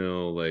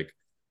treadmill, like,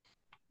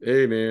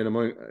 hey man,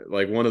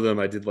 like one of them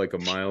I did like a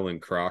mile in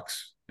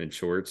Crocs and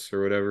shorts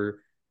or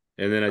whatever.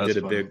 And then I That's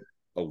did funny.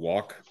 a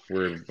walk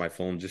where my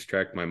phone just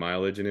tracked my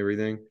mileage and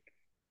everything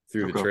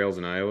through the Okay. trails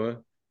in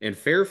Iowa. And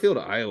Fairfield,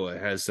 Iowa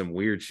has some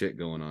weird shit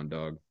going on,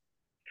 dog.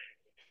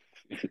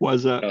 Why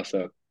is that?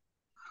 Also,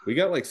 We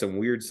got like some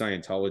weird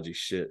Scientology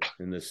shit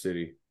in this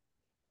city.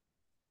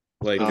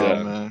 Like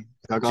Oh man,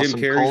 I got Jim some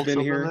Carrey's cults been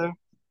over here. there.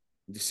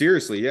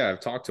 Seriously, yeah, I've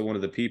talked to one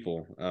of the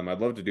people. I'd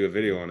love to do a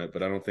video on it,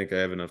 but I don't think I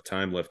have enough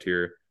time left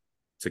here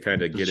to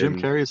kind of Is get Jim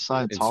Carrey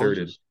a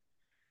inserted. Scientologist?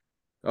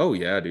 Oh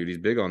yeah, dude, he's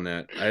big on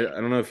that. I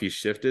don't know if he's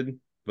shifted,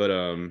 but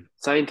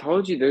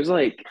Scientology, there's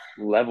like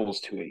levels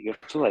to it. You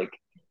have to like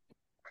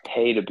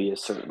pay to be a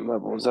certain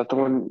level. Is that the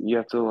one you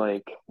have to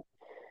like?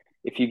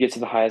 If you get to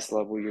the highest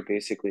level, you're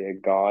basically a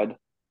god.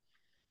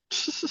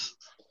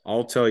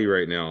 I'll tell you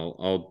right now.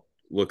 I'll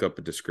look up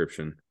a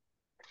description.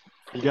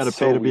 You got to It's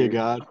pay so to be a weird.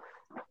 god,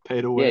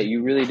 pay to Yeah, win,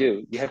 you really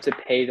do. You have to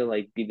pay to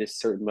like be this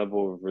certain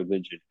level of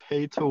religion.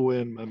 pay to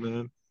win, my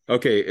man.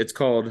 Okay, it's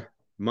called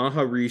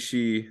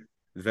Maharishi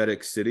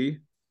Vedic City,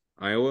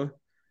 Iowa.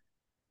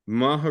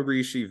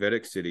 Maharishi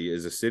Vedic City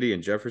is a city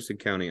in Jefferson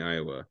County,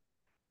 Iowa,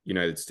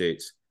 United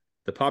States.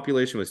 The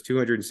population was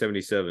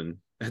 277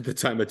 at the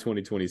time of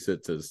 2020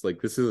 census.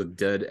 Like, this is a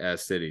dead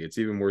ass city. It's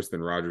even worse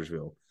than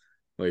Rogersville.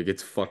 Like,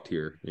 it's fucked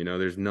here.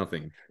 There's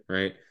nothing,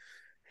 right?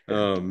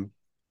 The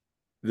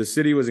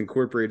city was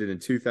incorporated in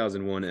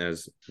 2001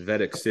 as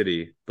Vedic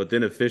City, but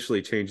then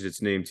officially changed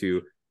its name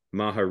to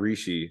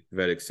Maharishi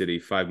Vedic City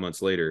 5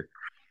 months later.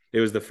 It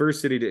was the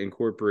first city to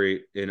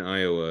incorporate in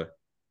Iowa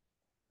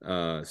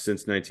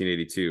since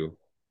 1982.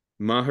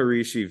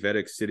 Maharishi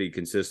Vedic City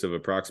consists of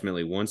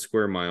approximately 1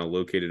 square mile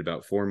located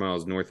about 4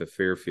 miles north of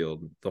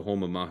Fairfield, the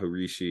home of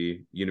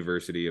Maharishi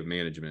University of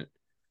Management.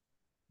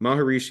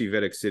 Maharishi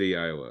Vedic City,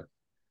 Iowa.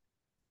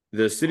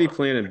 The city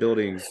plan and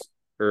buildings,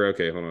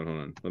 okay, hold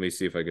on. Let me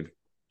see if I can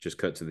just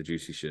cut to the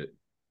juicy shit.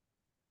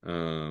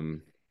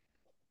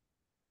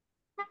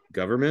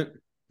 Government.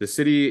 The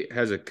city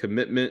has a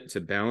commitment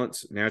to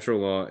balance natural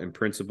law and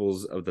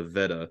principles of the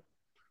Veda.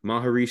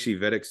 Maharishi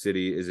Vedic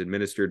City is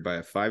administered by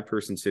a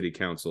 5-person city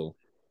council.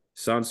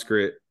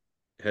 Sanskrit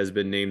has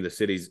been named the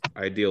city's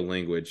ideal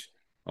language,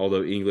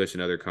 although English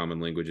and other common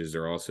languages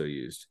are also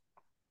used.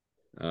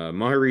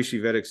 Maharishi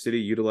Vedic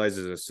City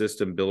utilizes a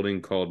system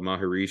building called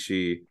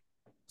Maharishi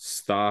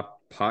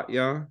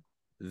Sthapatya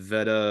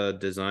Veda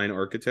Design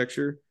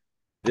Architecture.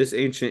 This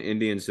ancient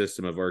Indian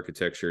system of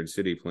architecture and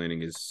city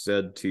planning is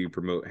said to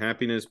promote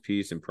happiness,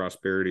 peace, and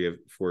prosperity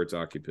for its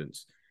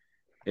occupants.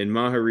 In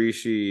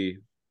Maharishi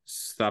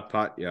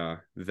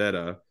Sthapatya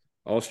Veda,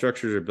 all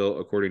structures are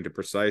built according to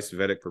precise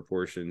Vedic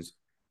proportions,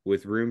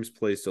 with rooms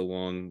placed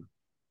according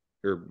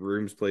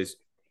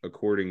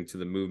to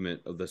the movement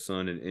of the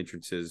sun and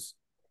entrances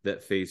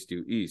that face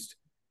due east.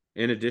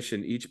 In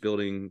addition, each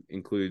building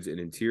includes an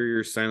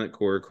interior silent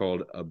core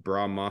called a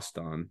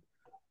brahmastan,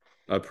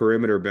 a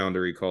perimeter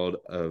boundary called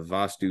a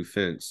vastu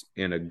fence,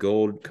 and a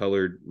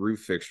gold-colored roof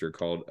fixture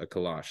called a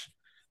kalash.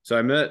 So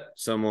I met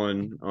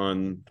someone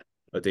on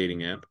a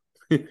dating app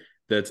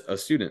that's a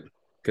student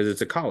because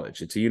it's a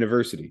college, it's a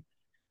university,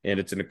 and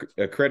it's an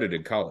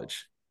accredited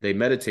college. They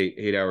meditate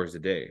 8 hours a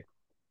day,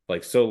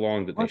 like so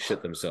long that they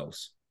shit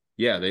themselves.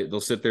 Yeah,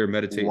 they'll sit there and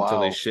meditate until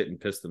they Wow. shit and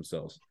piss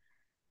themselves.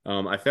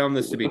 I found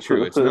this to be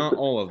true. It's not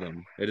all of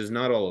them. It is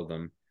not all of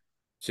them.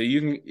 So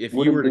you can, if you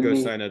Wouldn't were to be go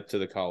me. sign up to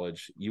the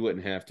college, you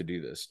wouldn't have to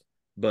do this.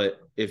 But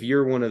if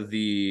you're one of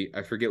the,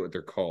 I forget what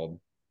they're called,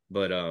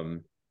 but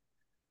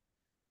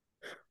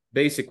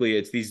basically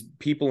it's these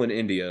people in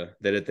India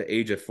that at the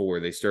age of 4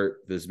 they start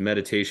this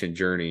meditation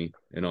journey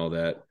and all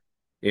that,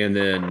 and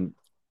then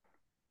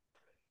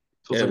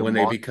So it's like a when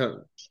they month.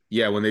 become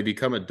when they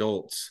become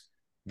adults,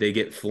 they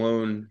get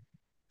flown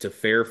to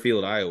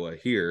Fairfield, Iowa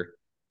here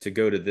to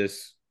go to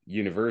this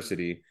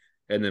university,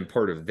 and then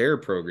part of their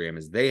program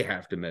is they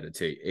have to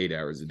meditate 8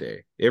 hours a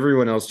day.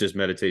 Everyone else just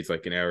meditates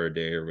like an hour a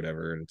day or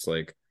whatever, and it's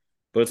like,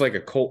 but it's like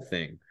a cult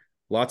thing.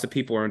 Lots of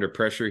people are under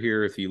pressure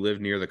here. If you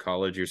live near the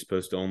college, you're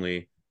supposed to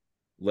only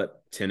let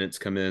tenants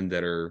come in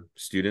that are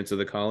students of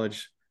the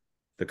college.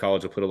 The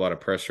college will put a lot of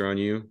pressure on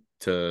you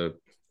to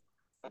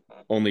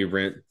only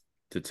rent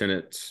to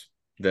tenants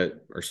that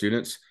are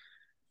students.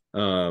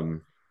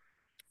 Um,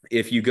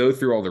 if you go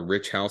through all the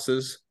rich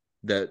houses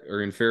that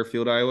are in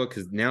Fairfield, Iowa,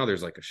 because now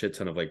there's like a shit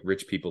ton of like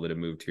rich people that have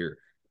moved here.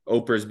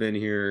 Oprah's been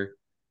here.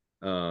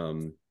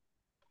 Um,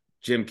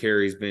 Jim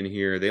Carrey's been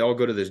here. They all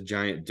go to this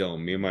giant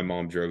dome. Me and my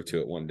mom drove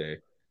to it one day,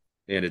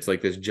 and it's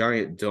like this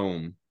giant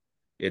dome,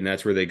 and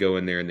that's where they go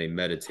in there and they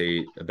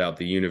meditate about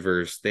the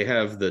universe. They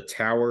have the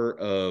Tower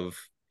of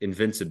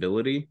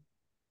Invincibility.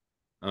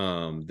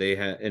 They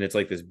have, and it's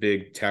like this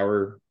big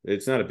tower.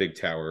 It's not a big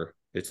tower.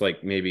 It's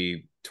like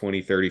maybe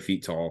 20, 30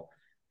 feet tall,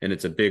 and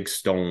it's a big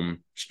stone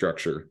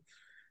structure.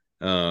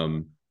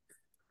 Um,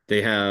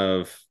 they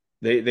have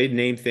they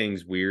name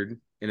things weird,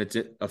 and it's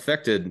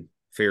affected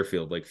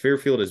Fairfield. Like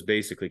Fairfield is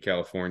basically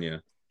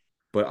California,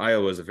 but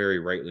Iowa is a very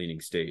right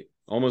leaning state,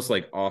 almost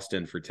like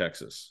Austin for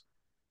Texas.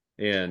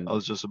 I And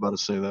was just about to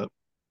say that.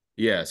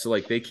 yeah, so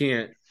like they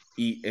can't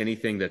eat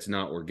anything that's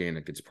not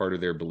organic. It's part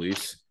of their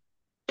beliefs.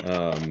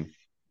 Um,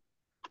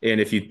 and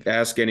if you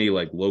ask any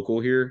like local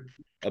here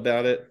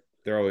about it,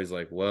 they're always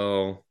like,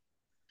 well,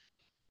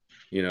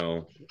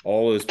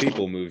 all those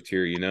people moved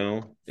here.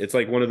 It's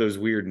like one of those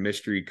weird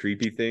mystery,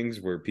 creepy things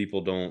where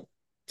people don't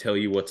tell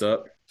you what's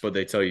up, but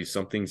they tell you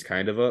something's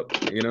kind of up.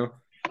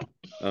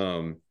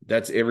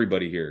 That's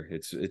everybody here.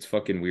 It's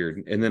fucking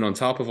weird. And then on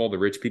top of all the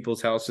rich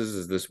people's houses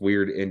is this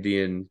weird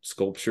Indian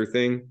sculpture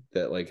thing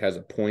that like has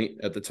a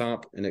point at the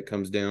top and it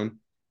comes down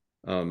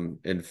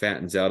and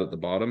fattens out at the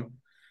bottom.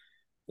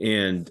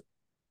 And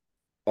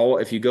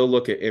if you go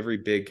look at every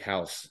big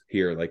house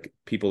here, like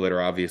people that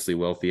are obviously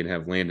wealthy and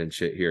have land and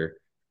shit here,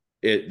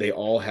 they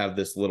all have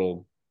this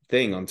little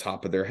thing on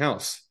top of their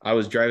house. I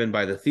was driving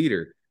by the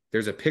theater.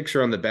 There's a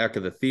picture on the back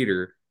of the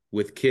theater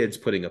with kids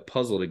putting a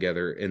puzzle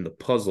together, and the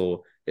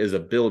puzzle is a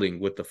building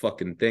with the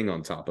fucking thing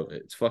on top of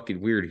it. It's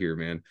fucking weird here,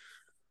 man.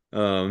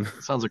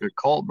 It sounds like a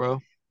cult, bro.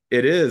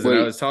 It is. And I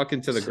Wait, was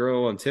talking to the so,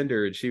 girl on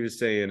Tinder, and she was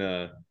saying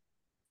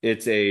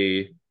it's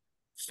a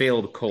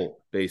failed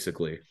cult,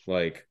 basically.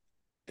 Like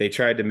they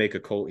tried to make a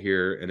cult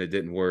here and it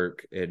didn't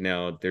work, and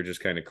now they're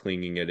just kind of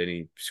clinging at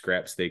any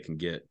scraps they can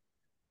get.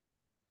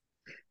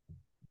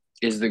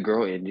 is the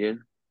girl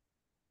Indian?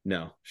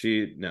 No,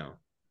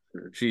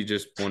 she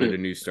just wanted a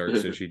new start,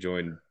 so she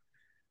joined,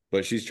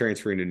 but she's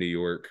transferring to New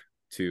York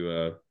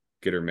to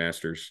get her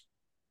master's.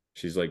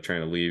 She's like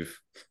trying to leave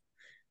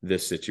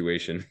this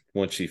situation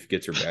once she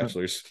gets her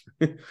bachelor's.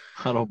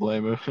 I don't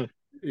blame her.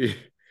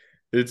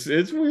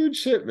 It's weird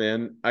shit,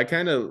 man. I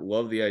kind of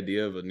love the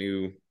idea of a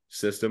new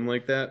system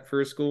like that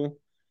for a school,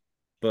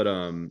 but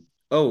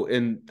oh,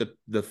 and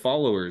the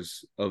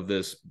followers of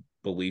this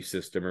belief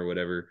system or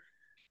whatever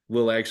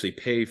will actually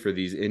pay for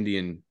these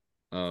Indian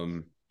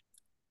um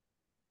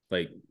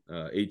like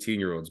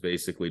 18-year-olds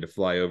basically to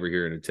fly over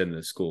here and attend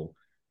this school.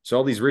 So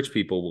all these rich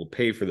people will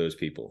pay for those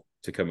people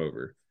to come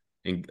over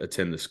and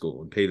attend the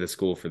school and pay the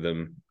school for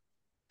them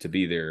to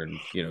be there and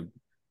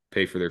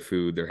pay for their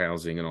food, their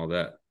housing, and all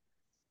that.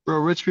 Bro,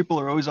 rich people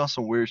are always on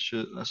some weird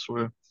shit, I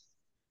swear.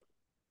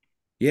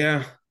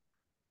 Yeah,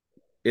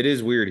 it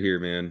is weird here,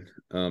 man.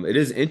 It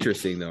is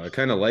interesting though. I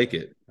kind of like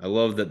it. I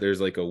love that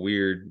there's like a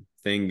weird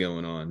thing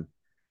going on.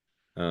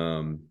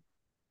 Um,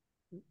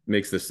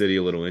 Makes the city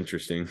a little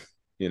interesting,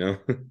 you know.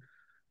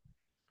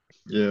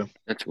 Yeah.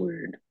 That's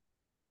weird.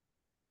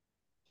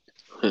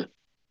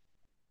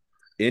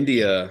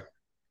 India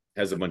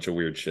has a bunch of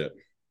weird shit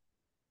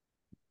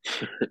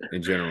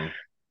in general.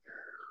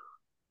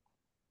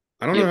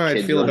 I don't know You how have I'd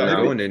kids feel running about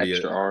around going with to India.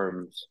 extra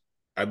arms.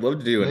 I'd love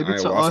to do an Maybe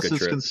to us ayahuasca it's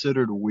trip.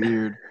 considered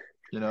weird,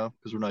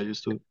 because we're not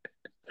used to it.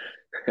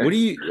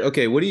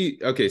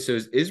 Okay, so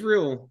is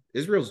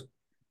Israel's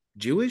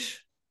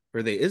Jewish?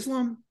 Are they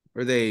Islam?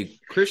 Are they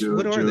Christian?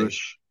 What are they?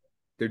 Jewish.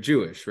 They're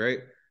Jewish, right?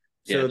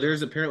 So Yes.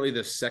 there's apparently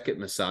the second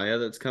Messiah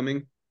that's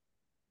coming.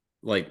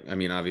 Like, I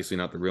mean, obviously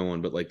not the real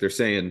one, but like they're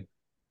saying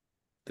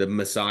the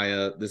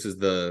Messiah, this is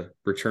the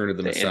return of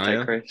the The Messiah.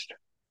 Antichrist.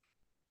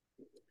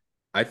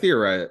 I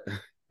theorize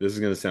this is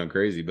gonna sound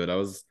crazy, but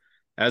as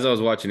I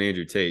was watching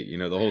Andrew Tate,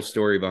 the whole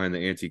story behind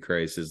the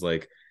Antichrist is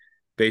like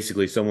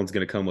basically someone's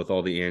gonna come with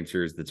all the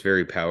answers that's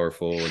very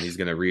powerful, and he's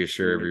gonna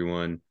reassure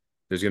everyone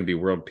there's gonna be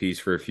world peace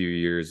for a few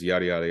years,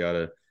 yada yada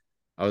yada.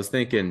 I was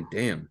thinking,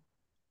 damn,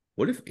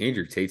 what if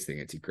Andrew Tate's the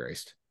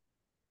Antichrist?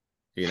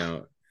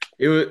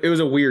 It was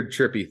a weird,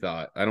 trippy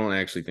thought. I don't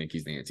actually think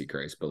he's the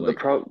Antichrist, but like,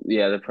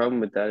 The problem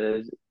with that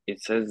is it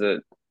says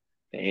that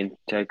the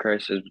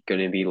Antichrist is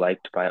going to be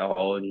liked by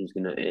all, and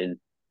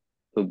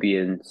he'll be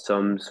in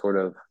some sort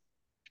of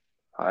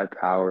high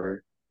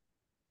power,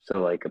 so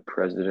like a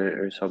president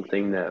or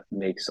something that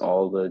makes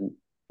all the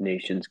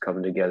nations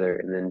come together,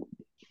 and then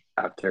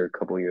after a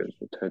couple years,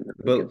 we'll turn them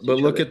but against but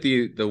each look other. at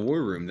the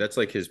war room. That's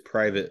like his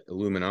private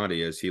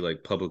Illuminati, as he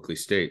like publicly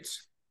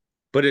states.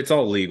 But it's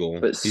all legal.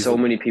 But so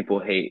many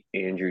people hate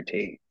Andrew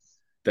Tate.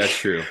 That's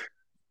true.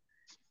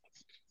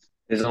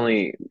 There's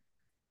only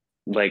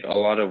like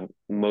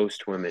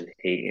most women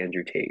hate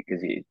Andrew Tate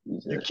because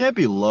You can't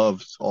be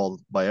loved all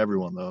by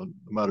everyone though,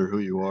 no matter who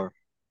you are.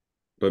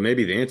 But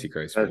maybe the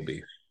Antichrist will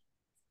be.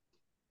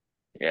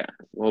 Yeah.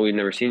 Well, we've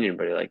never seen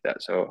anybody like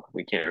that, so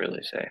we can't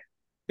really say.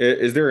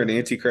 Is there an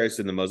Antichrist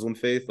in the Muslim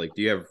faith? Like,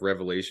 do you have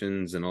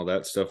revelations and all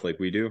that stuff like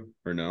we do,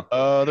 or no?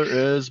 There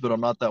is, but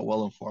I'm not that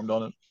well informed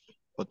on it.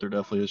 But there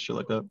definitely is shit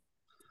like that.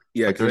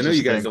 Yeah, Like because I there's know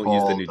you this guys thing don't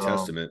use the called New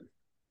Testament,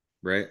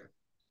 right?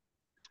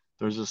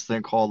 there's this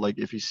thing called like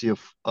if you see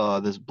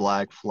this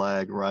black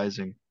flag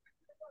rising,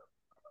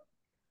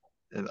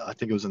 and I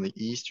think it was in the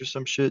east or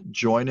some shit,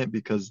 join it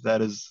because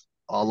that is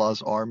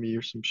Allah's army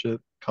or some shit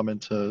coming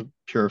to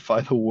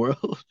purify the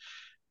world.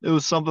 It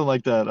was something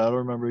like that. I don't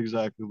remember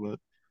exactly, but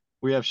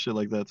we have shit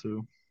like that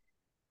too.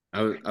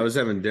 I was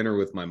having dinner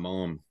with my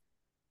mom,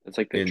 It's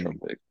like the and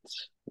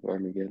trumpets of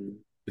Armageddon.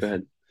 Go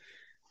ahead.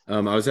 I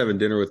was having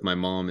dinner with my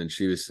mom, and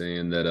she was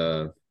saying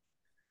that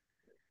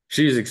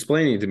she was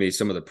explaining to me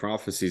some of the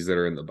prophecies that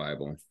are in the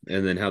Bible,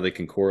 and then how they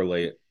can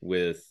correlate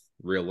with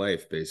real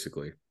life,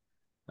 basically.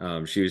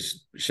 She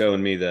was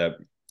showing me that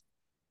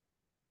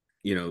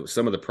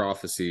some of the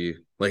prophecy,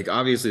 like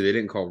obviously they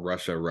didn't call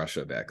Russia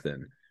Russia back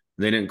then.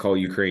 They didn't call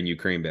Ukraine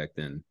Ukraine back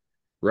then.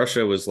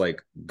 Russia was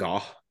like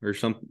Goth or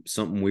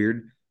something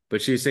weird.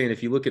 But she's saying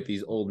if you look at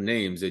these old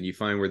names and you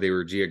find where they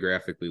were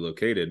geographically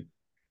located,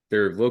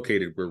 they're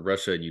located where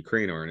Russia and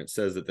Ukraine are, and it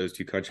says that those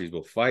two countries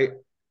will fight.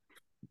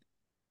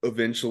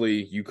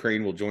 Eventually,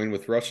 Ukraine will join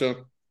with Russia,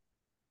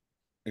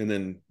 and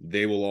then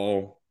they will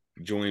all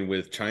join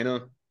with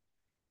China,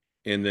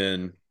 and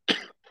then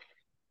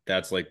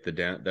that's like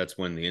that's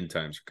when the end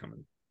times are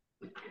coming.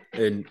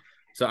 And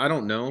so I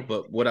don't know,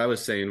 but what I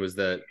was saying was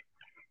that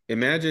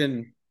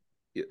imagine,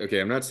 okay,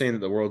 I'm not saying that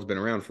the world's been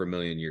around for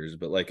 1,000,000 years,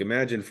 but like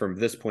imagine from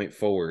this point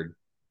forward,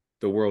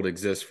 the world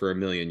exists for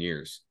 1,000,000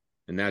 years,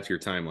 and that's your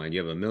timeline. You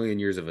have 1,000,000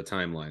 years of a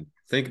timeline.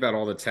 Think about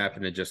all that's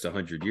happened in just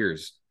 100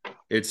 years.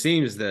 It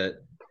seems that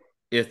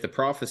if the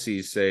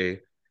prophecies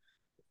say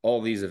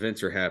all these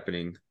events are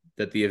happening,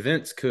 that the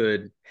events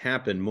could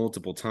happen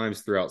multiple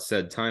times throughout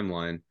said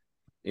timeline,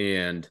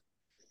 and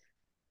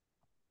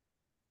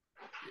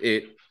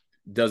it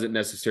doesn't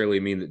necessarily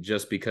mean that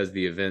just because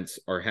the events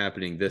are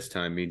happening this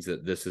time means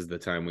that this is the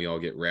time we all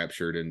get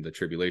raptured and the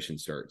tribulation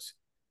starts.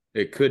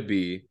 It could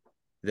be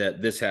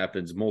that this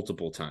happens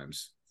multiple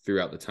times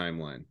throughout the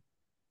timeline,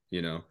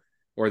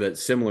 or that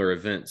similar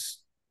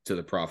events to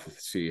the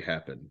prophecy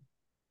happen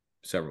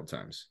several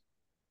times.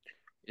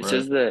 It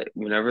says that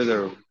whenever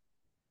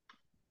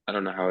I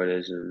don't know how it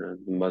is in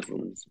the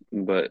Muslims,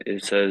 but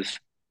it says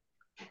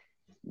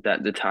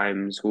that the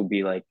times will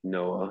be like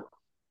Noah.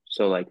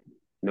 So like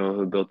Noah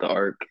who built the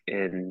ark,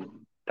 and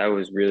that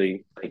was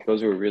really like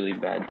those were really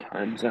bad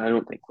times. And I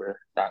don't think we're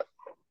that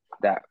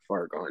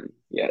far gone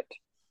yet.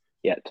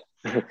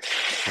 But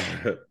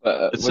It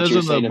what says you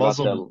were in the saying about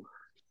Muslim.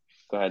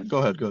 go ahead. Go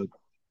ahead. Go ahead.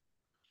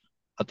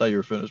 I thought you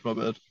were finished. My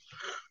bad.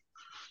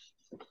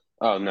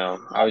 Oh no,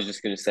 I was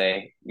just gonna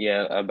say,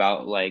 yeah,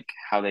 about like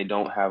how they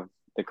don't have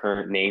the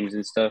current names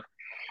and stuff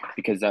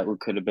because that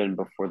could have been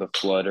before the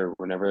flood or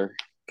whenever.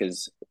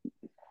 Because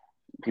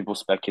people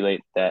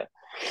speculate that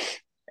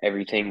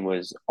everything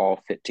was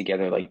all fit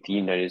together, like the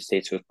United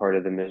States was part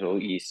of the Middle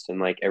East, and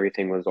like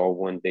everything was all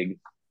one big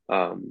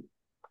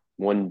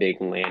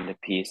land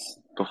piece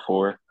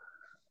before.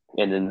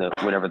 And then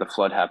whenever the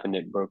flood happened,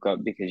 it broke up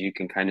because you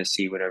can kind of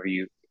see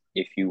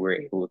if you were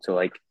able to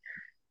like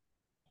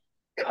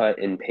cut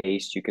and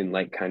paste, you can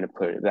like kind of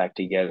put it back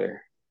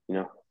together,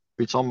 Are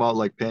you talking about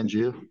like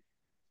Pangea?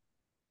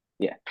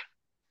 Yeah.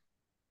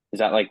 Is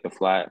that like the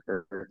flat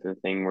earth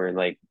thing where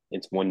like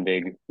it's one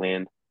big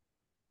land?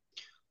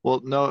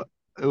 Well, no,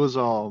 it was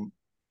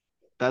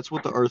that's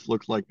what the Earth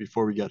looked like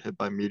before we got hit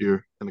by a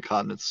meteor and the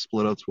continents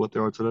split up to what they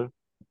are today.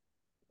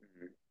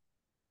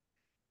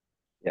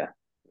 Yeah,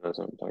 that's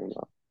what I'm talking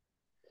about.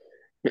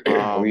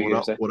 What were you What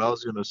gonna I, say? what I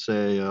was gonna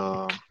say,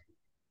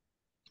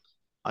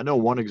 I know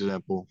one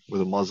example where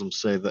the Muslims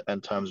say the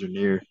end times are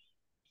near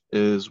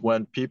is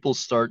when people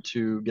start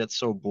to get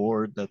so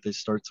bored that they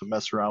start to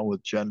mess around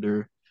with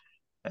gender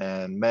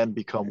and men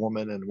become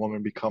women and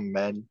women become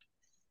men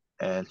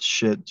and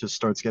shit just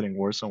starts getting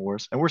worse and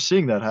worse. And we're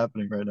seeing that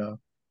happening right now.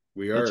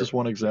 We That's are. just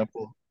one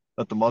example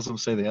that the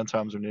Muslims say the end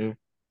times are near.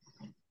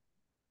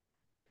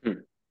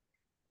 Hmm.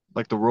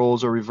 Like the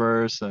roles are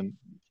reversed and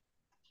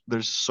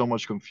there's so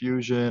much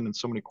confusion and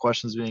so many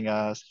questions being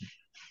asked.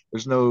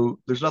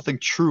 there's nothing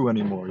true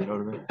anymore. You know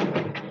what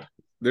I mean?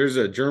 There's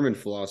a German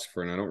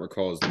philosopher, and I don't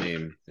recall his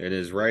name, and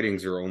his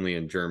writings are only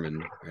in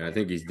German, and I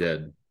think he's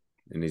dead,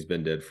 and he's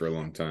been dead for a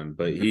long time.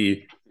 But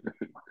he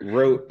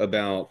wrote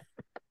about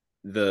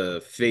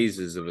the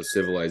phases of a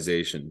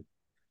civilization.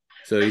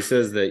 So he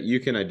says that you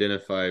can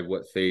identify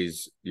what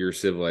phase your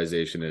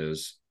civilization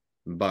is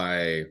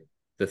by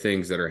the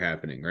things that are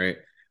happening, right?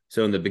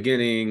 So in the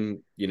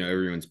beginning,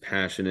 everyone's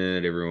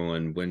passionate,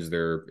 everyone wins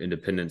their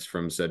independence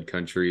from said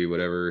country,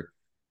 whatever.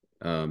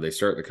 They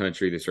start the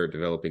country, they start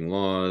developing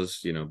laws,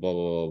 blah, blah,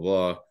 blah,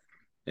 blah.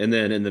 And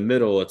then in the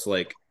middle, it's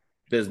like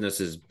business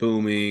is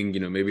booming.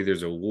 Maybe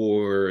there's a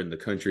war and the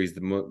country's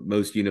the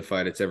most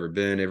unified it's ever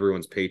been.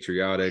 Everyone's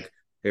patriotic,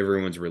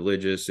 everyone's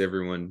religious,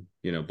 everyone,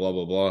 blah,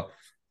 blah, blah.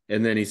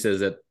 And then he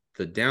says that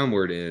the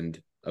downward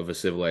end of a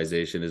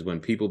civilization is when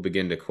people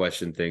begin to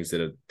question things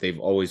that they've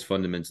always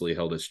fundamentally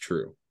held as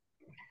true.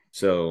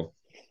 So,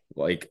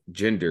 like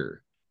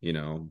gender,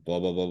 blah,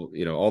 blah,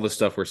 blah, all the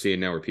stuff we're seeing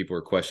now where people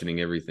are questioning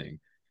everything.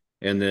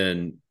 And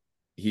then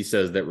he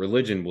says that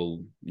religion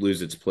will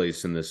lose its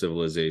place in the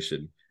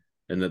civilization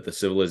and that the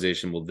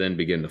civilization will then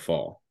begin to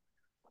fall.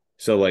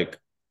 So, like,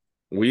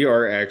 we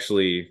are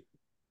actually,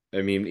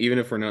 I mean, even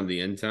if we're not in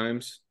the end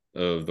times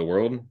of the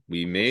world,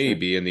 we may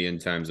be in the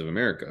end times of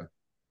America.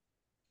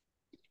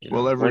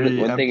 Well, every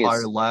One thing empire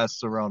is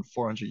lasts around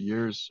 400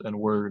 years, and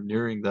we're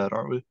nearing that,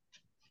 aren't we?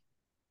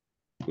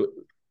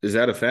 Is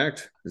that a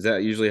fact? Is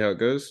that usually how it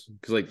goes?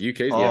 Because like UK's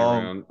been Um,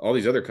 around. All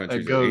these other it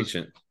countries are goes,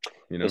 ancient.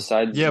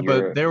 besides yeah, but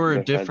Europe, there were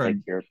besides like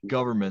different Europe.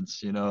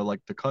 governments,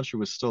 like the country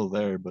was still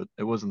there, but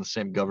it wasn't the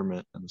same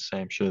government and the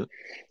same shit.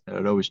 And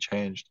it always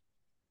changed.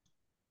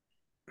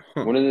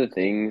 Huh. One of the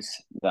things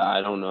that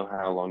I don't know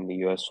how long the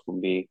US will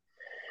be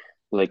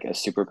like a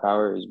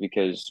superpower is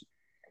because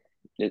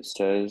it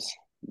says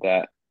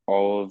that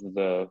all of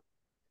the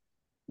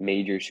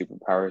major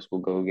superpowers will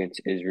go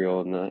against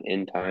Israel in the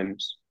end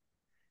times.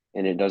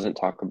 And it doesn't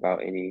talk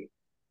about any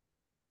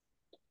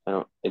I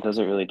don't it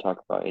doesn't really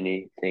talk about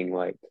anything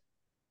like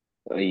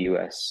the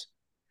US.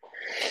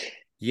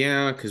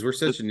 Yeah, because we're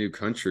such a new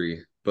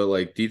country. But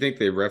like, do you think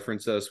they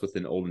reference us with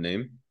an old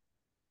name?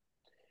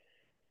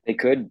 They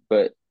could,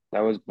 but that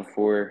was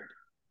before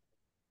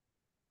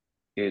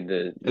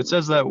the It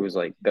says that, it was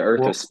like the earth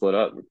was well, split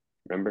up,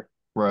 remember?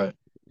 right,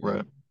 Yeah.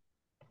 right.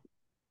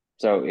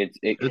 So It,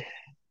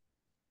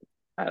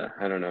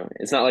 I don't know.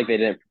 It's not like they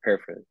didn't prepare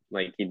for it.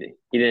 Like he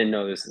didn't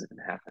know this was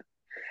gonna happen.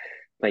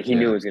 Like he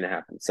knew Yeah. it was gonna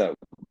happen. So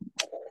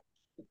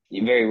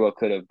he very well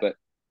could have, but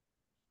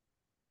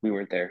we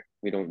weren't there.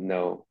 We don't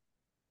know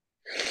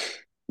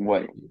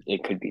what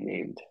it could be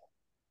named.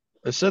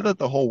 it said that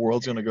the whole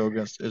world's gonna go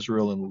against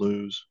Israel and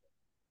lose.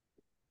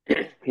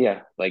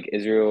 Yeah, like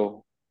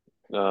Israel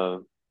uh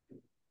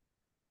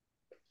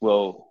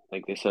will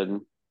like they said,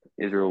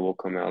 Israel will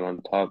come out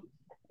on top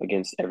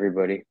against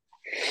everybody.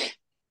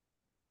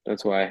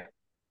 That's why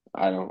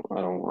I don't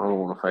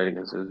want to fight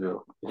against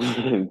Israel.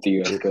 If the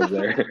US goes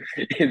there.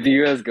 If the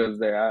US goes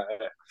there,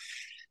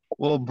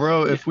 Well,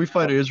 bro, yeah, if we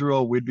fight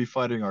Israel, we'd be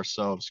fighting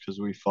ourselves because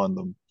we fund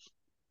them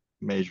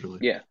majorly.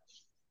 yeah.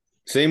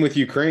 Same with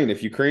Ukraine.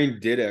 If Ukraine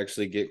did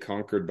actually get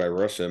conquered by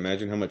Russia,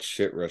 imagine how much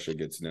shit Russia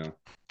gets now.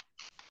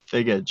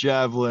 They get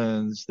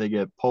javelins, they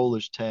get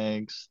Polish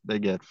tanks, they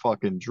get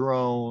fucking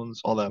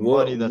drones, all that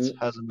money that What?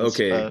 hasn't been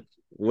Okay. spent.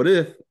 What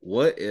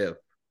if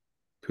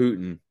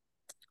Putin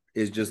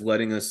is just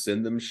letting us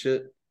send them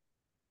shit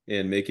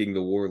and making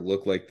the war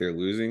look like they're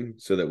losing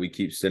so that we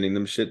keep sending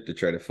them shit to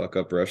try to fuck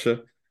up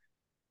Russia?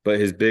 But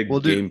his Well, big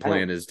dude, game I don't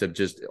plan is to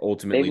just they've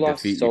ultimately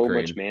lost defeat so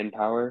much Ukraine.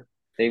 manpower.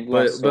 They've lost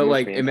But so but much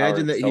like manpower imagine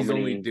and that so he's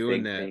only many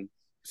doing big that things.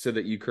 so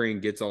that Ukraine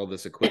gets all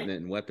this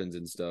equipment and weapons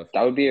and stuff,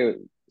 That would be a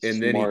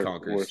and then he smart war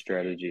conquers.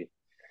 strategy.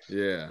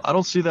 Yeah. I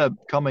don't see that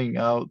coming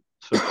out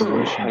to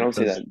fruition I don't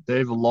see that. because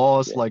they've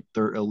lost Yeah. like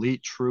their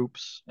elite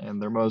troops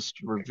and their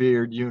most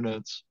revered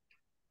units.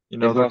 They've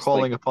They're lost like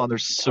calling upon their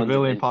tons of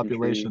civilian infantry.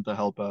 population to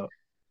help out.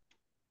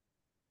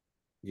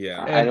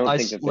 Yeah. I And don't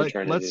think that they're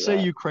trying to let's do say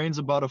that. Ukraine's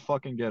about to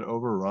fucking get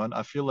overrun.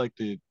 I feel like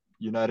the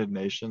United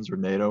Nations or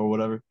NATO or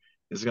whatever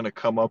is gonna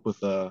come up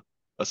with a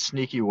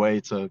sneaky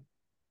way to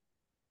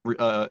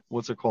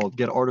what's it called?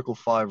 Get Article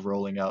 5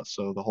 rolling out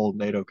so the whole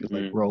NATO could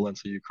like Hmm. roll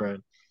into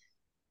Ukraine.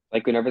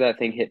 Like whenever that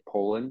thing hit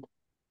Poland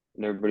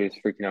and everybody was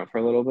freaking out for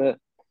a little bit,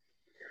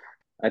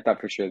 I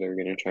thought for sure they were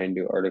going to try and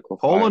do Article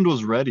 5. Poland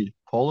was ready.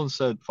 Poland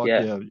said, "Fuck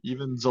Yeah, yeah."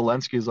 Even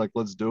Zelensky's like,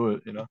 "Let's do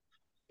it."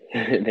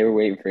 they were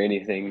waiting for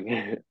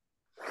anything.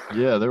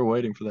 Yeah, they're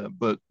waiting for that,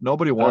 but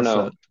nobody I don't wants that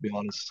know. to be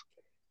honest.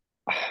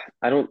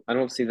 I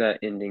don't see that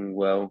ending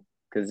well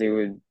because it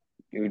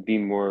would be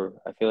more.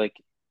 I feel like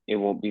it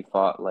won't be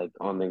fought like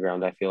on the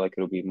ground. I feel like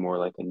it'll be more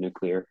like a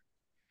nuclear.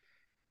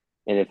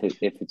 And if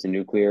it's a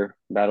nuclear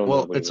battle,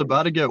 Well, nobody it's wins.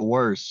 about to get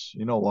worse.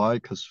 You know why?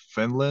 Because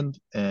Finland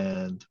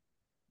and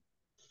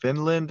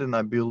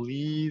I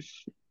believe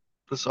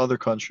this other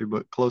country,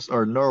 but close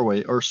or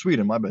Norway or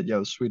Sweden. My bad. Yeah, it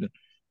was Sweden.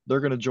 They're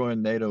gonna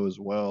join NATO as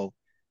well.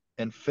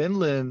 And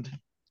Finland,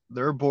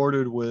 they're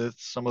bordered with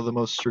some of the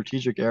most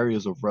strategic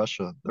areas of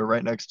Russia. They're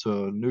right next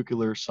to a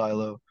nuclear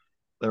silo.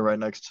 They're right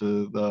next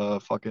to the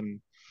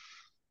fucking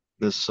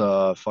this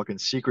fucking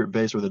secret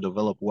base where they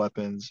develop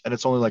weapons, and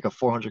it's only like a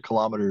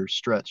 400-kilometer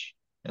stretch,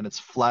 and it's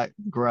flat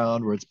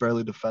ground where it's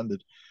barely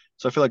defended.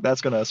 So I feel like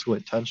that's gonna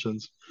escalate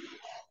tensions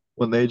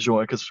when they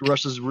join, because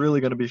Russia's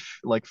really gonna be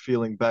like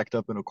feeling backed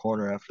up in a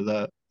corner after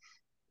that,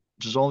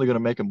 which is only gonna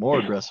make them more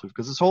aggressive.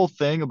 Because this whole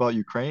thing about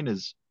Ukraine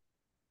is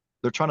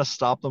they're trying to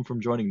stop them from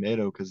joining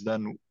NATO, because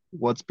then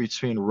what's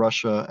between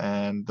Russia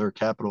and their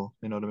capital?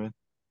 You know what I mean?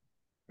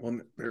 Well,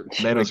 they're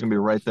NATO's like gonna be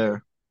right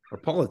there. our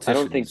I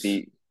don't think politicians.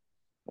 the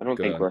I don't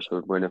Go think ahead. Russia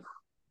would win if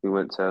we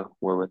went to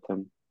war with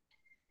them.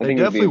 I They think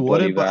it would be a definitely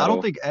bloody wouldn't, but I don't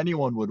battle, think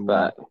anyone would win.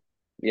 but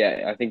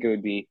yeah, I think it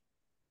would be.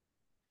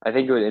 I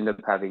think it would end up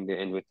having to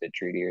end with the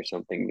treaty or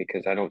something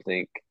because I don't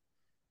think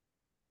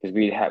because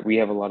we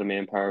have a lot of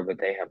manpower, but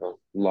they have a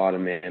lot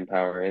of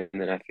manpower, and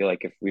then I feel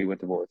like if we went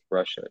to war with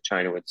Russia,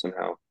 China would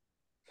somehow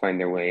find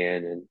their way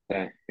in,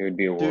 and it would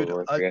be a World Dude,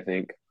 War III, I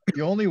think.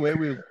 the only way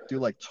we do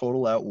like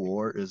total out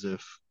war is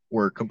if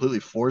we're completely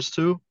forced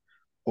to,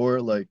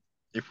 or like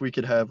if we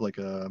could have like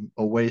a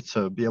way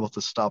to be able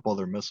to stop all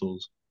their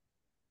missiles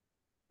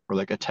or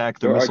like attack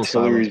their Their missile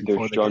artillery silos is their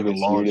before they can even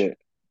strongest launch. unit,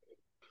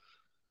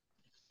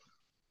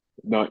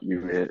 not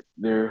unit.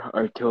 Their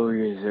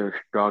artillery is their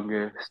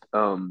strongest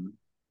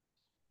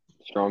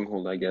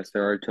stronghold, I guess.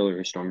 Their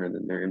artillery is stronger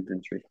than their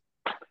infantry.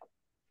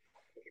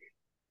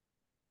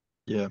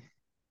 Yeah,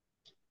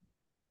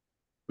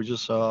 we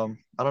just I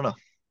don't know.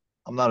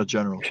 I'm not a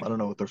general. I don't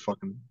know what they're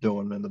fucking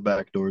doing in the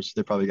back doors.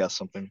 They probably got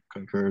something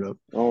concurred up,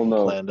 Oh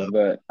no, planned up.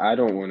 but I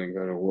don't want to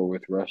go to war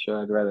with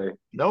Russia. I'd rather it's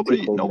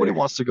too cold Nobody there.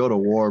 wants to go to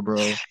war,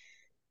 bro.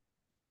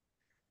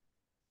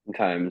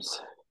 Sometimes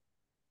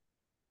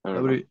I don't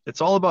know. Nobody.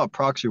 It's all about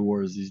proxy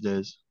wars these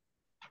days.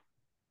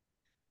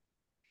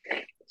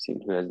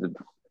 Seems as the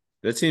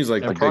That seems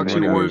like the And like the big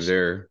money move Pentagon.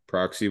 there.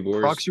 Proxy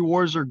wars. proxy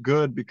wars are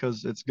good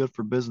because it's good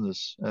for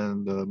business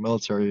and the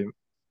military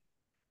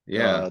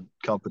Yeah.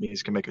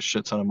 companies can make a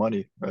shit ton of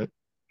money, right?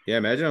 Yeah,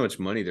 imagine how much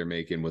money they're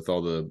making with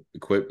all the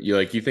equip.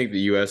 You think the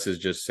U.S. is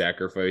just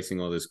sacrificing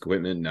all this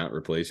equipment, and not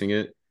replacing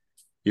it?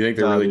 You think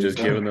they're Nah, really dude. just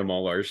giving them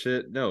all our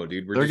shit? No,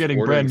 dude, we're They're just getting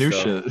ordering brand new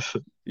stuff.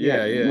 shit.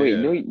 Yeah, Yeah, yeah, wait,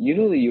 yeah.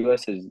 no,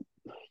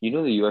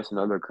 the U.S. and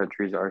other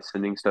countries are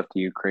sending stuff to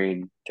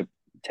Ukraine to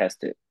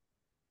test it.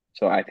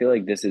 So I feel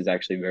like this is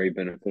actually very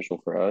beneficial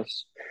for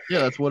us Yeah,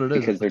 that's what it is.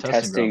 It's because the they're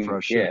testing ground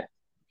for testing, our shit.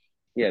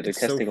 they're It's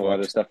so testing a lot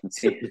of fucked. stuff and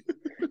seeing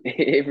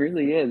it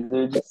really is.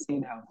 They're just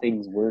seeing how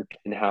things work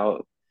and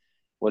how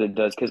what it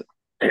does. Because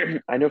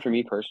I know for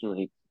me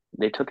personally,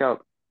 they took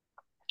out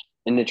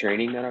in the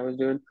training that I was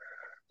doing.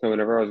 So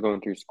whenever I was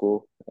going through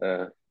school,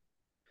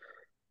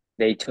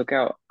 they took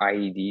out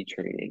IED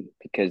training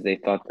because they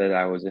thought that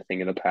I was a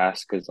thing of the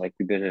past. Because like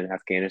we've been in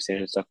Afghanistan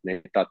and stuff, and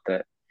they thought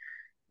that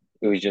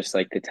it was just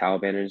like the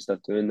Taliban and stuff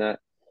doing that.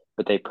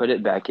 But they put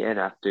it back in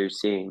after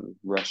seeing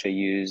Russia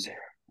use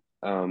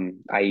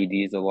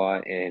IEDs a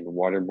lot and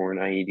waterborne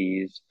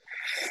IEDs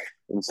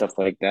and stuff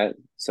like that.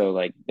 So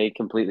like they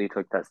completely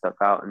took that stuff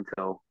out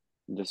until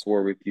this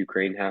war with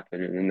Ukraine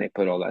happened, and then they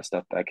put all that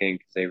stuff back in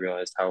because they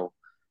realized how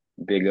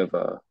big of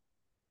a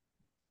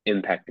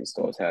impact it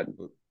still has had.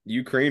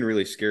 Ukraine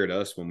really scared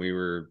us when we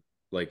were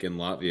like in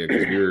Latvia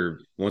because we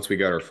were once we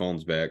got our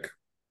phones back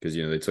because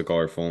they took all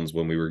our phones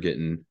when we were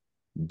getting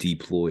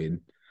deployed.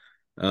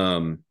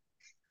 Um,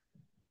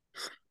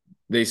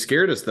 They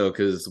scared us though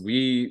because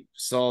we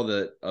saw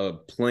that a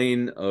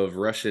plane of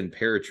Russian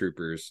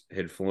paratroopers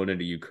had flown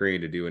into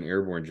Ukraine to do an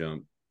airborne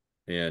jump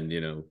and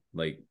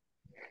like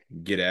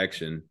get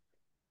action,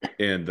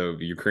 and the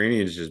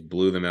Ukrainians just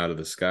blew them out of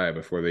the sky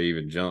before they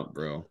even jumped,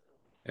 bro.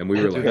 And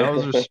we were Dude, that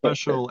like, was their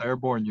special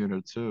airborne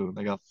unit too.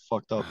 They got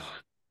fucked up. oh,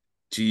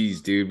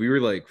 geez, dude. We were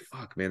like,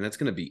 fuck, man, that's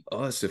gonna be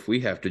us if we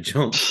have to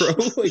jump, bro.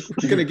 Like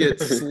we're gonna get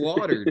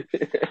slaughtered.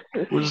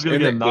 We're just gonna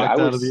And get Dude, I knocked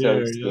out of was the so air.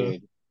 Yeah.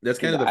 scared that's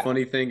kind because of the I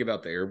funny thing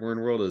about the airborne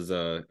world is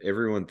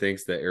everyone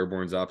thinks that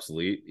airborne's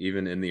obsolete,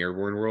 even in the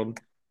airborne world,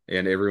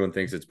 and everyone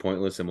thinks it's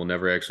pointless and will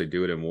never actually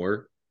do it in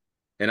war.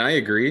 And I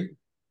agree,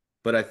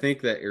 but I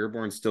think that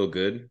airborne's still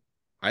good.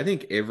 I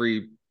think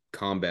every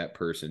combat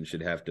person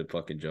should have to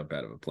fucking jump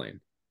out of a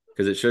plane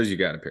because it shows you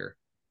got a pair,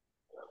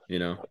 you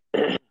know?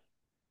 I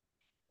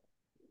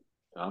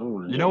don't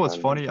want to You know jump what's out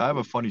of funny? I have a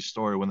anything. funny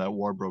story when that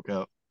war broke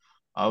out.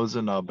 I was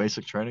in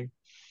basic training,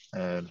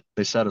 and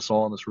they sat us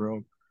all in this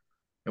room,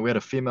 and we had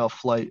a female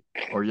flight,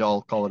 or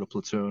y'all call it a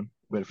platoon.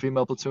 We had a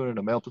female platoon and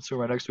a male platoon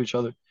right next to each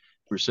other.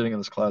 We were sitting in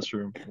this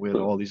classroom. We had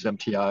all these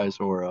MTIs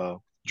or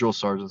drill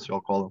sergeants, y'all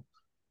call them.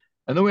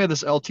 And then we had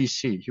this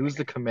LTC. He was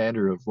the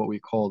commander of what we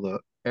call the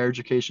Air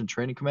Education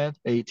Training Command,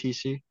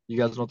 AETC. You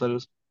guys know what that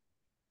is?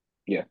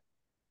 Yeah.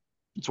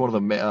 It's one of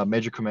the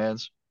major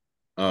commands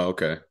Oh,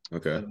 okay.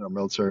 Okay. in our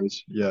militaries.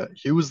 Yeah,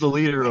 he was the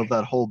leader of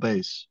that whole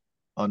base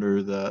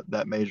under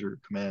that major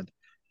command.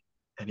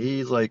 And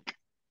he's like,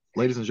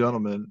 ladies and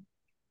gentlemen,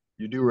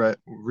 you do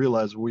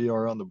realize we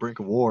are on the brink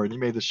of war. And he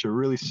made this shit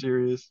really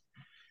serious.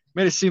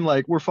 Made it seem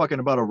like we're fucking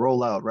about to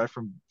roll out right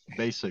from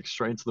basics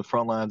straight into the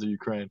front lines of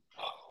Ukraine.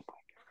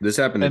 This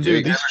happened to And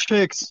dude,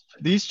 Jake.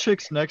 these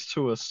chicks next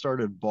to us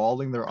started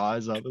bawling their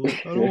eyes out. They're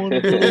like, I don't want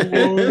to go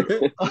to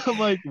work. I'm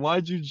like,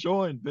 why'd you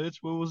join, bitch?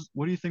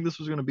 What do you think this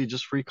was gonna be?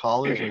 Just free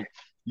college? Like,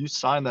 you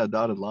signed that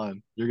dotted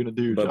line. You're gonna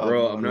do your But job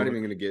bro, no I'm matter not what.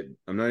 even gonna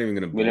I'm not even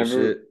gonna Whenever,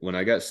 bullshit. When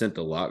I got sent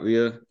to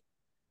Latvia,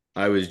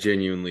 I was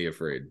genuinely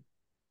afraid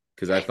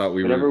because I thought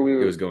whenever we it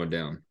were, was going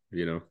down,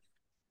 you know?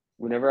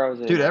 whenever I was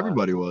Dude, in,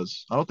 everybody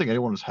was. I don't think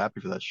anyone was happy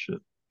for that shit.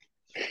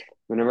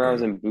 whenever I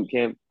was Yeah. in boot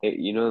camp,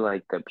 you know,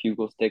 like the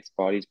pupil sticks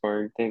body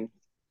sparring thing.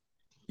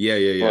 Yeah,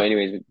 yeah, Well, yeah.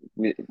 anyways,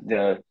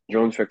 the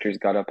drill instructors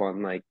got up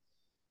on like,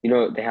 you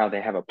know, they have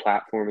a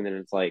platform and then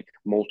it's like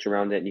mulch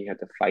around it and you have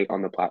to fight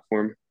on the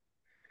platform.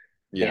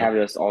 They Yeah. have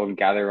us all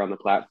gather on the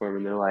platform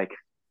and they're like,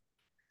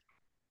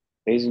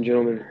 ladies and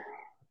gentlemen,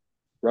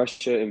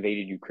 Russia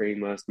invaded Ukraine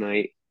last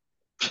night.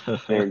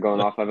 They're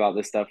going off about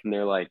this stuff and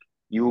they're like,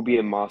 you will be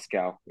in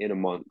Moscow in a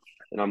month.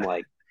 And I'm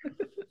like,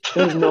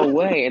 there's no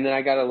way. And then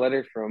I got a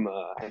letter from,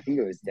 I think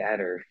it was dad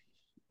or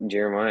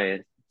Jeremiah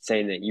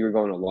saying that you were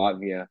going to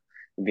Latvia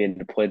and being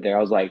deployed there.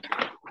 I was like,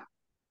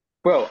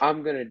 bro,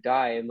 I'm gonna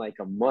die in like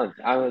a month.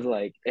 I was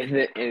like,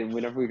 and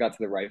whenever we got to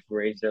the rifle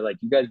range, they're like,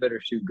 you guys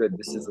better shoot good.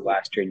 This is the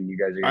last training you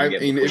guys are gonna I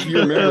get mean, before if you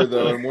you go there. remember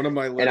though, in one of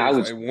my And I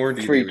letters, I was warned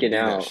you they would freaking do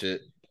that out.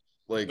 shit.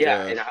 Like,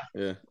 Yeah, and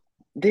yeah.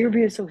 they were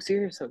being so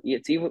serious. So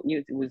it's even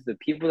it was the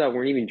people that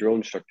weren't even drill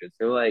instructors.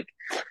 They're like,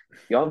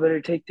 y'all better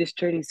take this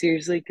training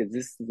seriously because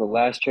this is the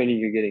last training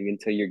you're getting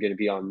until you're gonna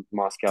be on Dude,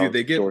 Moscow's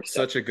they get doorstep.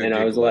 such a good And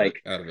I was giggle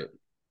like, out of it.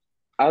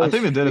 I I was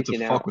think they did it to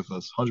freaking fuck out. with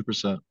us,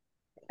 100%.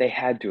 They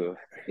had to have.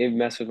 It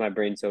messed with my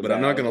brain so But I'm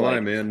bad. I not was gonna lie,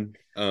 like,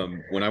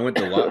 man. When I went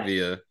to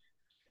Latvia,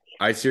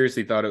 I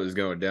seriously thought it was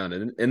going down.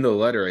 And in the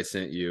letter I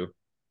sent you,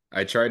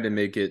 I tried to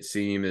make it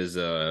seem as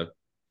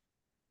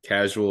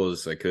casual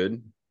as I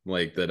could,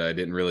 like that I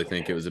didn't really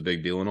think it was a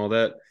big deal and all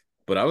that.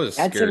 But I was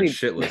Dad sent scared me.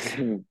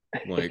 shitless.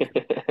 Like,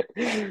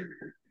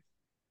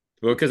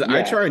 well, because I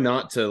Yeah, try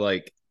not to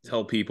like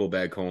tell people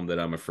back home that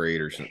I'm afraid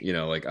or something, you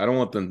know, like I don't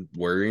want them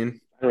worrying.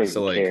 I don't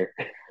So even like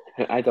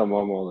care. I tell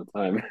mom all the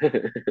time.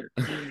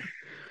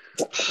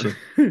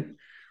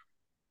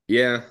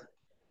 yeah,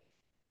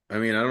 I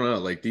mean, I don't know.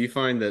 Like, do you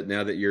find that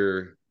now that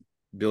you're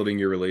building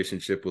your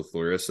relationship with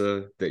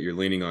Larissa, that you're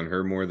leaning on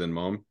her more than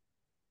mom?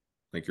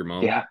 Like your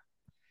mom? Yeah,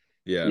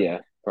 Yeah. yeah,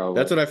 That's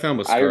probably. what I found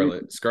with I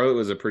Scarlett. Scarlett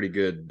was a pretty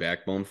good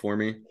backbone for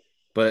me.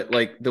 But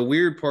like the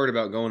weird part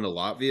about going to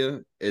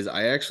Latvia is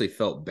I actually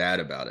felt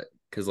bad about it.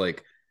 Cause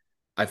like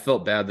I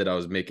felt bad that I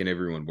was making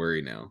everyone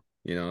worry now.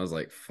 You know, I was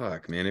like,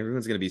 fuck, man,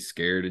 everyone's gonna be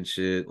scared and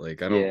shit.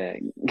 Like, I don't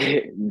yeah.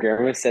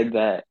 Grandma said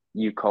that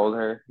you called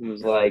her and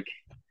was like,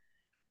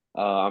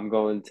 "I'm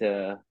going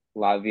to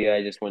Latvia.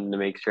 I just wanted to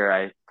make sure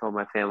I told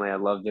my family I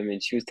loved them."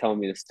 And she was telling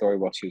me the story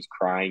while she was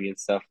crying and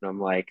stuff. And I'm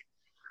like,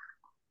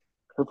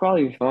 "He'll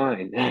probably be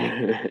fine."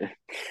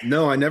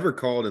 no, I never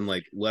called and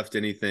like left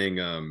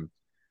anything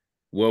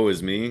woe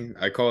is me.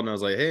 I called and I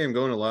was like, hey, I'm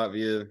going to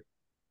Latvia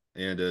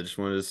and just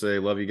wanted to say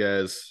love you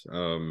guys.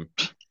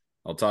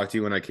 I'll talk to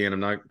you when I can. I'm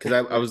not because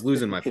I was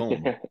losing my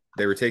phone.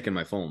 They were taking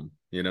my phone,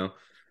 you know,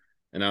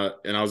 and I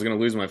was gonna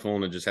lose my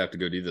phone and just have to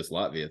go do this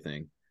Latvia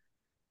thing.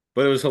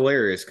 But it was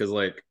hilarious because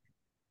like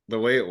the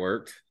way it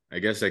worked, I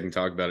guess I can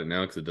talk about it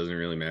now because it doesn't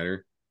really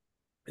matter.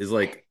 Is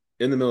like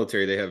in the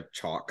military they have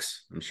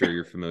chalks. I'm sure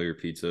you're familiar,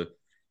 pizza,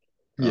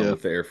 Yeah.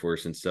 with the Air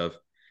Force and stuff.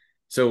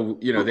 So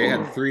you know they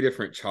had three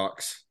different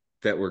chalks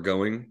that were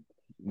going,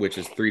 which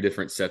is three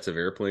different sets of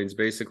airplanes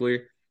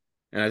basically.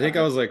 And I think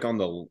I was like on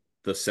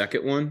the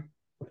second one,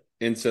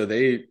 and so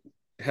they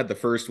had the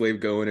first wave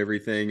going,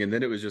 everything, and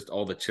then it was just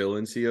all the chill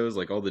NCOs,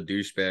 like all the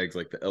douchebags,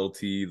 like the LT,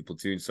 the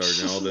platoon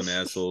sergeant, all them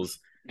assholes.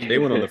 They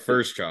went on the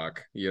first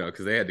chalk, you know,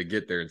 because they had to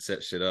get there and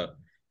set shit up.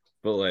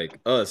 But like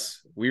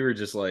us, we were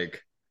just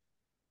like,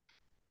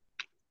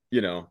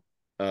 you know,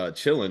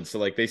 chilling. So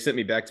like they sent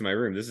me back to my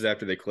room. This is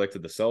after they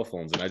collected the cell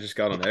phones, and I just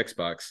got on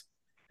Xbox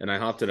and I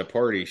hopped in a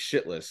party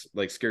shitless,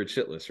 like scared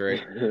shitless,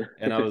 right?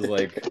 And I was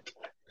like,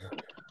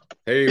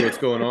 hey, what's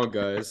going on,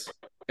 guys?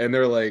 And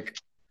they're like,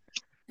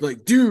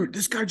 dude,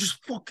 this guy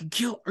just fucking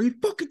killed. Are you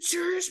fucking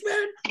serious,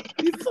 man?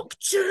 Are you fucking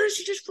serious?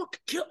 You just fucking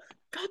killed.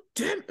 God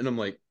damn. And I'm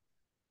like,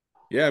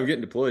 yeah, I'm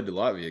getting deployed to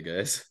Latvia,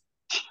 guys.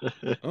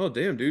 Oh,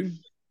 damn, dude.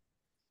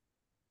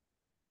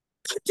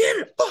 God damn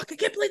it. Fuck, I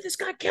can't believe this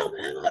guy killed me.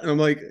 And I'm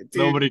like, dude,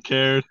 Nobody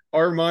cared.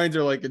 our minds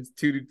are like in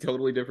two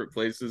totally different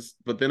places.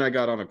 But then I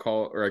got on a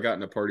call or I got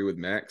in a party with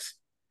Max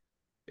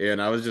and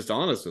I was just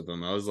honest with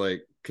him. I was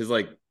like, because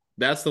like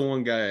that's the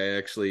one guy I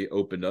actually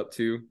opened up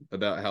to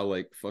about how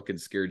like fucking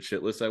scared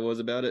shitless I was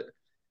about it.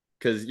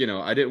 Because you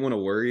know I didn't want to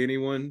worry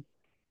anyone,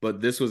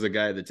 but this was a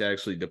guy that's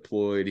actually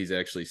deployed. He's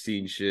actually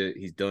seen shit.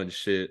 He's done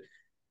shit.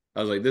 I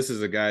was like, this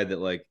is a guy that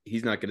like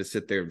he's not going to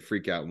sit there and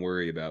freak out and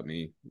worry about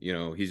me. You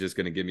know, he's just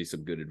going to give me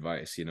some good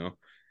advice. You know,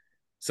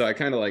 so I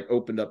kind of like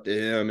opened up to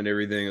him and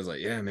everything. I was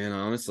like, yeah, man,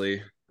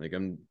 honestly, like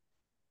I'm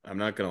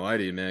not gonna lie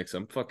to you, Max.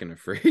 I'm fucking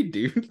afraid,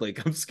 dude.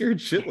 Like I'm scared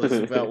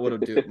shitless about what I'm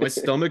doing. My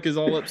stomach is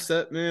all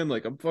upset, man.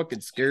 Like I'm fucking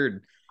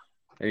scared.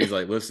 And he's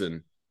like,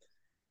 listen,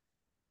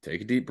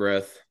 take a deep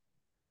breath.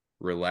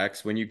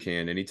 relax when you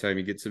can. Anytime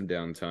you get some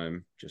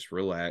downtime, just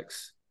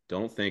relax.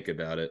 Don't think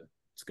about it.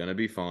 It's gonna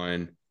be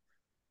fine,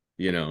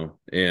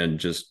 and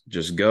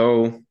just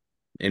go.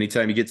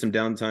 Anytime you get some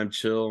downtime,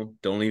 chill.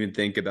 Don't even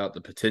think about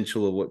the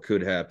potential of what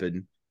could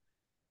happen.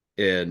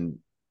 And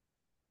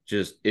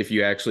just if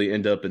you actually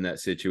end up in that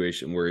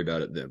situation, worry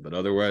about it then. But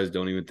otherwise,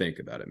 don't even think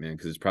about it, man,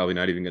 because it's probably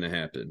not even going to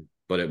happen.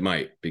 But it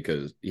might,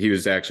 because he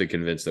was actually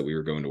convinced that we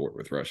were going to war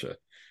with Russia.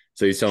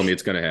 So he's telling me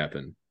it's going to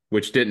happen,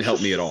 which didn't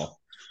help me at all.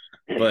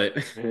 But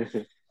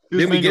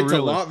then we get to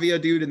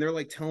Latvia, dude, and they're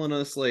like telling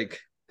us, like,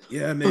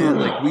 yeah, man,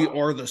 like we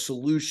are the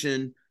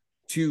solution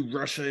to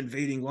Russia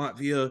invading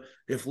Latvia.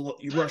 If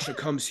Russia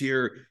comes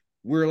here,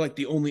 we're like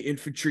the only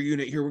infantry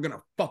unit here. We're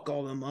gonna fuck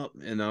all them up.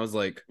 And I was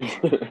like,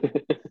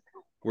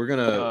 we're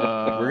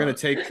gonna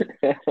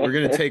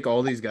take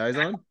all these guys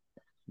on,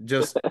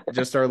 just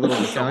our little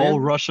battalion. The whole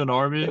Russian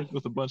army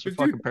with a bunch of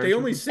fucking paratroopers. They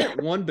only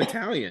sent one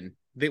battalion.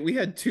 We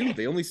had two.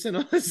 They only sent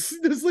us.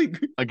 It's like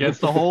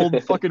against the whole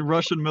fucking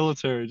Russian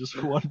military, just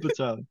for one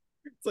battalion.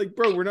 It's like,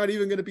 bro, we're not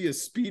even gonna be a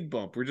speed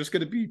bump. We're just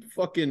gonna be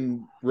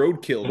fucking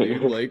roadkill,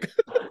 dude. Like,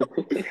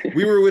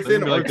 we were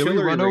within artillery. Did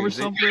we run over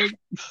something?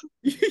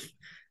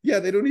 Yeah,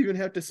 they don't even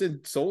have to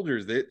send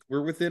soldiers.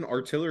 We're within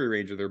artillery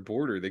range of their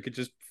border. They could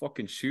just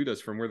fucking shoot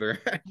us from where they're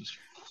at. Just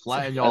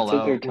flatten y'all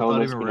out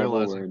without even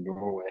realizing. In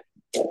Norway.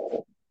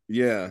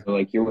 Yeah, so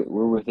like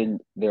we're within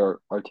their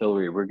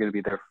artillery. We're gonna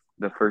be the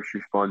first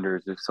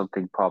responders if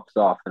something pops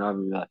off, and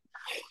I'm like,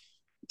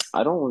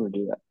 I don't want to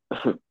do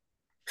that.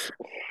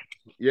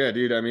 Yeah,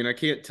 dude. I mean, I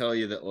can't tell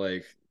you that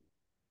like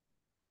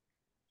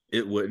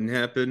it wouldn't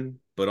happen,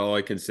 but all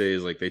I can say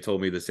is like they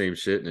told me the same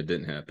shit and it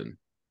didn't happen.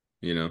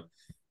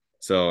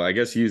 So I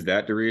guess use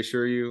that to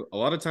reassure you. A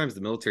lot of times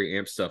the military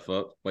amps stuff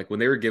up. Like when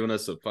they were giving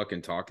us a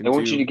fucking talking to.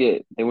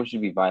 They want you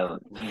to be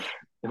violent.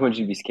 They want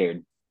you to be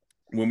scared.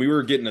 When we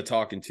were getting a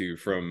talking to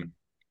from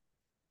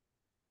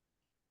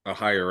a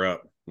higher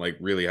up, like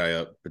really high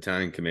up,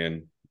 battalion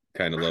command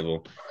kind of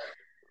level,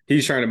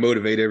 he's trying to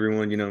motivate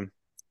everyone,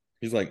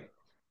 He's like,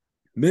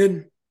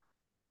 men.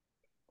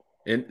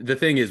 And the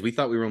thing is, we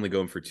thought we were only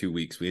going for 2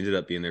 weeks. We ended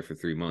up being there for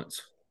 3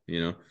 months,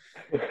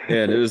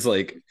 And it was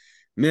like,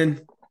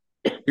 men,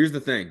 here's the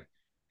thing.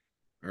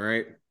 All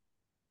right.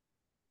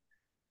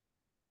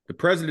 The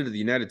president of the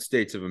United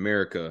States of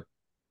America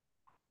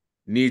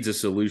needs a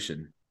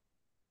solution.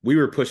 We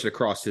were pushed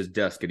across his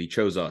desk and he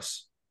chose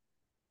us.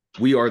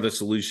 We are the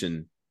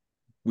solution.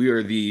 We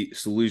are the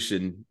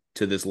solution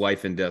to this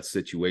life and death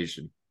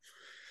situation.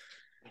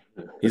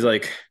 He's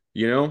like,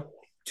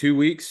 2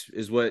 weeks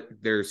is what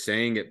they're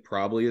saying it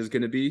probably is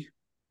going to be.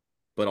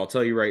 But I'll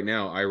tell you right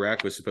now,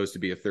 Iraq was supposed to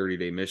be a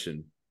 30-day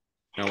mission.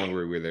 How long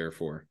were we there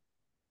for?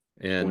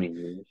 And 20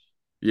 years.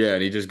 Yeah,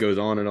 and he just goes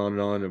on and on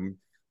and on. And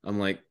I'm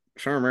like,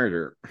 Sergeant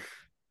Major,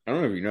 I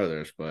don't know if you know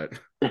this, but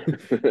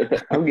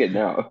I'm getting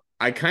out.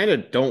 I kind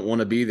of don't want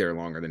to be there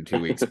longer than 2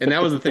 weeks. And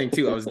that was the thing,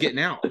 too. I was getting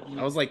out.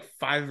 I was like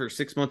 5 or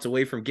 6 months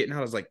away from getting out.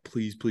 I was like,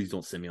 please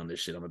don't send me on this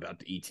shit. I'm about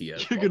to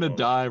ETS. You're going to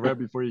die right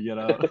before you get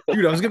out.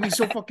 Dude, I was going to be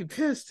so fucking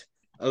pissed.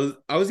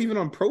 I was even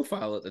on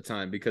profile at the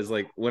time because,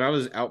 like, when I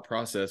was out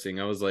processing,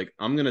 I was like,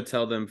 I'm going to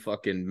tell them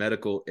fucking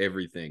medical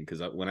everything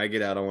because when I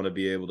get out, I want to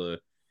be able to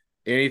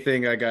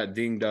anything I got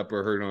dinged up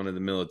or hurt on in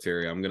the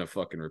military, I'm going to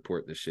fucking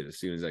report this shit as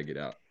soon as I get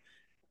out.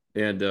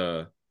 And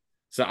so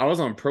I was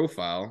on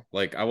profile.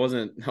 Like, I was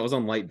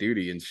on light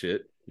duty and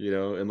shit,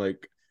 and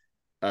like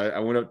I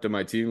went up to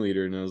my team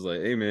leader and I was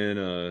like, hey,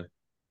 man,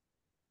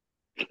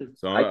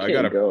 so I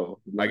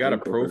got a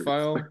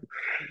profile.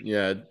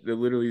 Yeah, it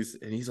literally,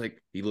 and he's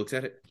like, he looks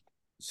at it,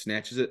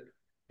 snatches it,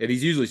 and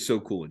he's usually so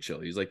cool and chill.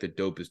 He's like the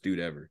dopest dude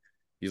ever.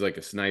 He's like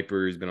a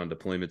sniper. He's been on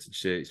deployments and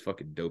shit. He's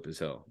fucking dope as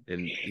hell.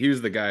 And he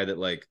was the guy that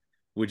like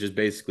would just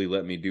basically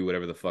let me do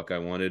whatever the fuck I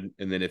wanted.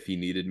 And then if he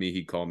needed me,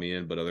 he'd call me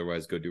in, but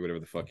otherwise go do whatever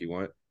the fuck he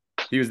wanted.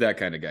 He was that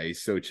kind of guy.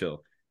 He's so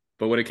chill.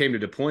 But when it came to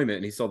deployment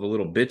and he saw the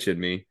little bitch in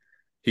me,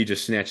 he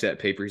just snatched that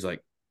paper. He's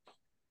like,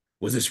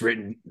 was this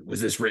written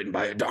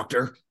by a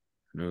doctor?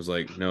 And I was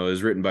like, no, it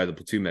was written by the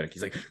platoon medic.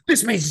 He's like,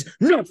 this means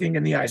nothing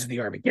in the eyes of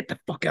the Army. Get the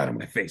fuck out of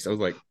my face. I was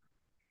like,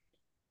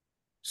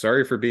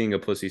 sorry for being a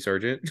pussy,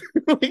 Sergeant.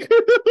 I'm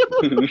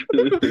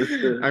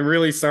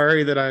really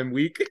sorry that I'm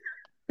weak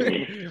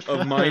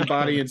of mind,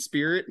 body, and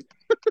spirit.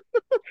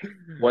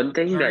 One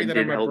thing sorry that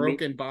I'm a help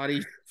broken me.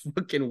 body,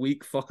 fucking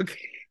weak fuck.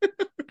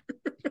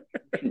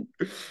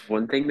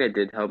 One thing that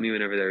did help me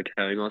whenever they were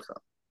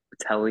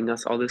telling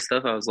us all this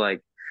stuff, I was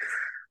like,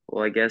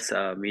 well, I guess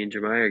me and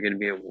Jeremiah are going to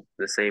be in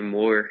the same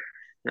war.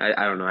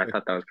 I don't know. I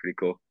thought that was pretty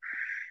cool.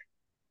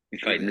 We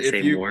fighting the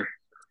same war.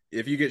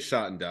 If you get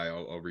shot and die,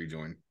 I'll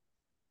rejoin.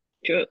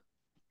 Sure.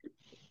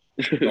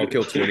 I'll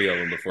kill 20 of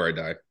them before I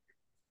die.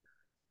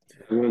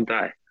 We won't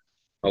die.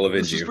 I'll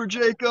avenge this you. Is for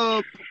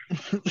Jacob.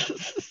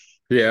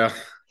 Yeah.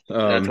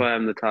 That's why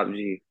I'm the top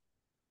G.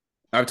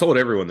 I've told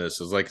everyone this.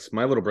 It's like,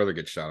 my little brother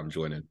gets shot, I'm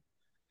joining.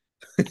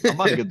 I'm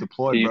about to get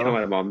deployed, Can you bro. tell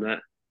my mom that?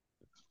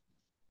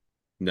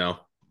 No.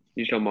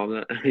 You tell mom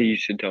that? You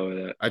should tell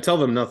her that. I tell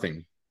them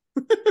nothing.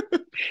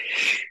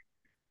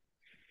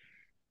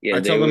 Yeah, I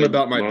they tell them would.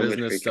 about my Mom would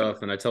business freak out.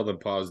 stuff and I tell them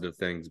positive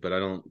things, but I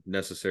don't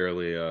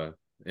necessarily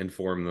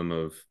inform them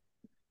of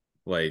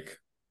like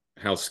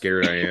how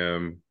scared I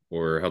am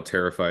or how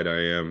terrified I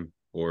am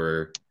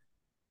or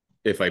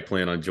if I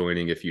plan on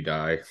joining if you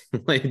die.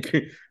 Like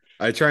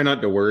I try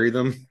not to worry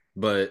them,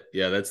 but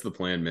yeah, that's the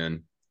plan,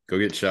 man. Go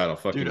get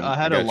shot. Dude, I I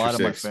had a got your lot of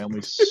my six.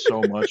 family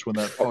so much when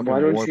that Why fucking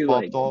don't war you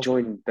popped like off.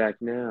 join back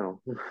now?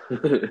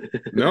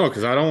 No,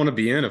 because I don't want to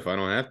be in if I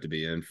don't have to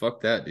be in.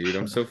 Fuck that, dude.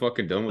 I'm so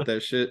fucking done with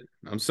that shit.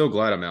 I'm so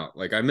glad I'm out.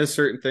 Like I miss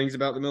certain things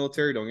about the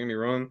military, don't get me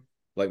wrong.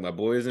 Like my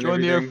boys and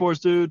Join the Air everything. Force,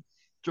 dude.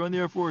 Join the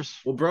Air Force.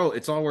 Well, bro,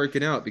 it's all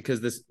working out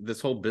because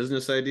this whole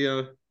business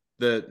idea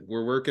that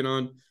we're working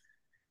on,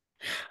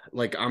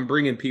 like I'm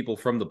bringing people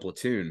from the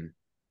platoon,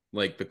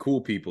 like the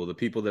cool people, the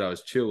people that I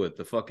was chill with,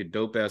 the fucking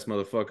dope ass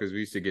motherfuckers we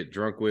used to get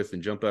drunk with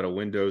and jump out of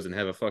windows and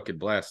have a fucking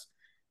blast.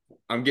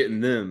 I'm getting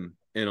them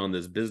in on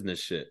this business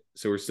shit,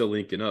 so we're still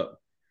linking up.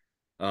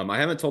 I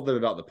haven't told them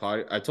about the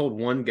pod. I told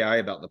one guy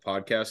about the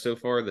podcast so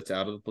far that's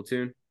out of the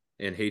platoon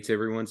and hates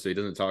everyone, so he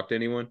doesn't talk to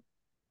anyone.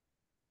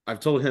 I've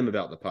told him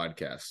about the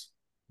podcast,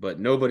 but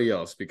nobody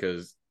else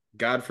because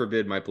God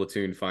forbid my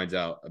platoon finds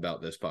out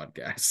about this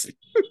podcast.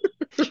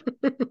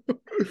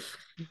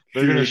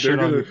 They're gonna They're shit on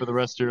gonna, you for the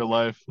rest of your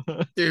life.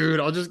 dude.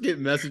 I'll just get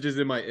messages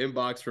in my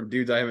inbox from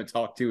dudes I haven't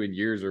talked to in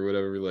years or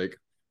whatever. Like,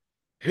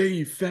 hey,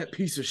 you fat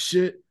piece of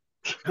shit.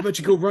 How about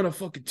you go run a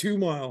fucking 2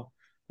 mile?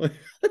 Like,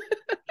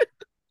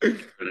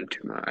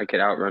 I could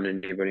outrun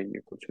anybody in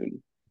your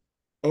platoon.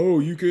 oh,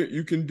 you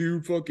can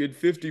do fucking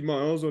 50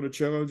 miles on a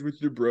challenge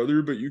with your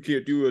brother, but you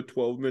can't do a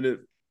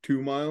 12-minute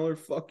 2 miler.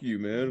 Fuck you,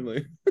 man.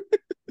 Like,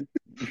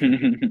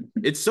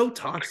 it's so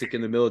toxic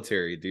in the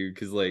military, dude.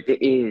 Because like,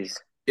 It is.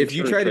 if Makes you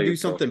you want to try to kill do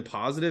yourself. something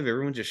positive,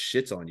 everyone just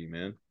shits on you,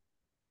 man.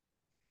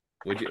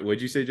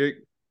 What'd you say, Jake?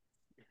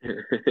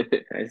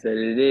 I said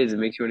it is. It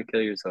makes you want to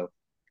kill yourself.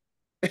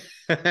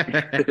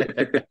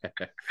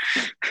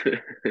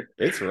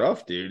 It's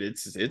rough, dude.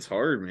 It's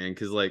hard, man.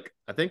 Because like,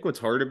 I think what's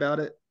hard about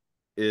it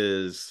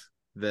is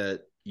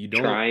that you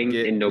don't Trying get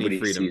and any nobody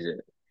freedom. sees it.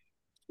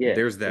 Yeah.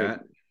 There's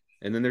that,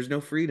 and then there's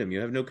no freedom. You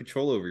have no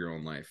control over your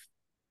own life.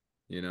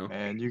 You know,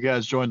 And you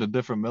guys joined a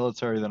different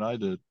military than I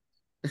did.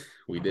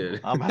 we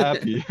did. I'm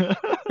happy.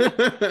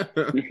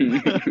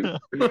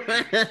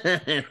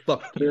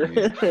 Fuck you,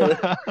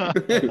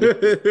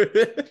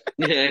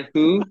 dude.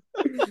 Who?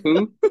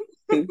 Who?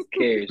 Who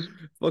cares?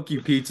 Fuck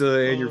you, pizza,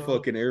 and your Uh,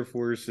 fucking Air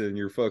Force and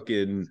your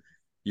fucking,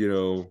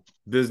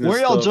 business were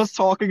y'all stuff. just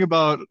talking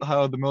about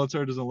how the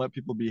military doesn't let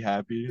people be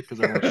happy because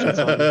everyone shits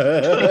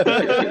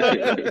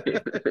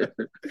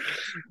on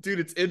Dude,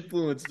 it's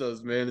influenced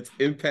us, man. It's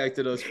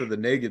impacted us for the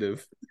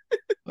negative.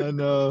 you? I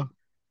know. I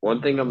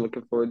One thing I'm know.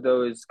 looking forward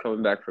though is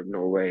coming back from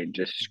Norway and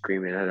just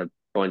screaming at a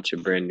bunch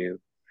of brand new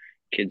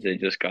kids that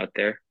just got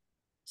there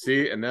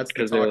See, and that's the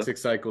because they're toxic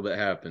cycle that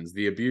happens.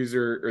 The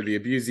abuser or the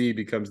abusee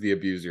becomes the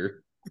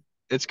abuser.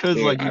 It's because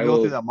dude. like you I go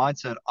through will. that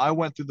mindset. I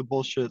went through the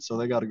bullshit, so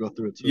they got to go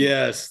through it too.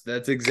 Yes,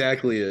 that's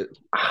exactly it.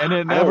 And it I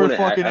don't never want to.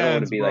 fucking I don't want to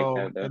ends, be like bro.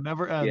 that though. It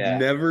never ends. Yeah.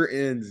 Never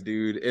ends,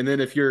 dude. And then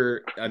if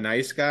you're a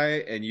nice guy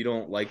and you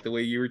don't like the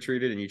way you were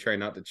treated and you try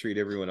not to treat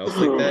everyone else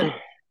like that,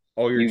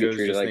 all your You get Joes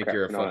treated just like think crap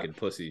you're a for not. fucking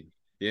pussy.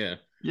 Yeah.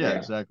 Yeah, Yeah.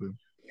 exactly.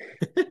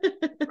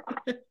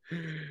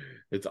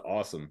 It's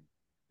awesome.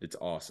 It's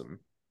awesome.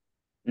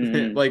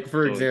 Mm, Like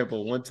for totally.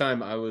 example, one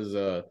time I was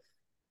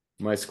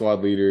my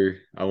squad leader,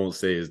 I won't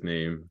say his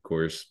name, of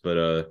course,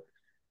 but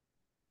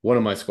one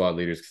of my squad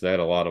leaders because I had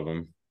a lot of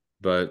them,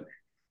 but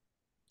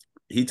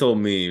he told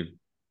me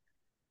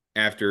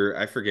after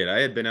I forget, I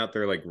had been out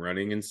there like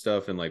running and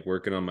stuff and like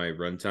working on my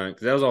run time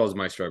because that was always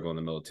my struggle in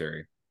the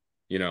military.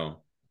 You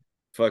know,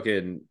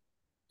 fucking,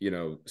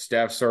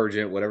 staff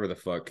sergeant, whatever the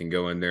fuck, can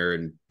go in there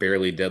and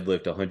barely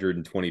deadlift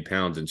 120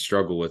 pounds and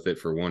struggle with it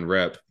for one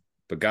rep.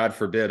 But God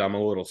forbid I'm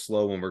a little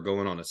slow when we're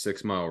going on a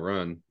 6 mile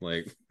run.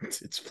 Like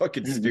it's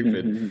fucking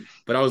stupid.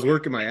 But I was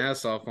working my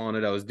ass off on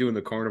it. I was doing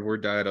the carnivore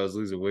diet. I was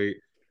losing weight.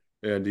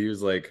 And he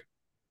was like,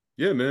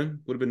 yeah,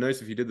 man, would have been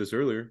nice if you did this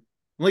earlier.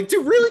 I'm like,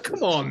 dude, really?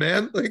 Come on,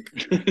 man. Like,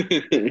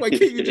 why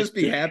can't you just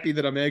be happy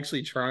that I'm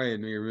actually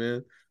trying here, man?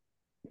 Like,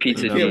 you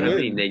Pizza, do you can't have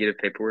any win. negative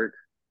paperwork?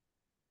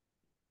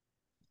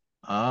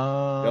 Yeah,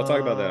 I'll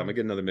talk about that. I'm gonna Um,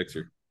 get another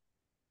mixer.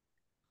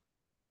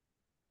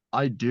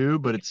 I do,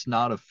 but it's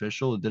not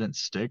official. It didn't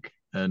stick.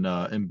 And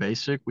in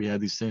basic, we had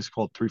these things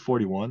called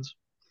 341s.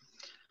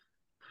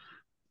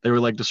 They were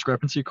like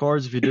discrepancy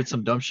cards. If you did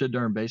some dumb shit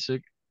during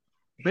basic,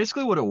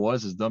 basically what it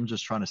was is them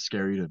just trying to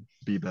scare you to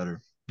be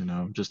better,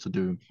 just to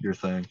do your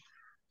thing.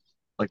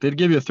 Like they'd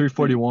give you a Hmm.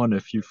 341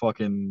 if you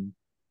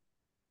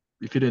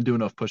didn't do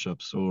enough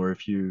push-ups or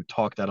if you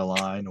talked out of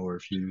line or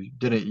if you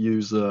didn't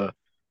use the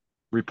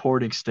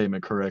reporting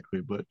statement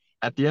correctly. But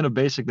at the end of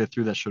basic, they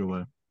threw that shit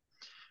away.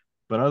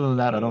 But other than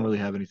that, I don't Uh, really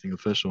have anything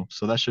official.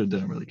 So that shit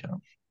didn't really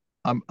count.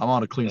 I'm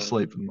on a clean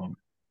slate for the um, moment.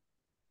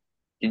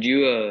 did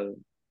you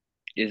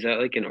is that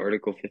like an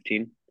Article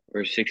 15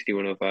 or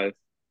 6105?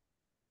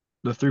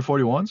 The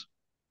 341s?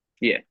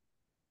 Yeah.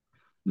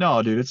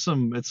 No, dude, it's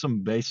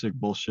some basic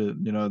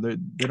bullshit. They don't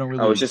Oh,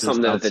 really it's just exist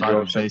something that the outside drill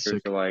of instructors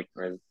basic. are like,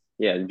 right?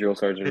 Yeah, the drill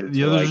sergeants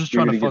The are others are like, just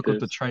you're trying to gonna get fuck with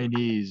the this.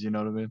 trainees. You know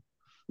what I mean?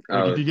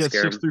 Like if Oh, you get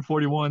scare six them.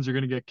 341s, you're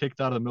gonna get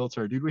kicked out of the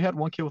military. Dude, we had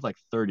one kid with like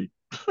 30,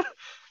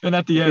 and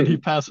at the end he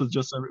passed with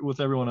just with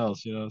everyone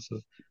else. You know, so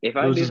If it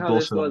I was knew just how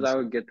this bullshit. was, I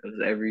Honestly. would get those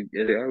I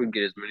would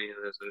get as many of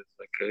those as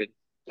I could.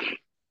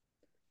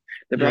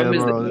 The Yeah, problem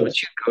is that bro.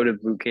 once you go to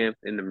boot camp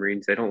in the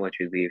Marines, they don't let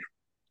you leave.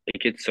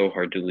 It gets so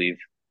hard to leave.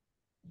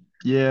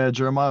 Yeah,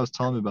 Jeremiah was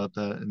telling me about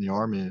that in the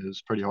army. It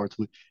was pretty hard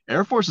to leave.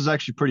 Air Force is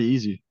actually pretty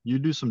easy. You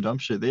do some dumb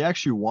shit, they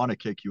actually want to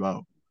kick you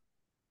out.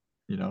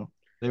 You know,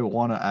 they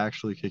want to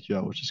actually kick you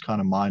out, which is kind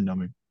of mind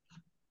numbing.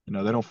 You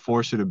know, they don't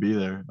force you to be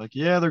there. Like,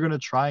 yeah, they're gonna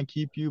try and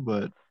keep you,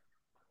 but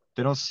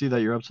they don't see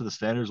that you're up to the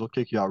standards. They'll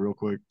kick you out real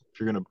quick if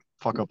you're gonna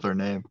fuck up their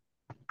name.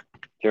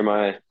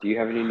 Jeremiah, do you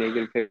have any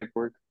negative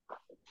paperwork?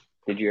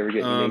 Did you ever get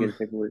any Um, negative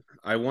paperwork?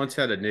 I once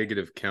had a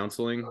negative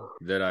counseling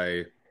that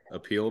I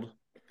appealed,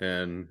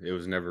 and it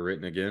was never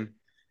written again.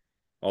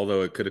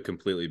 Although it could have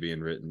completely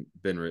been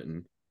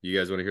written. You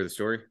guys want to hear the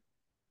story?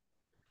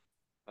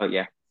 Oh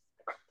yeah.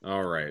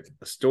 All right,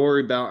 a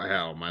story about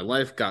how my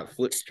life got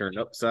flipped, turned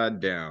upside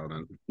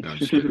down. No, I'm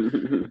just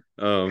kidding.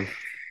 Um,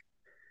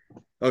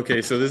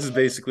 okay, so this is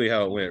basically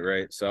how it went,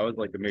 right? So I was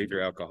like a major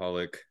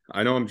alcoholic.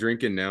 I know I'm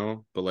drinking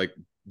now, but like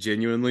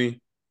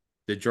genuinely,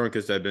 the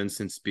drunkest I've been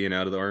since being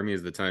out of the army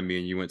is the time me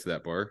and you went to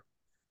that bar.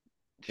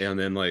 And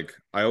then like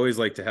I always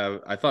like to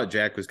have. I thought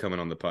Jack was coming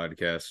on the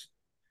podcast,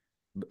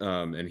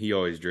 and he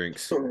always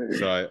drinks,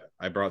 so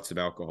I brought some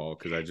alcohol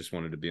because I just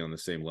wanted to be on the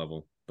same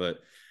level. But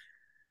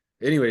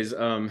anyways,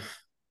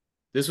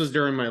 this was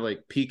during my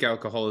like peak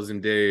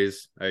alcoholism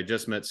days. I had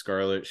just met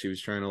Scarlett. She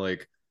was trying to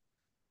like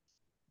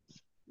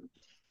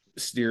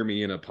steer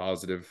me in a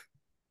positive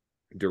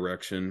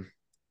direction.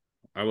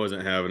 I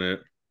wasn't having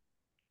it.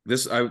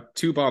 I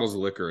 2 bottles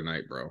of liquor a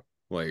night, bro.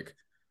 Like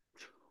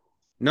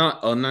not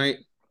a night,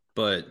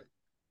 but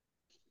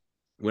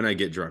when I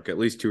get drunk, at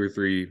least 2 or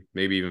 3,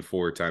 maybe even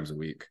 4 times a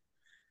week.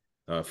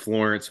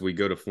 Florence, we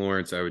go to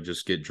Florence. I would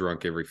just get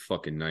drunk every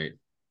fucking night.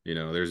 You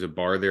know, there's a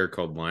bar there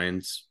called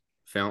Lions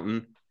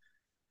Fountain,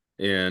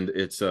 and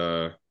it's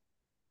a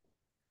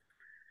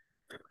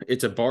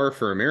bar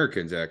for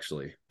Americans,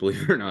 actually.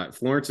 Believe it or not,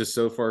 Florence is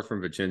so far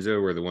from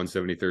Vicenza, we're the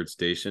 173rd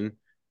station,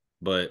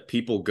 but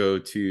people go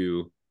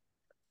to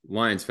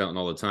Lions Fountain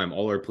all the time.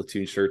 All our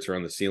platoon shirts are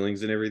on the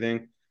ceilings and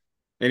everything.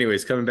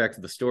 Anyways, coming back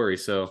to the story,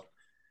 so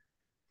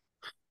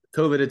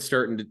COVID had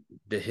started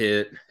to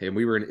hit, and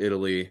we were in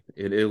Italy.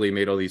 And Italy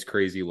made all these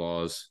crazy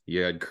laws.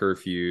 You had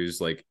curfews,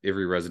 like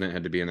every resident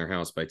had to be in their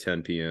house by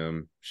 10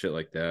 p.m., shit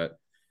like that.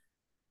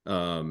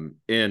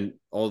 And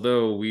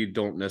although we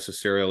don't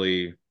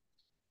necessarily,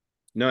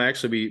 no,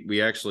 actually,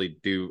 we actually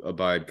do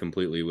abide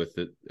completely with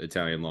the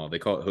Italian law. They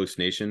call it host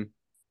nation.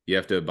 You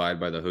have to abide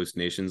by the host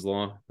nation's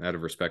law out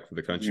of respect for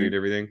the country and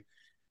everything.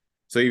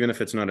 So even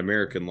if it's not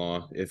American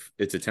law, if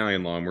it's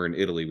Italian law and we're in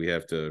Italy, we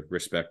have to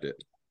respect it,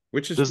 Does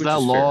which that is fair.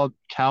 law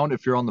count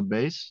if you're on the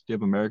base? Do you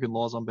have American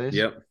laws on base?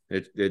 Yep,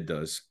 it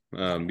does.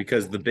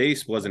 Because the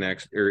base wasn't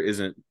actually or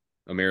isn't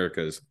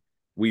America's.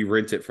 We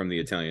rent it from the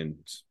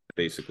Italians,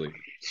 basically.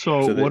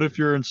 So So what that if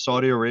you're in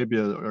Saudi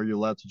Arabia? Are you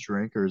allowed to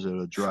drink, or is it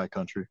a dry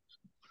country?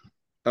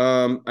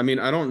 I mean,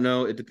 I don't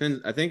know. It depends.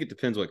 I think it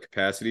depends what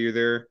capacity you're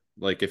there.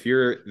 Like if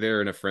you're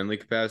there in a friendly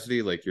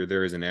capacity, like you're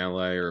there as an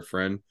ally or a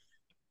friend,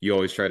 you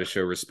always try to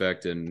show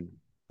respect and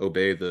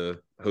obey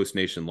the host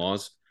nation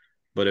laws.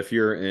 But if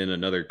you're in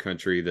another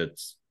country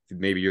that's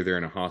maybe you're there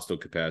in a hostile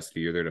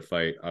capacity, you're there to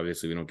fight,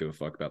 obviously we don't give a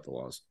fuck about the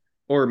laws.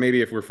 Or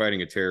maybe if we're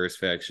fighting a terrorist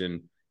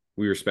faction,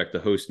 we respect the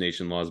host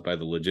nation laws by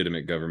the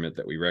legitimate government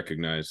that we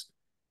recognize.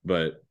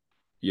 But,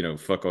 you know,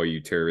 fuck all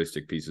you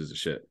terroristic pieces of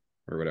shit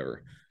or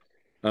whatever.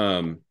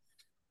 Um,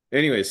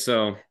 anyways,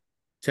 so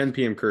 10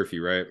 p.m.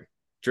 curfew, right?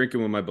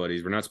 Drinking with my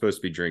buddies. We're not supposed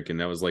to be drinking.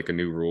 That was like a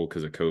new rule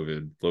because of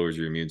COVID. Lowers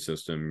your immune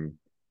system.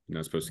 You're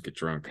not supposed to get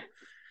drunk.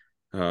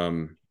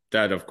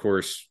 That of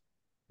course,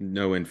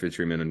 no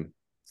infantrymen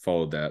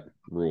followed that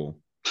rule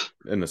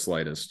in the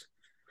slightest.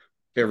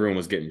 Everyone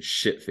was getting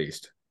shit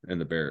faced in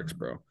the barracks,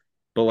 bro.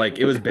 But like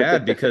it was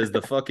bad because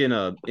the fucking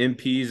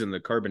MPs and the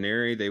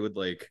Carbonari, they would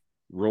like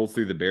roll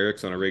through the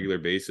barracks on a regular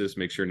basis,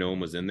 make sure no one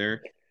was in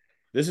there.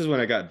 This is when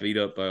I got beat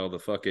up by all the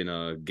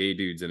fucking gay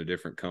dudes in a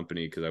different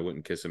company because I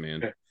wouldn't kiss a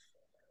man.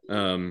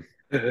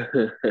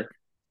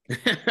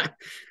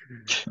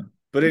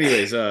 But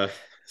anyways,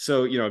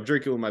 so you know, I'm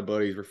drinking with my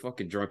buddies. We're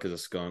fucking drunk as a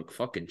skunk,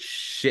 fucking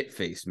shit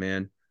faced,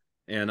 man.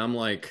 And I'm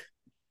like,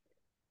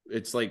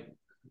 it's like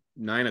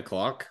 9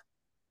 o'clock,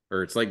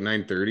 or it's like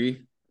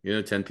 9:30. You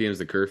know, 10 p.m. is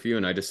the curfew,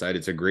 and I decided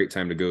it's a great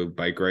time to go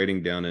bike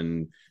riding down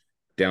in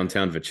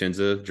downtown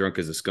Vicenza, drunk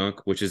as a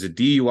skunk, which is a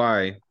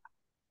DUI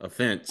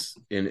offense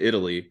in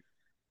Italy.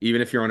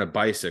 Even if you're on a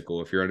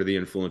bicycle, if you're under the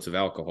influence of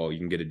alcohol, you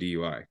can get a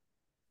DUI.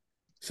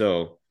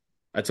 So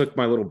I took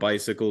my little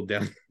bicycle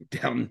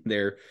down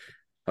there.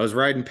 I was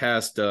riding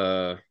past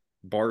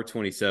bar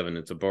 27.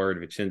 It's a bar in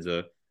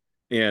Vicenza.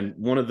 And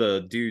one of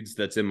the dudes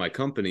that's in my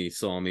company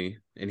saw me,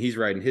 and he's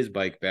riding his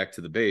bike back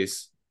to the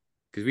base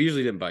because we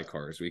usually didn't buy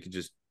cars. We could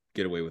just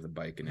get away with a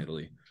bike in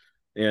Italy.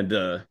 And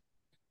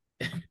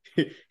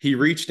he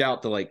reached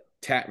out to like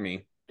tap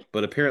me,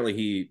 but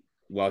apparently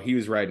while he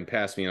was riding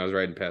past me and I was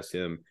riding past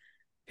him,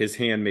 his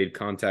hand made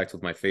contact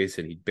with my face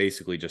and he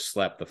basically just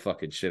slapped the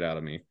fucking shit out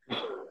of me.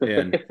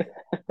 And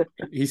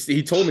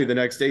he told me the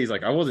next day, he's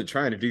like, I wasn't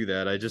trying to do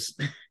that. I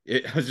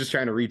was just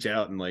trying to reach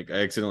out and like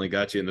I accidentally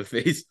got you in the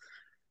face.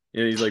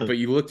 And he's like, but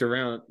you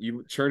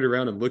turned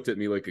around and looked at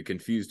me like a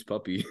confused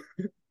puppy.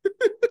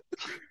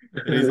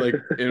 And he's like,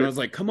 and I was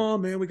like, come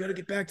on, man, we got to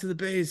get back to the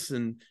base.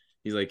 And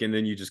he's like, and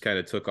then you just kind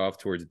of took off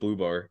towards Blue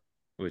Bar,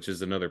 which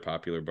is another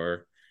popular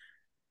bar.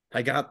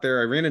 I got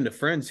there, I ran into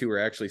friends who were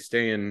actually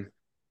staying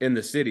in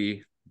the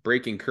city,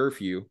 breaking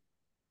curfew,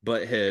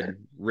 but had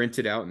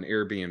rented out an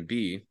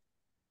Airbnb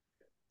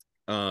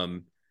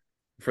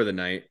for the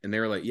night. And they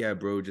were like, yeah,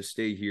 bro, just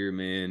stay here,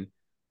 man.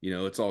 You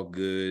know, it's all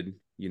good.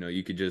 You know,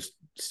 you could just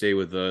stay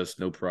with us.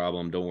 No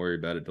problem. Don't worry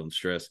about it. Don't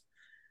stress.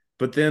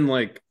 But then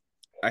like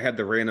I had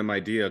the random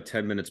idea of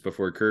 10 minutes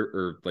before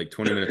or like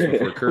 20 minutes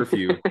before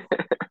curfew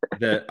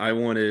that I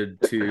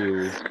wanted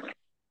to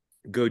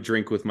go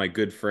drink with my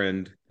good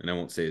friend, and I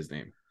won't say his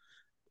name,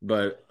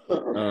 but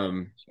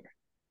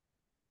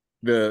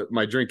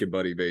my drinking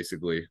buddy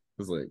basically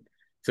was like,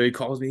 so he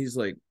calls me, he's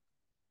like,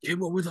 hey,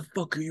 where the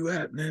fuck are you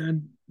at,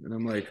 man? And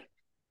I'm like,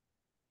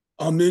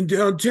 I'm in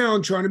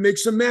downtown trying to make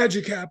some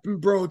magic happen,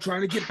 bro.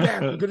 Trying to get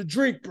back. We're gonna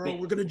drink, bro.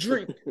 We're gonna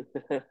drink.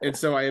 And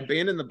so I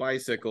abandoned the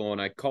bicycle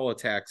and I call a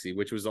taxi,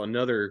 which was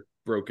another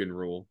broken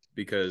rule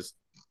because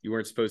you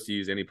weren't supposed to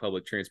use any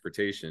public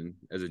transportation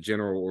as a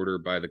general order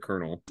by the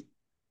colonel.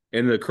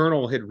 And the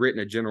colonel had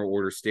written a general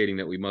order stating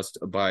that we must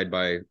abide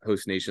by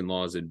host nation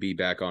laws and be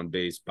back on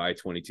base by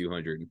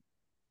 2200.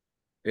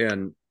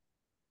 And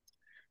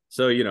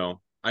so, you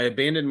know, I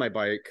abandoned my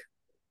bike,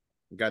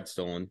 got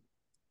stolen. It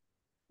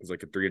was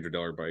like a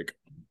 $300 bike.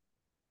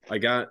 I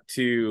got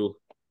to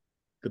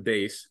the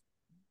base,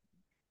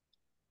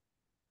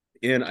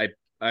 and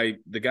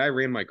the guy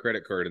ran my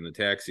credit card in the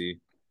taxi,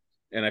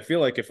 and I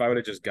feel like if I would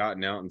have just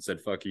gotten out and said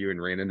fuck you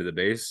and ran into the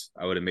base,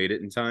 I would have made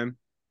it in time.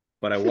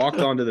 But I walked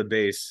onto the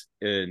base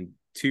in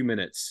 2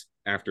 minutes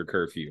after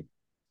curfew,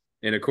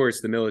 and of course,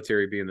 the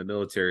military being the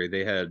military,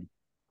 they had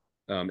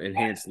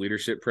enhanced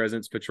leadership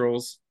presence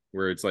patrols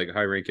where it's like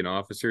high-ranking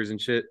officers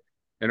and shit.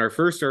 And our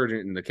first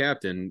sergeant and the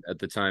captain at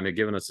the time had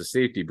given us a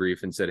safety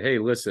brief and said, hey,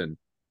 listen,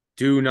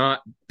 do not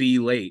be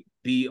late,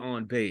 be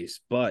on base.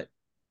 But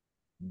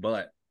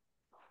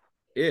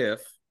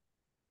if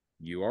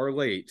you are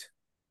late,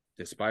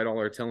 despite all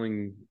our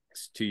telling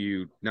to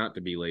you not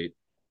to be late,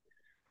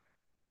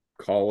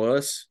 call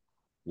us,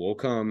 we'll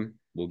come,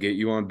 we'll get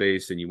you on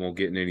base and you won't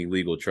get in any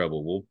legal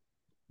trouble.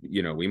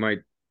 We might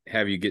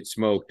have you get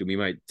smoked and we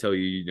might tell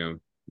you,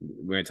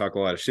 we might talk a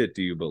lot of shit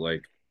to you, but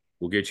like,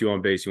 we'll get you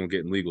on base. You won't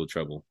get in legal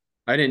trouble.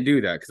 I didn't do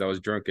that because I was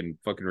drunk and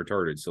fucking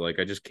retarded. So like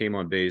I just came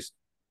on base,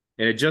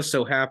 and it just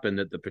so happened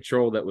that the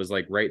patrol that was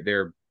like right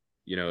there,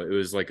 it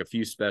was like a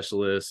few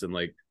specialists and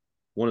like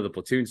one of the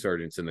platoon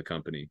sergeants in the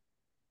company.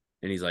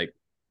 And he's like,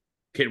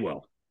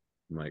 Kidwell.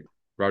 I'm like,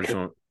 Roger,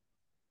 Sean.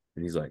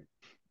 And he's like,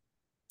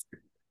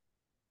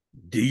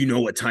 do you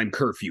know what time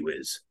curfew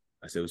is?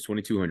 I said, it was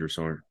 2200,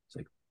 Sergeant. It's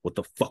like, what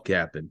the fuck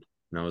happened?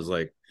 And I was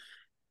like,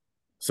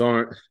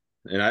 Sergeant.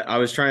 And I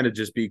was trying to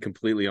just be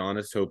completely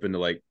honest, hoping to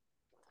like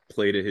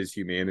play to his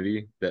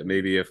humanity, that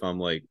maybe if I'm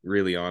like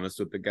really honest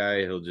with the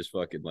guy, he'll just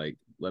fucking like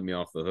let me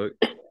off the hook.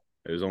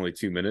 It was only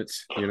 2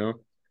 minutes,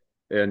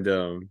 And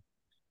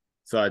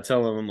so I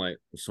tell him, I'm like,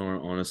 sorry,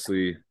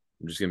 honestly,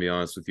 I'm just gonna be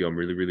honest with you. I'm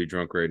really, really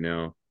drunk right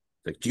now.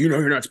 Like, do you know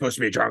you're not supposed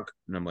to be drunk?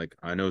 And I'm like,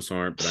 I know,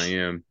 Sergeant, but I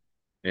am.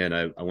 And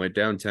I went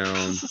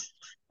downtown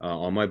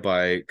on my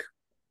bike,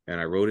 and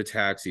I rode a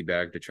taxi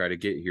back to try to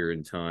get here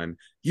in time.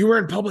 You were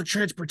in public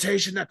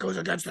transportation that goes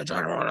against the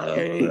general.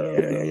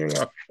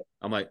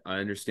 I'm like, I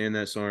understand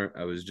that, Sergeant.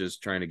 I was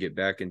just trying to get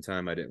back in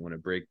time. I didn't want to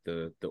break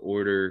the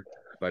order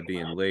by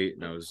being late,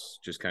 and I was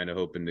just kind of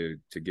hoping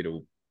to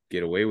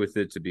get away with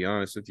it, to be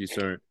honest with you,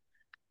 Sergeant.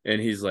 And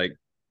he's like,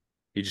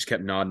 he just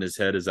kept nodding his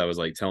head as I was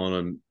like telling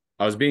him.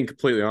 I was being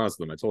completely honest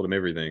with him. I told him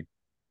everything,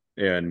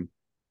 and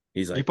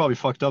he's like, You probably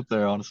fucked up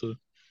there, honestly.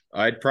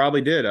 I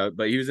probably did,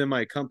 but he was in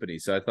my company,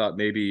 so I thought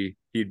maybe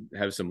he'd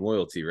have some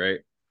loyalty, right?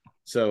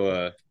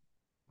 So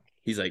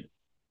he's like,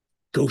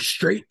 go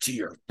straight to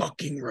your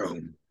fucking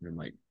room. And I'm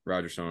like,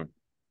 Roger, Sean.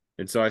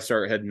 And so I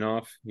start heading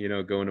off,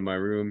 going to my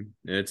room.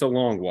 And it's a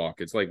long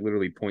walk. It's like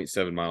literally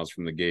 0.7 miles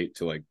from the gate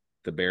to like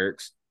the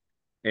barracks.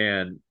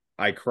 And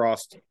I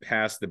crossed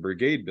past the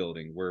brigade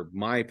building where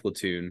my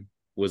platoon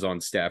was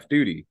on staff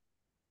duty.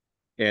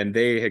 And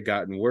they had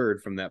gotten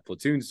word from that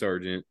platoon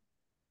sergeant,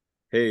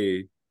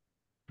 hey,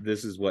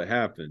 this is what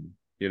happened,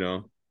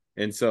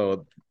 And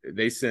so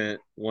they sent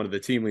one of the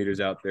team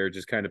leaders out there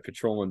just kind of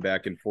patrolling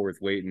back and forth,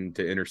 waiting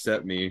to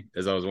intercept me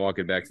as I was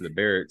walking back to the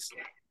barracks.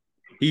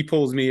 He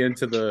pulls me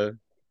into the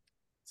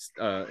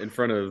in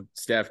front of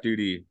staff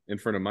duty, in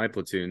front of my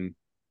platoon.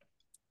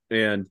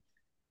 And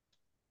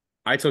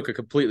I took a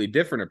completely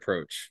different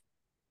approach.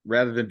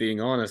 Rather than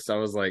being honest, I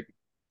was like,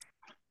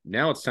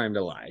 now it's time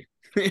to lie.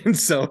 And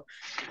so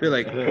they're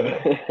like,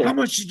 how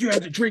much did you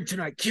have to drink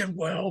tonight,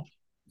 Kidwell?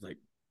 Like,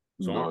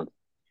 So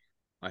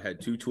I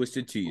had 2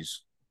 twisted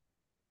teas.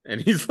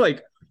 And he's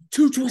like,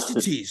 2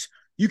 twisted teas.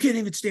 You can't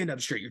even stand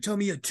up straight. You're telling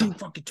me you had 2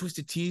 fucking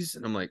twisted teas?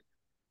 And I'm like,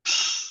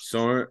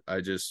 sorry,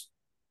 I just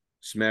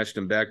smashed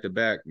them back to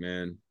back,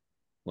 man.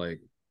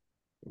 Like,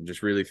 I'm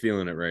just really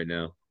feeling it right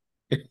now.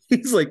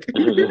 He's like,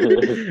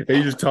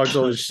 he just talks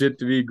all this shit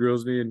to me,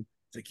 grills me, and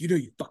it's like, you know,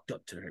 you fucked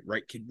up tonight,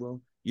 right,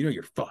 Kidwell? You know,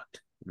 you're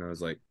fucked. And I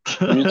was like,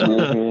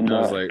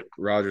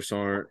 Roger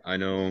Sarn, I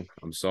know,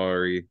 I'm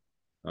sorry.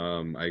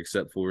 I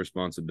accept full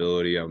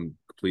responsibility. I'm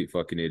a complete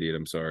fucking idiot.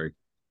 I'm sorry.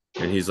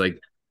 And he's like,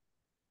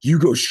 you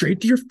go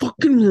straight to your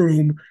fucking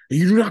room and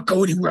you do not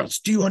go anywhere else.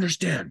 Do you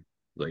understand?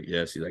 Like,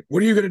 yes. He's like,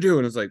 what are you gonna do?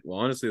 And it's like, well,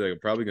 honestly, like, I'm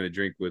probably gonna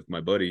drink with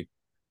my buddy,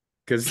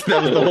 because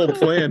that was the whole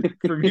plan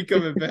for me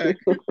coming back.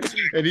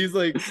 And he's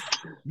like,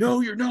 no,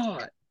 you're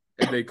not.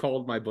 And they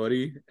called my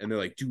buddy and they're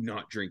like, do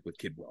not drink with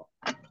Kidwell.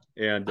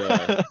 And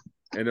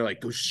they're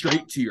like, go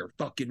straight to your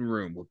fucking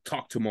room. We'll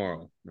talk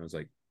tomorrow. And I was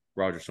like,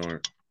 Roger Sarn.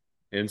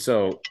 And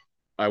so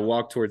I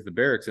walk towards the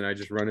barracks and I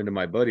just run into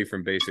my buddy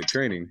from basic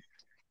training.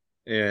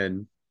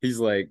 And he's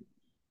like,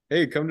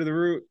 hey, come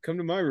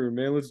to my room,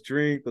 man. Let's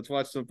drink. Let's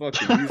watch some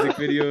fucking music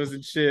videos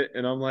and shit.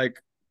 And I'm like,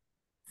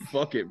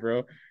 fuck it,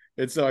 bro.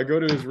 And so I go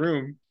to his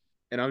room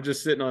and I'm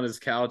just sitting on his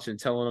couch and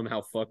telling him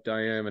how fucked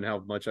I am and how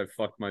much I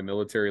fucked my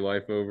military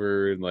life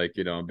over. And like,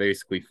 you know, I'm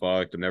basically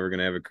fucked. I'm never going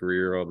to have a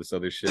career, all this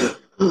other shit.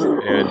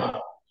 And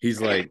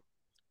he's like,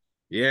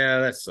 yeah,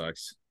 that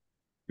sucks.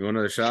 You want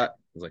another shot?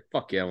 I was like,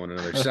 fuck yeah, I want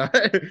another shot.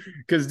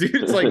 Because dude,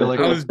 it's like, Like,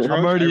 I was drunk.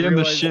 I'm already in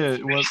the realized,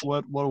 shit.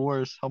 What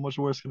worse? How much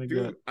worse can it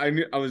dude, get? I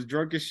knew I was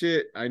drunk as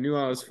shit. I knew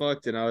I was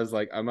fucked, and I was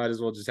like, I might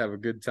as well just have a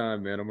good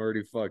time, man. I'm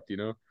already fucked, you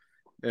know?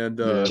 And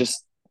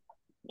just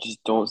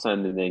don't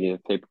sign the negative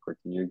paperwork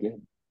and you're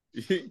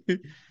good.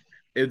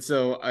 and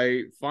so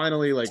I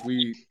finally, like,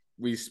 we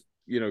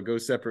you know, go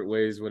separate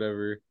ways,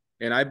 whatever.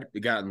 And I've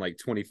gotten like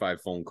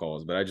 25 phone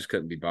calls, but I just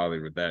couldn't be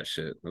bothered with that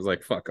shit. I was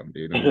like, fuck them,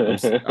 dude.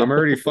 I'm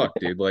already fucked,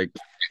 dude. Like,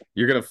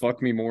 you're gonna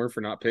fuck me more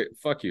for not pay.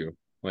 Fuck you.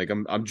 Like,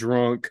 I'm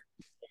drunk.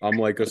 I'm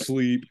like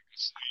asleep,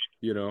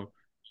 you know,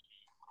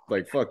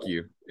 like, fuck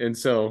you. And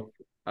so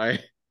I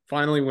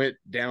finally went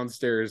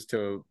downstairs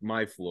to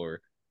my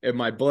floor, and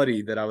my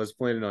buddy that I was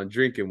planning on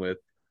drinking with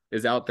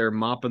is out there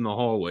mopping the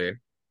hallway.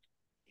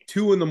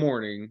 2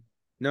 a.m.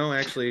 No,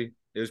 actually,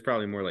 it was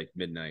probably more like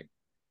midnight.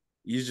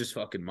 He's just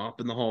fucking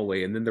mopping the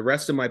hallway. And then the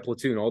rest of my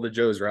platoon, all the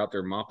Joes are out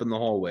there mopping the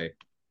hallway.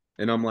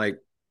 And I'm like,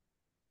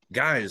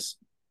 guys,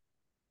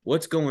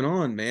 what's going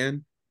on,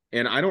 man?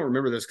 And I don't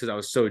remember this because I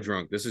was so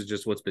drunk. This is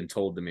just what's been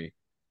told to me.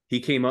 He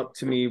came up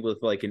to me with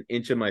like an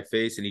inch of my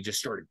face and he just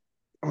started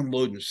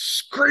unloading,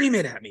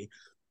 screaming at me.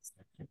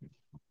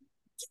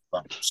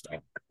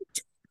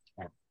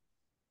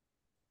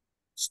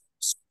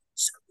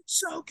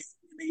 So good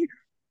to me.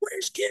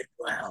 Where's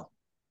Kidwell?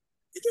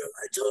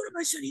 I told him,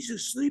 I said, he's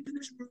asleep in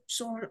his room.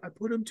 Sorry, I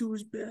put him to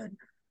his bed.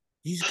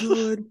 He's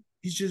good.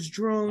 He's just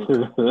drunk.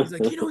 He's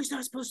like, you know, he's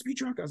not supposed to be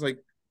drunk. I was like,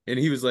 and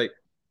he was like,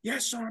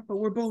 yes, sir, but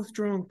we're both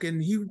drunk.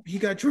 And he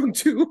got drunk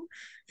too.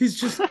 He's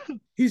just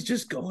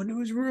going to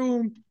his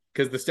room.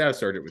 Because the staff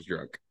sergeant was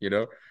drunk, you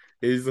know?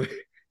 He's like,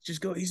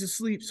 he's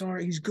asleep.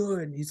 Sorry, he's good.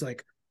 And he's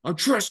like, I'm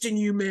trusting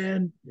you,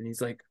 man. And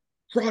he's like,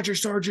 Roger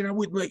Sergeant, I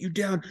wouldn't let you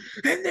down.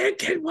 And then,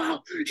 Kidwell,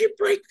 you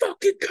break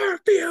fucking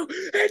curfew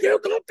and you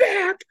go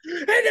back.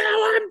 And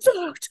now I'm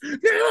fucked.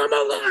 Now I'm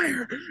a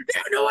liar.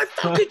 Now no one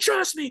fucking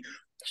trusts me.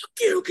 Fuck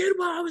you,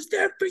 Kidwell. I was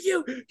there for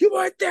you. You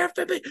weren't there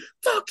for me.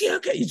 Fuck you.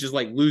 He's just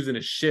like losing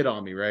his shit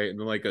on me, right? And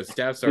then like a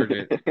staff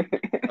sergeant,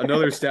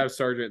 another staff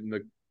sergeant in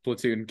the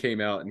platoon came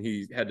out and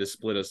he had to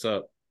split us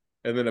up.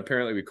 And then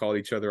apparently we called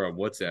each other on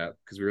WhatsApp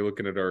because we were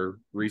looking at our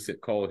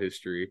recent call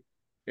history.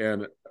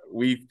 And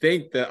we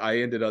think that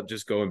I ended up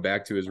just going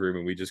back to his room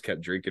and we just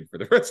kept drinking for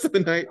the rest of the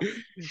night.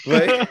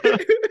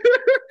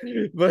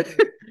 But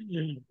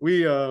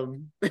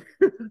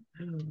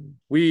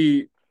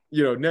we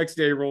you know, next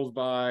day rolls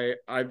by.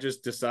 I've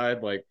just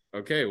decided like,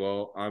 okay,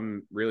 well,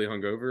 I'm really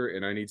hungover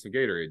and I need some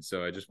Gatorade.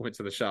 So I just went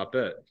to the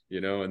shopette,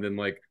 you know, and then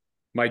like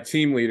my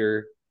team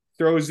leader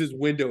throws his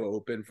window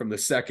open from the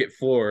second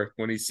floor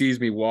when he sees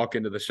me walk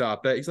into the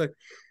shopette. He's like,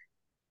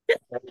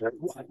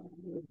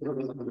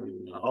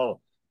 oh.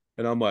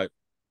 And I'm like,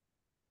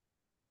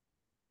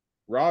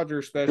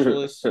 Roger,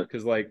 specialist,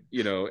 because like,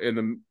 you know, in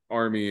the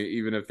Army,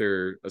 even if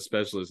they're a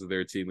specialist, if they're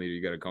a team leader,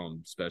 you got to call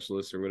them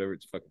specialist or whatever.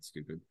 It's fucking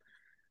stupid.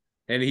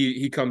 And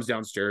he comes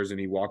downstairs and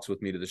he walks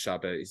with me to the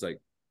shop. He's like,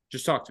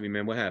 just talk to me,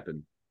 man. What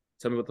happened?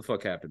 Tell me what the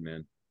fuck happened,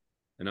 man.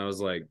 And I was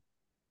like,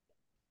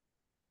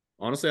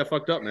 honestly, I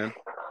fucked up, man.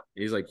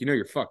 He's like, you know,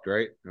 you're fucked,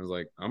 right? And I was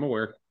like, I'm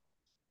aware.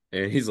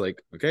 And he's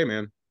like, okay,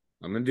 man,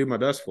 I'm going to do my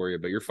best for you,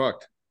 but you're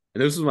fucked.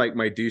 And this was like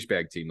my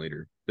douchebag team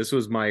leader. This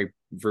was my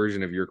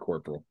version of your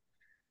corporal.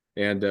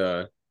 And,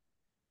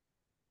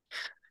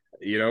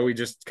 you know, we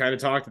just kind of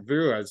talked it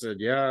through. I said,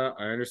 yeah,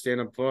 I understand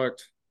I'm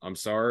fucked. I'm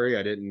sorry.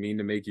 I didn't mean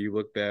to make you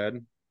look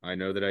bad. I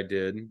know that I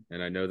did.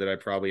 And I know that I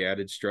probably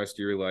added stress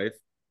to your life.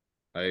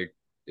 I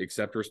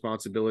accept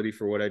responsibility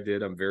for what I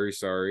did. I'm very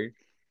sorry.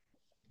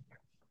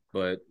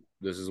 But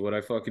this is what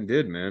I fucking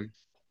did, man.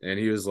 And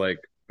he was like,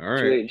 all Too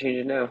right. late to change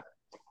it now.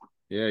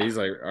 Yeah, he's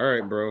like, all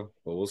right, bro.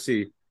 Well, we'll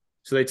see.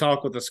 So they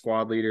talk with the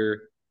squad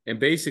leader, and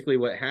basically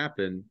what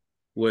happened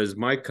was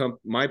my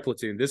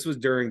platoon. This was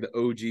during the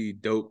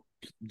OG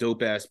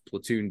dope ass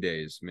platoon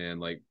days, man.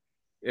 Like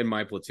in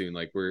my platoon,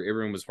 like where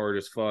everyone was hard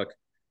as fuck.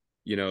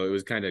 You know, it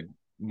was kind of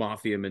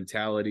mafia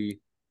mentality.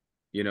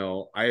 You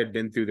know, I had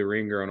been through the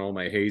ringer on all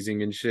my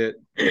hazing and shit.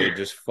 They had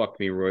just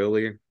fucked me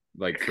royally,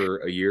 like for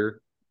a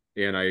year,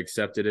 and I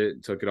accepted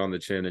it, took it on the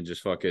chin, and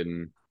just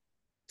fucking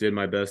did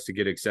my best to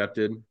get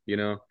accepted. You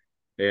know,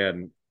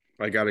 and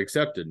I got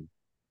accepted.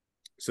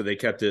 So they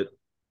kept it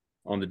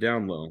on the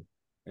down low,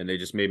 and they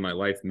just made my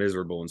life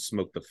miserable and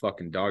smoked the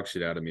fucking dog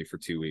shit out of me for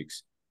 2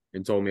 weeks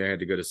and told me I had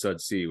to go to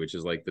Sud C, which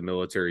is like the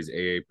military's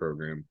AA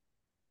program.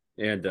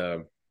 And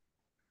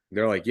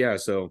they're like, yeah,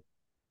 so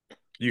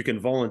you can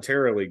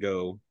voluntarily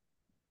go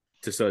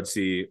to Sud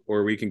C,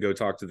 or we can go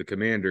talk to the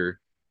commander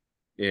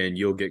and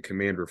you'll get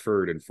command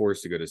referred and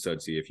forced to go to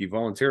Sud C. If you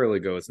voluntarily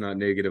go, it's not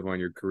negative on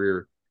your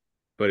career,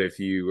 but if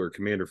you are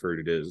command referred,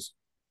 it is.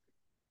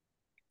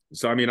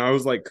 So, I mean, I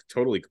was like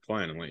totally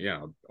compliant. I'm like,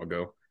 yeah, I'll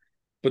go.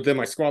 But then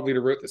my squad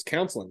leader wrote this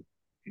counseling,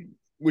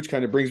 which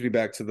kind of brings me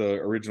back to the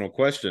original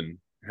question: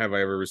 have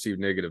I ever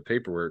received negative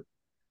paperwork?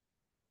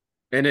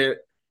 And it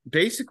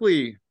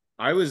basically,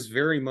 I was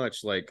very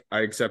much like,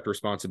 I accept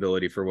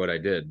responsibility for what I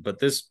did. But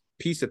this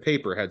piece of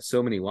paper had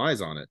so many lies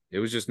on it. It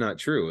was just not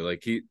true.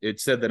 Like it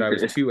said that I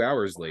was 2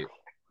 hours late.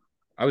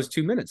 I was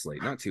 2 minutes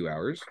late, not 2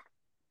 hours.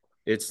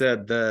 It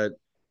said that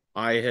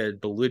I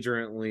had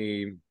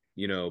belligerently,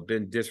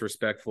 been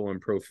disrespectful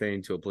and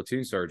profane to a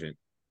platoon sergeant.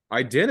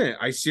 I didn't.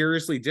 I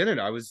seriously didn't.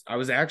 I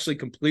was actually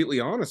completely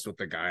honest with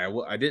the guy.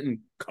 I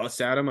didn't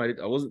cuss at him. I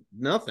wasn't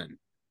nothing.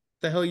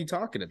 What the hell are you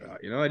talking about?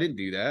 I didn't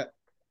do that.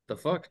 The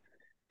fuck?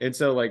 And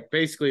so like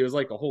basically it was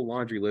like a whole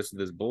laundry list of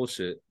this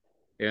bullshit.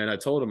 And I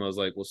told him, I was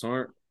like, well,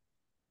 Sarn,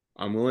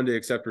 I'm willing to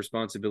accept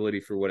responsibility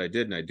for what I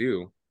did, and I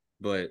do,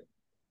 but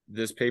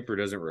this paper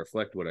doesn't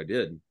reflect what I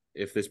did.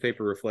 If this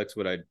paper reflects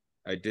what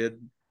I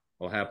did,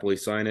 I'll happily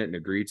sign it and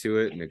agree to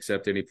it and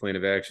accept any plan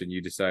of action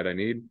you decide I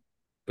need.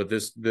 But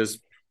this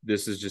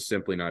is just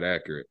simply not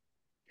accurate.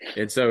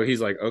 And so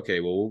he's like, okay,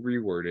 well, we'll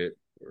reword it,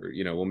 or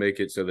we'll make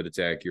it so that it's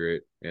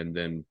accurate, and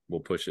then we'll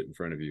push it in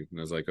front of you. And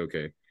I was like,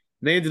 okay. And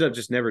they ended up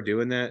just never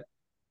doing that.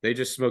 They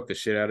just smoked the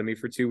shit out of me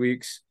for 2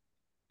 weeks,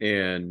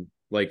 and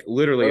like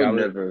literally, I would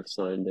never have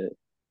signed it.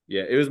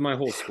 Yeah, it was my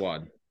whole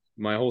squad.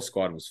 My whole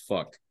squad was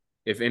fucked.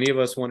 If any of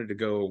us wanted to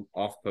go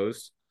off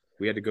post,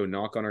 we had to go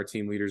knock on our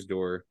team leader's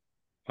door.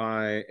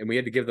 Hi, and we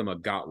had to give them a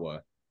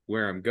gatwa,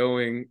 where I'm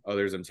going,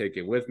 others I'm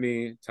taking with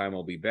me, time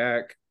I'll be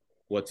back,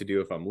 what to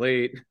do if I'm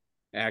late,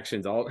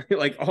 actions, all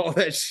like all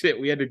that shit.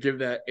 We had to give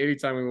that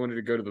anytime we wanted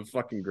to go to the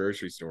fucking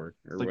grocery store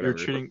or Like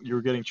whatever. you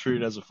were getting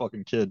treated as a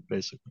fucking kid,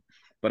 basically.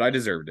 But I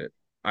deserved it.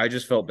 I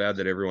just felt bad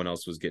that everyone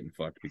else was getting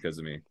fucked because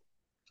of me.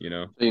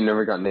 So you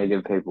never got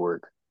negative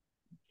paperwork?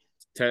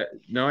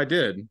 No, I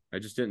did. I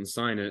just didn't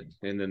sign it,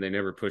 and then they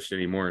never pushed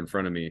any more in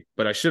front of me.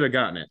 But I should have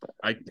gotten it.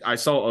 I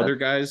saw other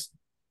guys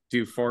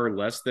do far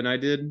less than I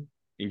did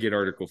and get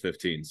Article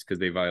 15s because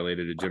they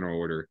violated a general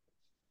order.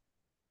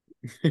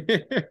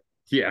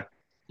 Yeah.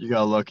 You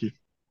got lucky.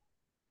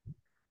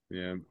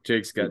 Yeah,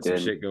 Jake's got some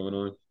shit going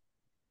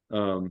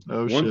on.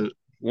 Shit.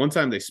 One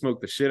time they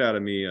smoked the shit out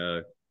of me.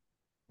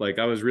 Like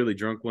I was really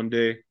drunk one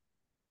day,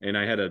 and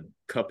I had a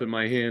cup in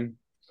my hand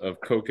of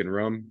Coke and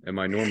rum, and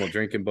my normal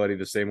drinking buddy,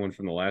 the same one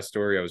from the last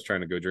story, I was trying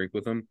to go drink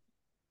with him,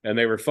 and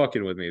they were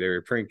fucking with me. They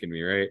were pranking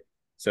me, right?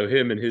 So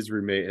him and his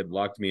roommate had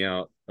locked me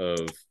out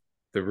of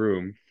the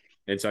room,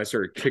 and so I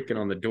started kicking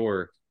on the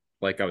door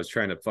like I was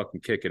trying to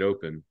fucking kick it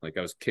open. Like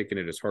I was kicking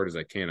it as hard as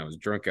I can. I was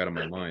drunk out of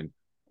my mind,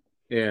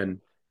 and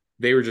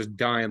they were just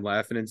dying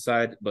laughing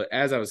inside. But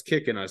as I was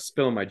kicking, I was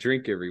spilling my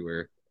drink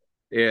everywhere,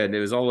 and it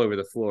was all over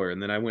the floor.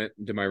 And then I went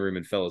to my room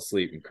and fell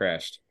asleep and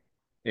crashed.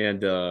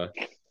 And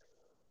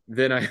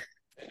then I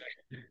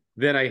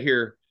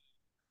hear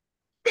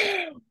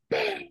on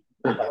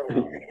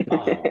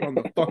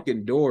the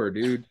fucking door,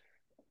 dude.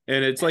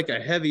 And it's like a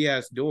heavy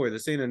ass door.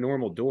 This ain't a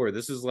normal door.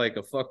 This is like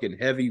a fucking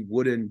heavy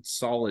wooden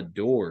solid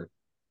door.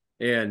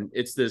 And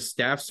it's this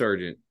staff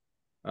sergeant.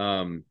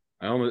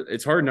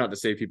 It's hard not to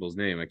say people's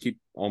name. I keep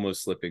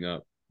almost slipping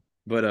up.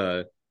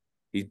 But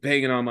he's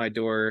banging on my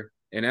door.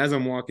 And as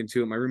I'm walking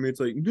to it, my roommate's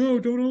like, no,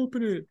 don't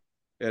open it.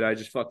 And I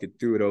just fucking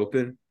threw it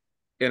open.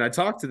 And I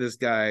talked to this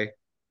guy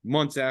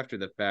months after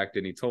the fact,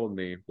 and he told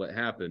me what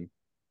happened.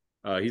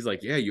 He's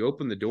like, yeah, you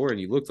opened the door and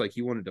you looked like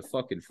you wanted to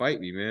fucking fight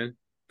me, man.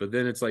 But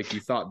then it's like you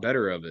thought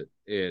better of it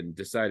and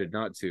decided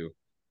not to.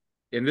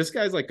 And this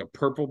guy's like a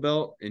purple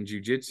belt in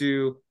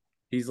jiu-jitsu.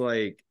 He's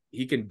like,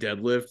 he can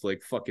deadlift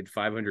like fucking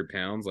 500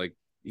 pounds. Like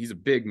he's a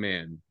big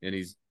man, and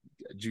he's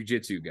a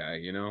jiu-jitsu guy,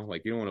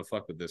 like you don't want to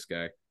fuck with this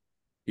guy.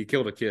 He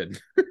killed a kid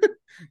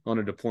on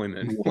a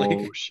deployment. Whoa,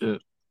 like,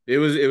 shit. It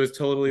was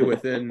totally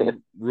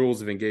within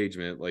rules of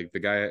engagement. Like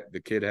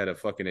the kid had a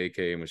fucking AK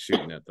and was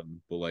shooting at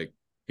them, but like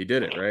he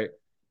did it right.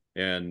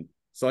 And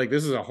it's like,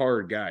 this is a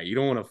hard guy. You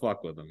don't want to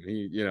fuck with him.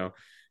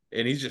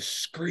 and he's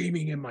just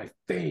screaming in my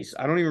face.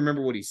 I don't even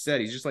remember what he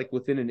said. He's just like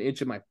within an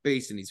inch of my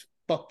face, and he's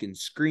fucking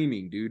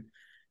screaming, dude.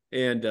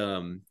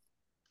 And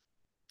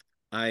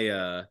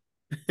I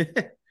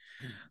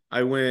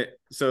I went,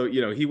 so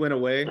he went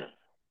away,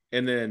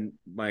 and then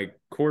my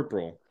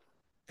corporal,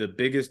 the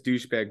biggest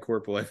douchebag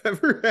corporal I've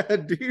ever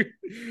had, dude.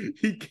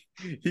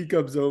 He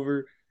comes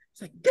over.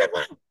 He's like, get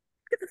the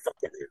fuck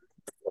out of here.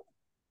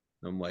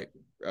 I'm like,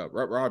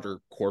 Roger,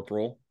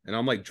 corporal. And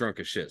I'm like drunk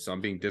as shit, so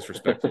I'm being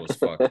disrespectful as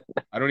fuck.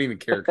 I don't even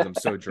care because I'm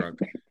so drunk.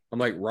 I'm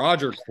like,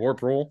 Roger,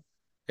 corporal.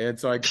 And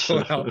so I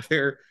go out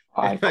there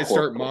and I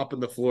start mopping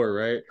the floor,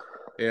 right?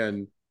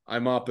 And I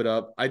mop it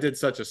up. I did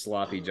such a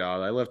sloppy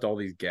job. I left all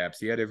these gaps.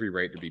 He had every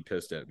right to be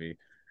pissed at me.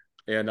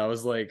 And I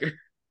was like,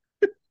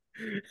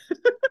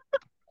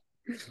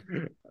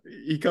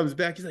 he comes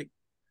back. He's like,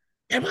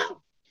 Emma,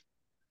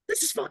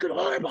 this is fucking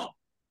horrible.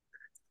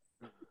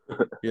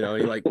 He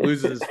like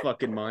loses his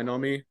fucking mind on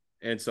me.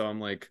 And so I'm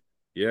like,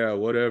 yeah,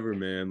 whatever,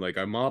 man. Like,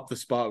 I mopped the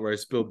spot where I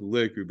spilled the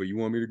liquor, but you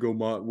want me to go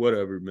mop?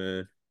 Whatever,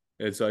 man.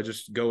 And so I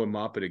just go and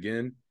mop it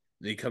again.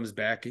 And he comes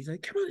back. He's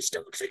like, come on, it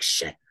still looks like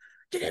shit.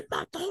 You didn't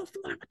mop the whole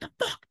floor. What the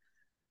fuck?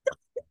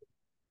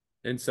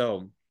 And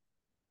so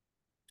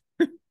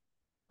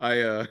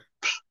I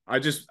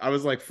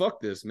was like,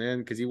 fuck this, man.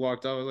 Because he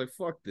walked out. I was like,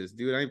 fuck this,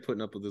 dude. I ain't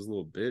putting up with this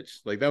little bitch.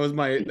 Like, that was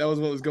what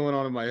was going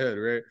on in my head,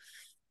 right?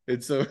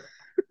 And so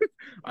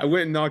I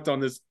went and knocked on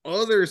this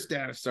other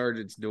staff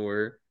sergeant's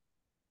door.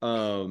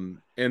 And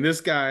this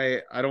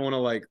guy, I don't want to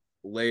like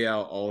lay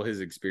out all his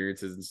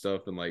experiences and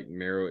stuff and like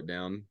narrow it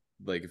down,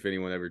 like if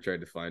anyone ever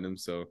tried to find him.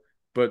 So,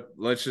 but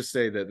let's just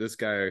say that this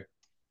guy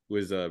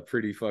was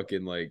pretty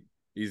fucking like,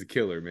 he's a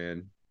killer,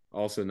 man.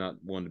 Also not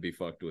one to be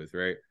fucked with,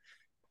 right?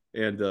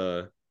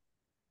 And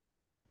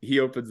he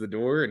opens the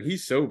door and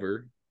he's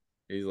sober.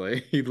 He's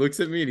like, he looks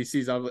at me and he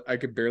sees I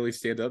could barely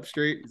stand up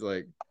straight. He's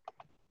like,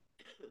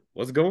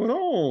 what's going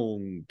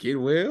on,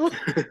 Kidwell?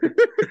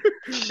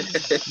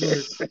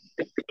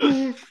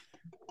 Like,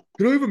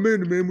 can I have a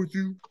man-to-man with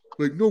you?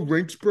 Like, no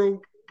ranks, bro.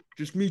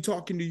 Just me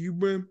talking to you,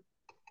 man.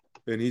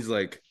 And he's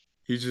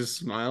just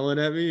smiling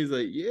at me. He's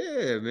like,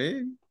 yeah,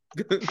 man.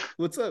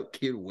 What's up,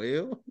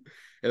 Kidwell?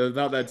 And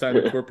about that time,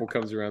 the corporal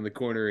comes around the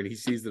corner and he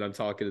sees that I'm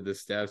talking to the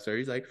staff sergeant.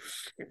 He's like,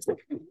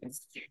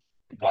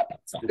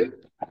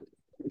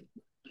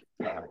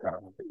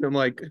 I'm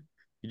like,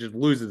 he just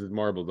loses his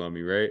marbles on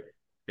me, right?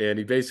 And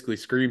he basically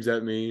screams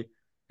at me,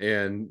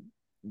 and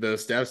the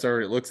staff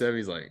sergeant looks at me.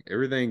 He's like,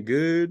 everything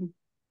good?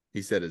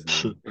 He said his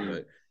name.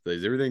 But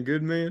is everything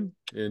good, man?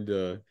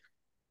 And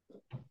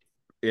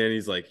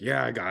he's like,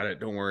 yeah, I got it.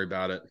 Don't worry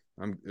about it.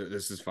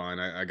 This is fine.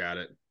 I got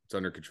it. It's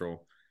under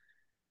control.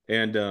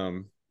 And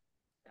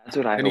that's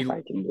what I hope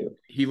I can do.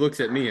 He looks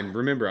at me, and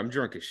remember, I'm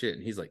drunk as shit.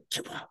 And he's like,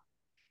 get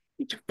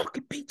your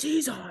fucking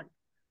PTs on.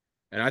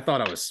 And I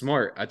thought I was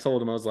smart. I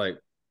told him, I was like,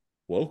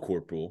 well,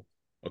 Corporal,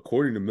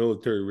 according to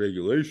military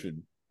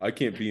regulation, I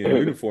can't be in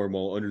uniform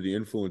while under the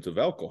influence of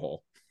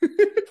alcohol.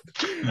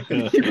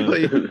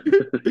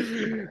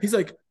 He's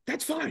like,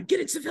 that's fine. Get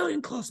in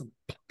civilian clothes.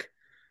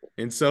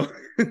 And so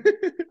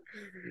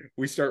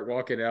we start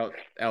walking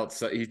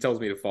outside. He tells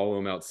me to follow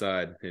him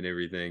outside and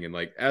everything. And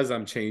like, as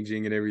I'm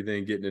changing and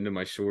everything, getting into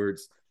my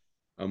shorts,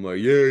 I'm like,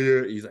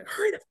 yeah. He's like,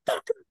 hurry the fuck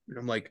up. And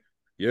I'm like,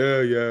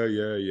 yeah.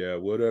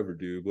 Whatever,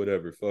 dude.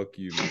 Whatever. Fuck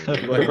you,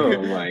 man. Like,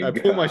 I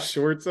pull my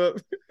shorts up,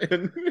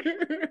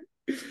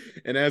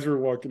 and as we're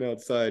walking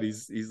outside,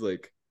 he's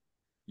like,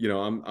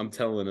 I'm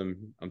telling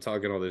him, I'm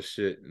talking all this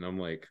shit, and I'm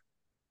like,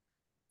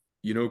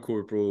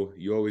 Corporal,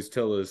 you always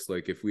tell us,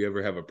 like, if we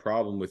ever have a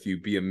problem with you,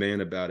 be a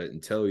man about it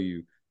and tell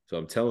you. So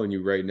I'm telling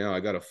you right now, I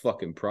got a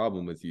fucking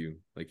problem with you.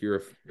 Like,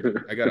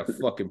 I got a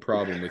fucking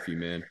problem with you,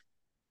 man. And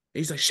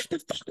he's like, shut the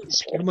fuck up.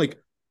 And I'm like,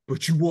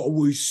 but you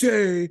always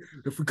say,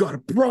 if we got a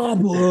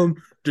problem,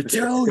 to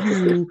tell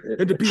you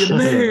and to be a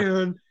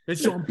man. And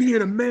so I'm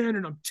being a man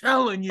and I'm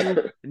telling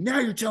you. And now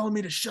you're telling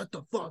me to shut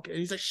the fuck up. And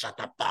he's like, shut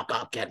the fuck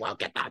up, Kidwell.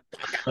 Get the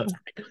fuck up.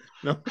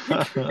 No.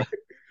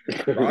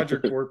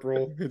 Roger,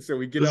 Corporal. And so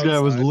we get outside. This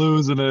guy was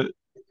losing it.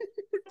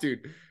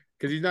 Dude,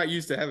 because he's not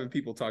used to having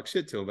people talk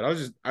shit to him. But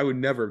I would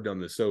never have done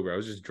this sober. I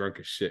was just drunk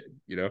as shit,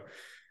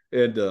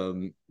 And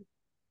dude,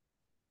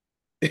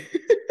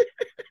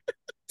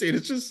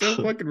 it's just so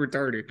fucking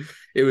retarded.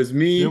 It was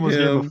me, almost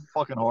gave a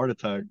fucking heart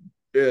attack.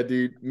 Yeah,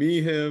 dude.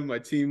 Me, him, my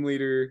team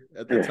leader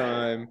at the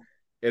time,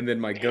 and then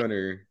my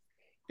gunner.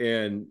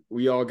 And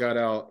we all got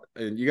out.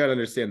 And you got to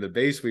understand, the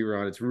base we were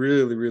on, it's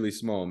really, really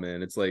small,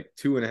 man. It's like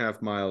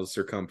 2.5 miles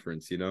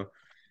circumference, He's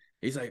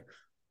like,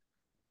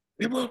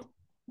 hey, well,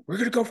 we're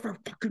going to go for a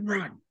fucking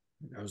run.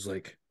 And I was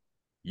like,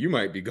 you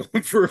might be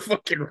going for a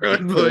fucking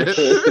run, but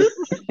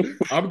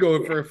I'm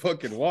going for a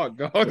fucking walk,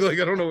 dog. Like,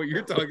 I don't know what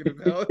you're talking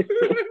about.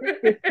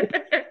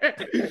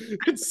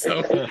 And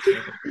so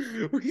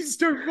we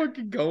start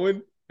fucking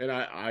going, and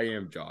I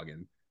am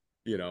jogging,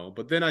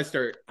 But then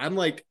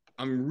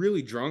I'm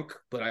really drunk,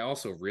 but I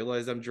also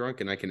realize I'm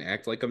drunk, and I can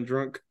act like I'm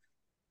drunk.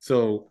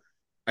 So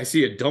I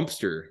see a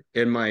dumpster,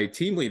 and my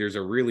team leader's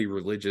a really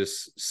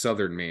religious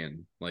Southern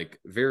man, like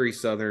very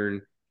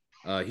Southern.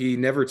 He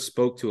never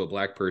spoke to a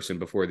black person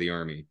before the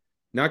army,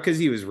 not because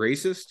he was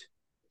racist,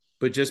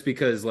 but just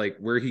because like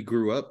where he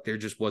grew up, there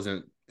just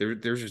wasn't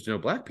there's just no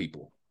black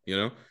people, you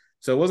know.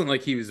 So it wasn't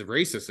like he was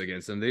racist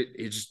against them.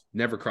 It just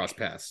never crossed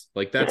paths.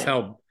 Like that's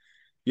how,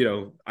 you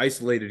know,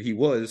 isolated he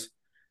was,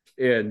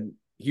 and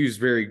he was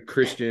very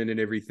Christian and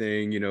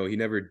everything. You know, he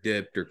never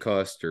dipped or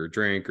cussed or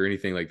drank or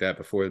anything like that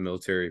before the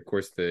military. Of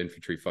course, the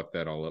infantry fucked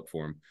that all up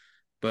for him.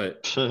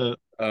 But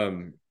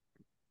um,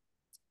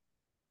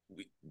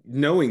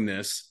 knowing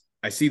this,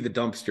 I see the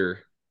dumpster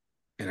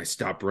and I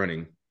stop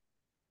running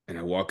and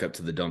I walk up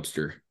to the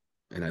dumpster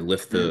and I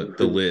lift the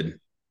lid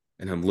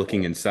and I'm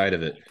looking inside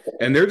of it.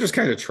 And they're just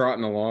kind of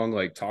trotting along,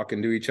 like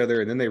talking to each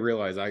other. And then they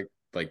realize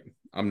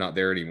I'm not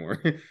there anymore.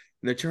 And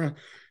they turn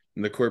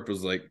and the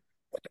corporal's like,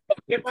 what the fuck,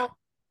 Kidwell?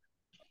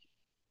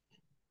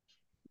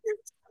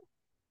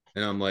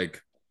 And I'm like,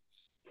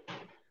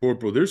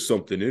 Corporal, there's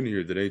something in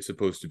here that ain't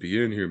supposed to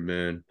be in here,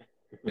 man.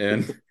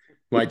 And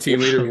my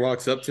team leader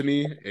walks up to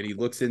me and he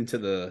looks into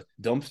the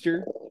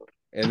dumpster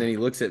and then he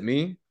looks at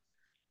me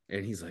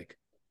and he's like,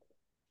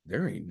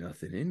 there ain't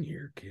nothing in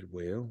here,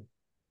 Kidwell.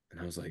 And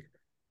I was like,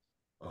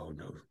 oh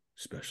no,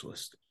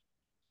 specialist,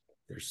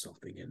 there's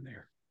something in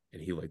there.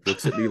 And he like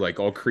looks at me like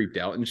all creeped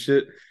out and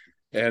shit.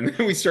 And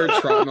then we start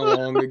trotting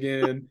along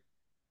again.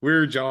 We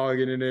were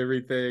jogging and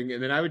everything.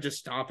 And then I would just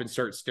stop and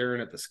start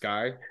staring at the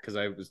sky because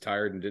I was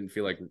tired and didn't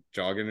feel like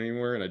jogging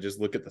anymore. And I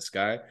just look at the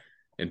sky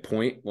and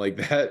point like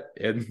that.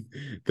 And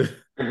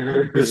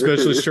the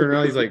specialist turned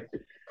around. He's like,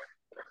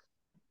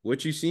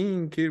 what you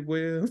seen,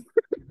 Kidwell?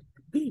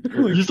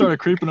 You started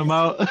creeping him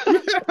out.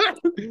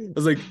 I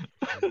was like,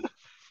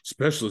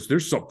 specialist,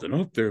 there's something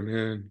up there,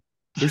 man.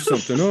 There's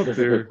something up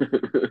there.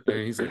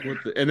 And he's like, what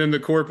the? And then the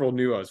corporal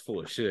knew I was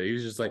full of shit. He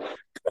was just like,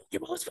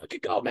 let's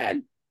fucking go,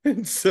 man.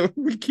 And so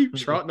we keep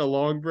trotting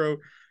along, bro.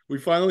 We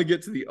finally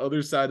get to the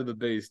other side of the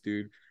base,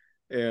 dude.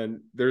 And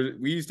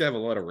we used to have a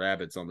lot of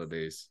rabbits on the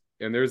base.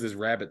 And there's this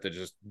rabbit that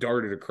just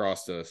darted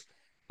across us,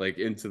 like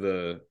into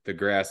the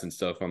grass and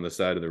stuff on the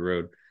side of the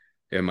road.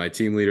 And my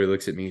team leader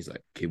looks at me. He's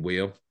like,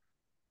 Kidwell,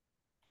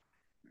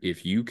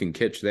 if you can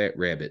catch that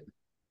rabbit,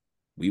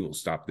 we will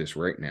stop this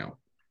right now.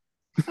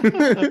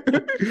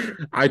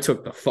 I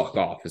took the fuck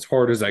off as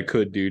hard as I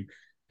could, dude.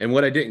 And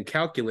what I didn't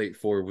calculate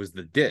for was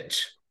the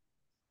ditch.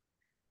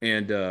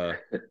 And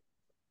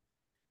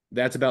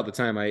that's about the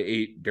time I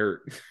ate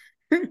dirt.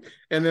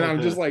 And then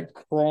I'm just like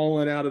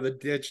crawling out of the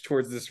ditch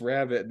towards this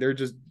rabbit. They're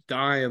just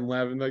dying,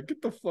 laughing, like,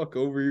 get the fuck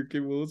over here,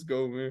 kid. Well, let's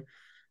go, man.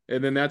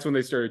 And then that's when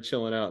they started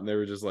chilling out and they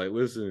were just like,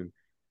 listen,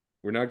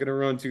 we're not gonna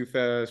run too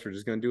fast. We're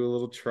just gonna do a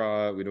little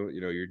trot. We don't,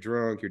 you're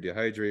drunk, you're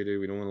dehydrated.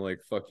 We don't want to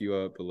like fuck you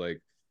up, but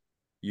like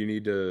you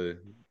need to,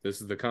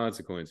 this is the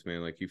consequence,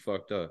 man. Like you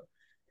fucked up.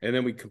 And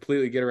then we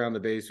completely get around the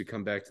base. We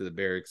come back to the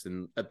barracks.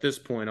 And at this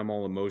point, I'm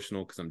all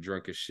emotional because I'm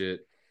drunk as shit,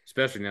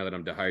 especially now that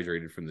I'm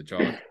dehydrated from the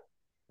jog.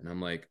 And I'm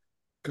like,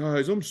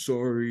 guys, I'm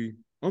sorry.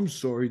 I'm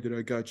sorry that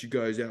I got you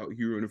guys out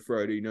here on a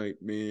Friday night,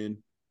 man.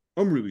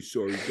 I'm really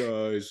sorry,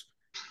 guys.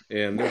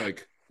 And they're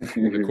like,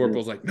 and the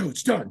corporal's like, no,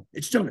 it's done.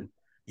 It's done.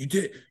 You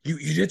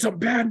did something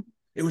bad.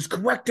 It was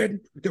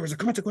corrected. There was a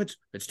consequence.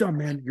 It's done,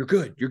 man. You're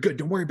good. You're good.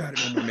 Don't worry about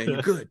it no more, man.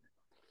 You're good.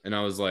 And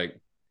I was like,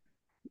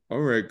 all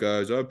right,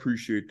 guys, I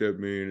appreciate that,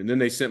 man. And then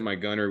they sent my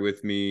gunner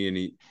with me, and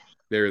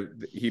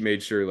he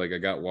made sure like I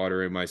got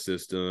water in my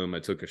system. I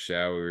took a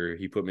shower.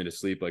 He put me to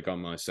sleep like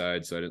on my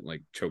side so I didn't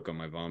like choke on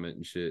my vomit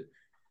and shit.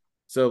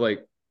 So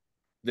like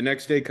the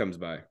next day comes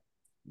by.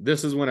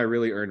 This is when I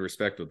really earned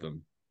respect with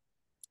them.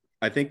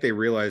 I think they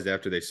realized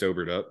after they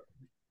sobered up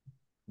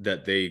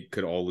that they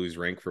could all lose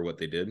rank for what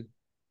they did.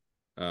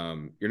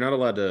 You're not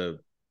allowed to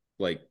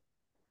like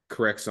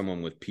correct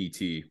someone with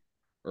PT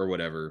or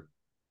whatever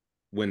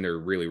when they're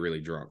really, really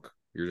drunk.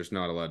 You're just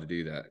not allowed to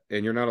do that.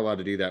 And you're not allowed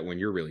to do that when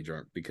you're really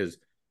drunk because,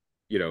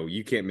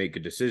 you can't make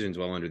good decisions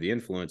while under the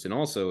influence. And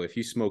also, if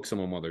you smoke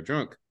someone while they're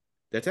drunk,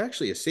 that's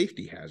actually a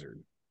safety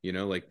hazard.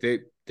 Like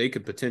they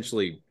could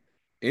potentially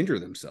injure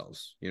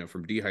themselves,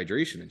 from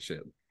dehydration and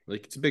shit.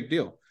 Like it's a big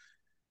deal.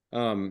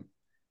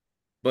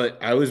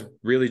 But I was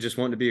really just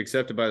wanting to be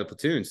accepted by the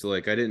platoon. So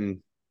like I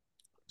didn't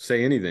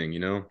say anything,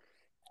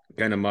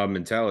 kind of mob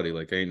mentality.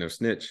 Like I ain't no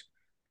snitch.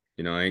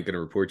 I ain't going to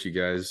report you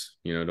guys,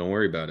 don't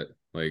worry about it.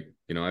 Like,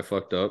 I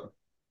fucked up,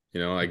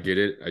 I get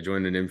it. I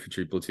joined an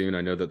infantry platoon. I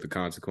know that the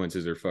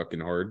consequences are fucking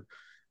hard.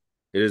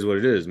 It is what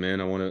it is,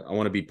 man. I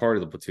want to be part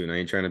of the platoon. I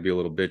ain't trying to be a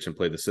little bitch and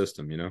play the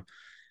system,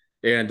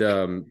 And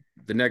the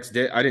next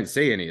day I didn't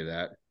say any of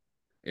that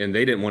and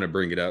they didn't want to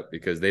bring it up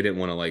because they didn't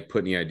want to like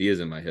put any ideas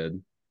in my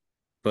head.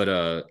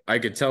 But I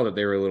could tell that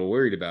they were a little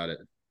worried about it.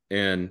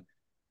 And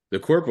the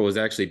corporal was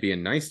actually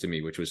being nice to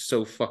me, which was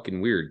so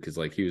fucking weird because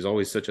like he was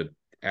always such a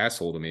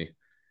asshole to me.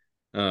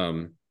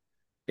 And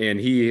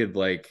he had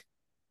like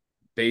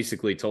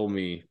basically told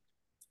me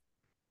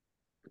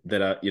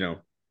that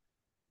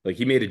like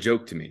he made a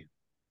joke to me,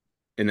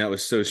 and that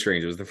was so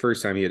strange. It was the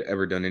first time he had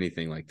ever done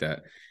anything like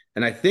that.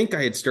 And I think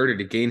I had started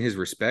to gain his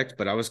respect,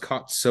 but I was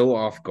caught so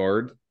off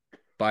guard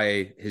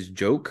by his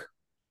joke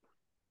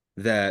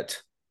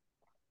that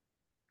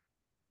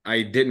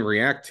I didn't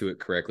react to it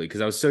correctly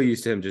because I was so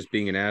used to him just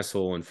being an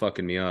asshole and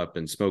fucking me up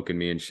and smoking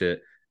me and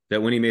shit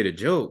that when he made a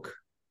joke,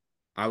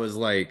 I was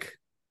like,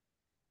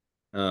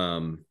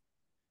 um,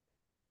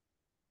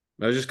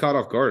 I was just caught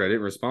off guard. I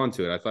didn't respond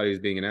to it. I thought he was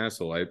being an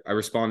asshole. I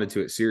responded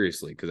to it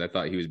seriously because I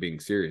thought he was being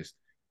serious.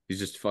 He's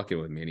just fucking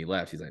with me, and he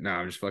laughed. He's like, "Nah,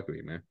 I'm just fucking with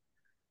you, man."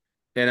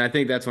 And I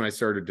think that's when I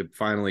started to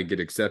finally get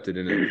accepted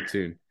into the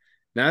platoon.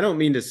 Now, I don't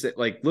mean to say,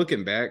 like,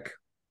 looking back,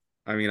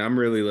 I mean, I'm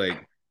really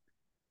like,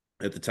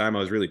 at the time, I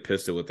was really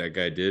pissed at what that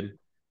guy did.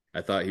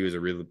 I thought he was a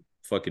real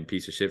fucking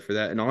piece of shit for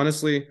that. And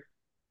honestly,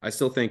 I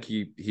still think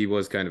he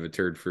was kind of a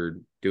turd for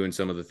doing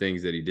some of the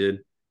things that he did.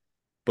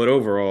 But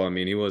overall, I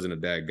mean, he wasn't a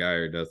bad guy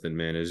or nothing,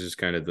 man. It's just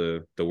kind of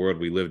the world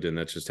we lived in.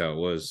 That's just how it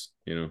was,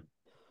 you know.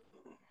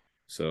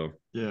 So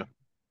Yeah.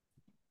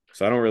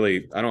 I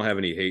don't have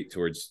any hate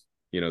towards,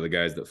 you know, the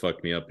guys that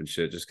fucked me up and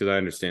shit, just because I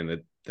understand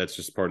that that's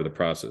just part of the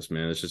process,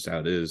 man. It's just how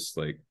it is.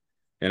 Like,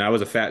 and I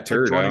was a fat Like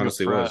turd. I joining a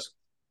honestly frat. was.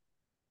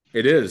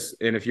 It is.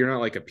 And if you're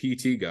not like a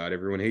PT god,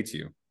 everyone hates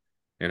you.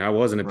 And I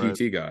wasn't a Right.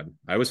 PT god.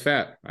 I was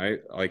fat. I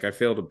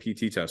failed a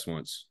PT test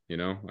once, you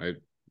know. I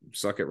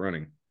suck at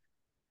running.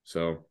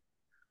 So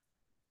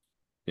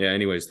yeah,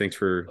 anyways, thanks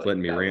for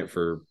letting me rant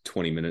for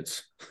 20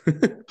 minutes.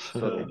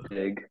 So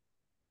big.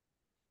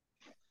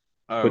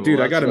 All right, But well, dude,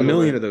 I got that's a By the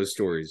million way, of those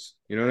stories.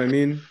 You know what I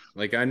mean?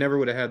 Like I never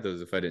would have had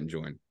those if I didn't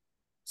join.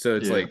 So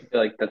it's yeah. I like,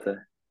 feel like that's a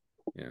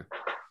yeah.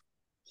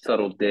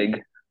 subtle dig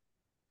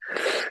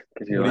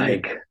because you're What do you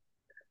like, mean?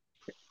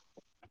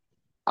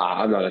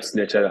 I'm not a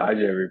snitch. I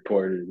just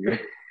reported you.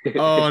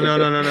 Oh,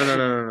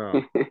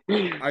 no.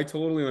 I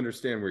totally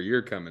understand where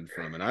you're coming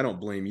from, and I don't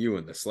blame you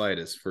in the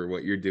slightest for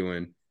what you're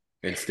doing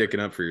and sticking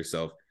up for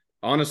yourself.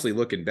 Honestly,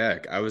 looking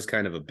back, I was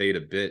kind of a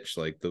beta bitch,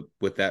 like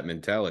with that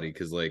mentality,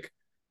 because like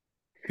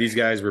these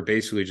guys were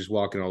basically just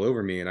walking all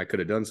over me, and I could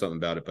have done something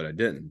about it, but I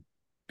didn't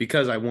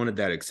because I wanted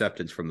that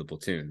acceptance from the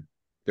platoon.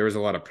 There was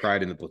a lot of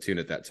pride in the platoon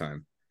at that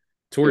time.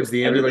 Dude, Towards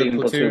the end of the everybody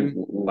in platoon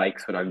platoon,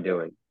 likes what I'm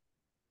doing.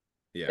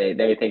 yeah,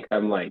 They think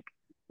I'm like,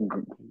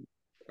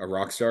 a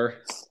rock star.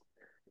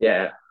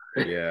 yeah.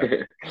 Yeah.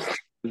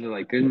 They're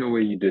like, there's no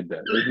way you did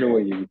that. There's no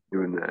way you're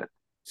doing that.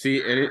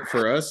 See, and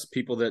for us,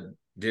 people that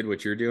did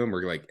what you're doing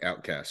were like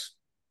outcasts.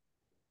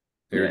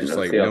 They were Yeah, just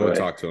no, it's like, the no other one way.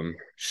 talked to them,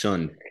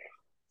 shunned, you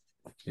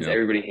Because know.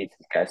 everybody hates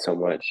this guy so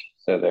much,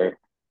 so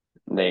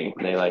they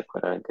like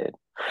what I did.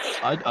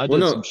 I Well,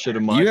 did some no, shit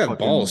in my you have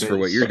fucking balls for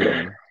what base. you're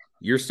doing.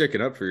 You're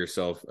sticking up for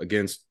yourself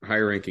against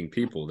high-ranking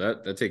people.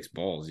 That takes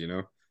balls, you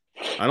know.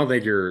 I don't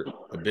think you're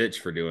a bitch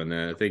for doing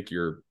that. I think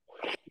you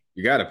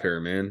got a pair,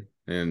 man,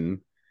 and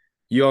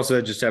you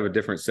also just have a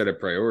different set of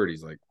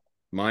priorities. Like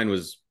mine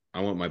was,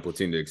 I want my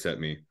platoon to accept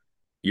me.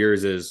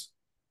 Yours is,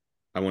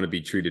 I want to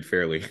be treated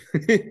fairly.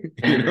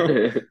 You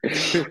know,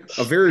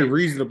 a very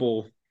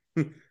reasonable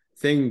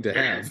thing to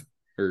have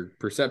or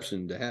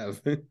perception to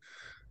have.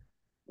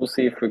 We'll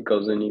see if it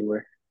goes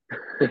anywhere.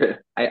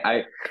 I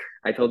I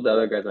I told the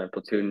other guys on my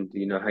platoon,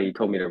 you know how you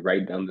told me to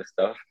write down the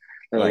stuff?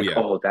 They're Oh like, yeah.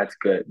 oh, that's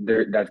good.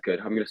 That's good.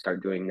 I'm gonna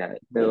start doing that.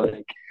 They're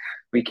like,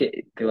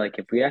 they're like,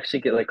 if we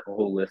actually get like a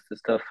whole list of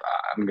stuff,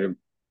 I'm gonna,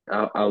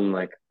 I'm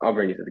like, I'll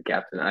bring it to the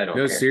captain. I don't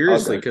No, care. I'll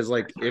seriously, go. because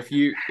like if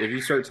you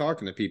start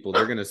talking to people,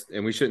 they're gonna,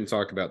 and we shouldn't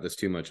talk about this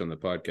too much on the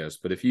podcast,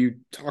 but if you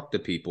talk to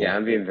Yeah, people,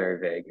 I'm being very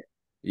vague.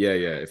 yeah,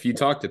 if you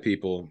talk to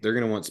people, they're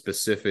gonna want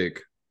specific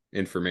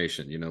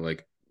information, you know,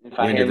 like If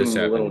I when did hand this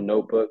them a little happen?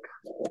 notebook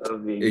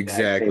of the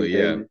exact same Exactly,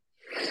 yeah. thing,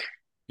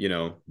 You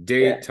know, yeah,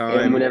 date, and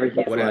time, whenever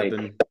he's what like,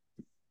 happened.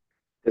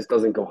 this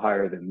doesn't go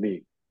higher than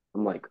me,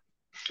 I'm like,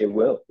 it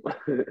will.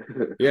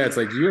 Yeah, it's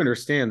like you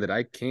understand that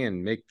I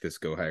can make this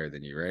go higher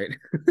than you, right?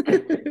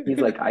 He's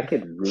like, I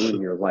could ruin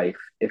your life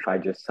if I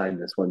just sign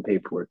this one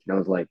paperwork. And I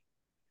was like,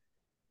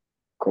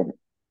 cool,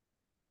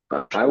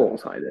 but I won't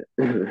sign it.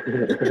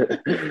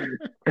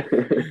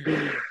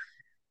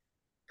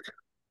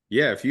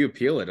 Yeah, if you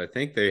appeal it, I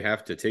think they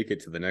have to take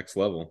it to the next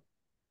level.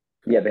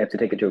 Yeah, they have to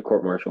take it to a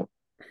court martial.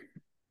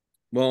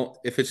 Well,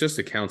 if it's just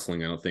a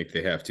counseling, I don't think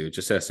they have to. It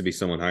just has to be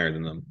someone higher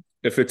than them.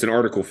 If it's an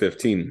Article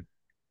 15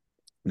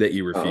 that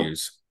you Oh,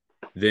 refuse,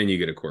 then you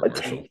get a court but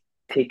martial.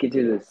 take it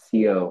to the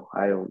CO.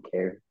 I don't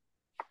care.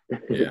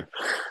 Yeah.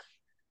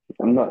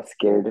 I'm not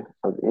scared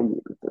of any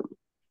of them,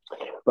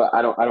 but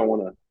I don't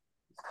want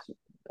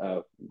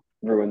to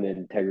ruin the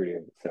integrity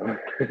of it.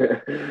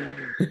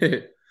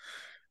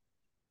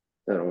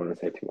 So I don't want to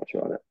say too much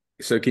about it.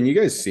 So can you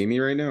guys see me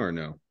right now or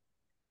no?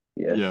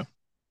 Yes. Yeah.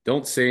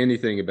 Don't say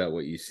anything about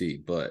what you see,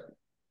 but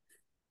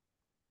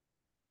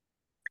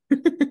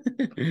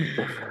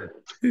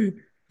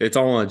it's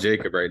all on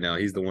Jacob right now.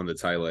 He's the one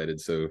that's highlighted,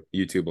 so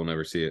YouTube will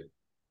never see it.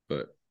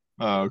 But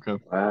Oh, okay.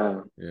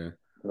 Wow. yeah,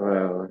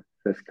 Wow.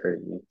 That's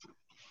crazy.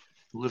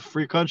 Live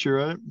free country,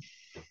 right?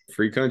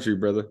 free country,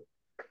 brother.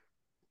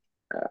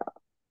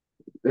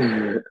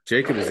 what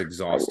Jacob is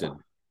exhausted. You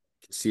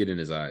can see it in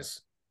his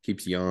eyes.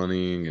 Keeps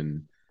yawning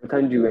and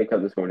time did you wake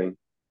up this morning?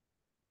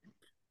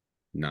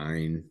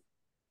 9.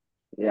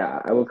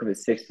 Yeah, I woke up at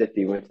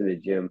 6:50, went to the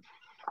gym.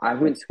 I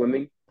went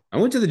swimming. I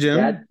went to the gym.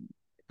 Dad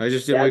I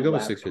just didn't wake Dad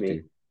up at laughed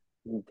me.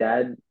 6:50.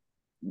 Dad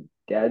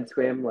Dad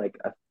swam like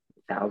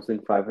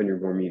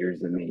 1,500 more meters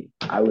than me.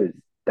 I was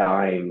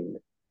dying.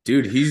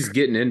 Dude, he's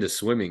getting into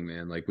swimming,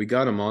 man. Like we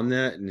got him on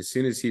that, and as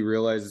soon as he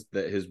realized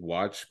that his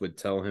watch would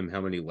tell him how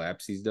many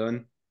laps he's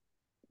done,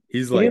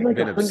 he's He did like like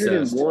been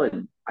obsessed.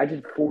 101. I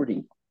did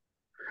 40.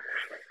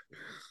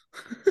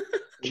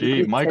 He Gee,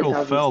 did Michael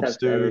 10,000 Phelps,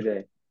 steps every dude.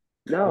 day.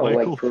 No, like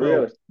Michael for real.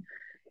 Phelps.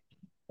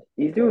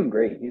 He's doing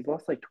great. He's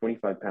lost like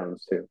 25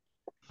 pounds too.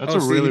 That's Oh,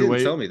 a see, he really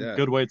didn't tell me that.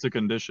 good way to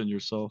condition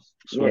yourself.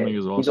 Yeah, Swimming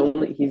is awesome.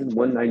 he's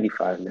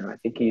 195 now. I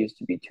think he used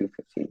to be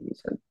 215, he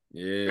said.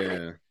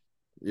 Yeah.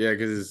 Yeah,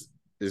 because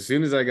as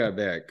soon as I got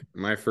back,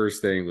 my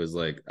first thing was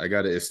like, I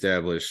got to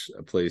establish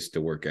a place to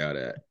work out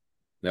at.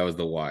 That was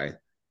the why.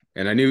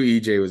 And I knew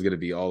EJ was going to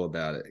be all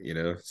about it, you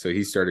know? So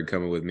he started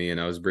coming with me and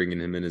I was bringing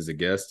him in as a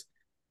guest.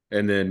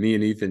 And then me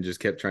and Ethan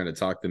just kept trying to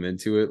talk them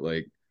into it.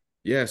 Like,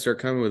 yeah, start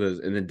coming with us.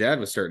 And then dad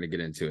was starting to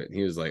get into it. And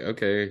he was like,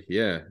 okay,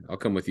 yeah, I'll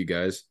come with you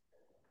guys.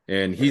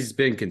 And he's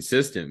been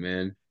consistent,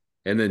 man.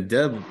 And then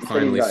Deb He said he's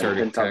finally gotten started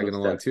 10,000 tagging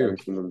along steps too. every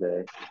single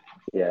day.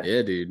 Yeah.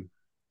 Yeah, dude.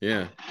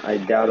 Yeah. I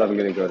doubt I'm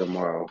gonna go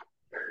tomorrow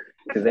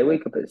because they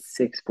wake up at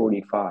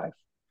 6:45.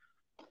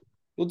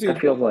 Well, That dude,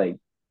 feels like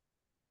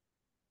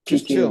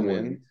just PT in the chill,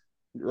 morning. man.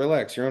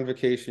 Relax. You're on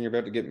vacation. You're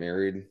about to get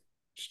married.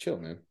 Just chill,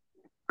 man.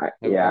 Have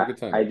a Yeah, good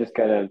time. I just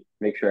gotta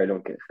make sure I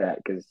don't get fat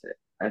because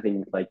I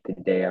think like the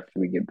day after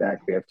we get back,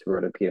 we have to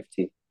run a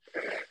PFT,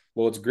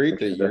 Well, it's great which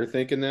that is you're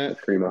thinking the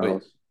that, 3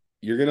 miles. but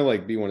you're gonna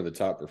like be one of the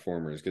top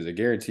performers because I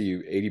guarantee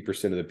you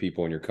 80% of the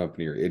people in your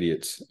company are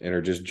idiots and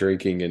are just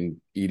drinking and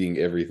eating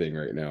everything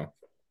right now.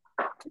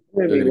 I'm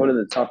gonna They're be gonna one of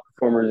the top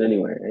performers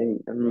anyway.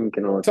 I'm not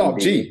gonna let them top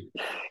beat me. G.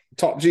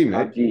 Top G,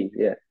 Top mate. G,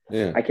 yeah.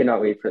 Yeah. I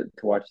cannot wait to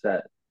watch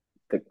that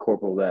the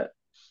corporal that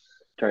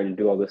trying to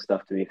do all this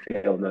stuff to me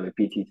fail another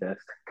PT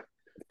test.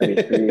 I mean,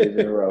 3 years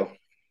in a row.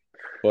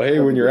 Well, hey,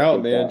 Hope when he you're gets out,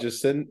 kicked man, out.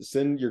 just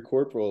send your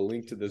corporal a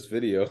link to this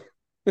video.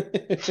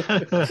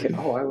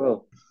 Oh, I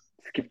will.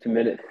 Skip to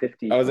minute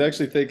 50. I was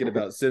actually thinking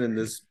about sending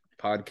this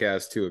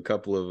podcast to a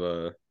couple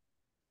of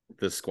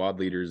the squad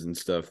leaders and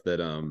stuff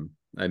that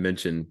I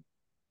mentioned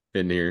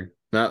in here.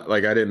 Not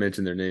like I didn't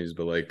mention their names,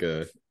 but like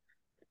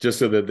just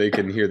so that they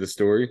can hear the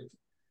story.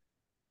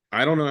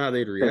 I don't know how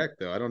they'd react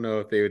though. I don't know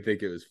if they would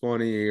think it was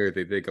funny or if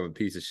they think I'm a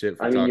piece of shit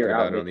for I mean, talking you're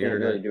out. about it They on the can't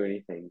internet. really do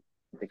anything.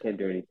 They can't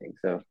do anything.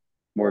 So,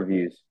 more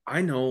views.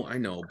 I know,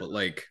 but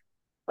like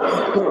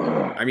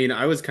I mean,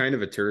 I was kind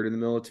of a turd in the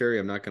military,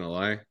 I'm not gonna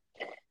lie,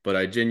 but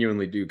I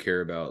genuinely do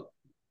care about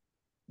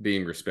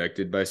being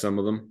respected by some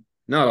of them.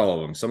 Not all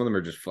of them. Some of them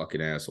are just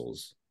fucking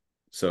assholes.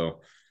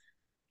 So,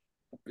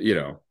 you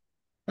know,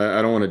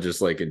 I don't want to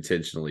just like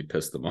intentionally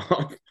piss them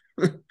off.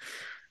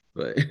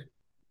 but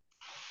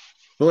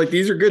like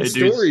these are good Hey,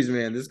 dudes, stories,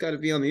 man. This got to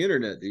be on the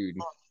internet, dude.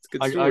 It's a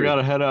good I story.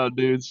 gotta head out,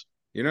 dudes.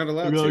 You're not I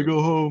allowed gotta to.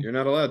 go home. You're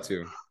not allowed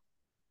to.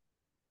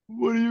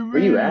 What do you Where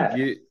you mean? at?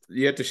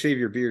 You have to shave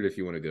your beard if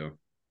you want to go.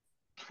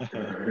 Well,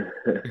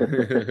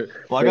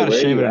 I Wait, gotta where are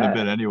shave you it in a at?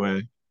 bit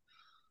anyway.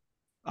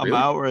 I'm Really?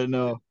 out right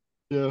now.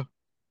 Yeah.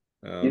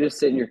 You Um, just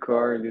sit in your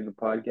car and do the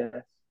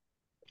podcast?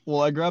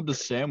 Well, I grabbed a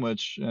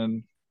sandwich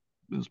and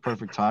it was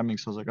perfect timing,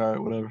 so I was like, all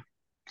right, whatever.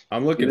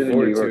 I'm You looking live in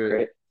New forward York, to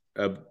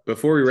it. right?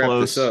 Before we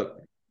wrap this Close. up,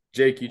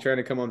 Jake, you trying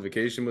to come on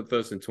vacation with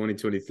us in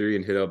 2023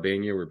 and hit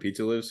Albania where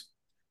pizza lives?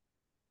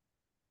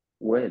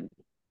 When?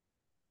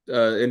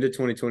 End of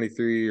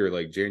 2023 or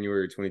like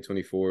January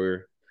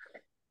 2024.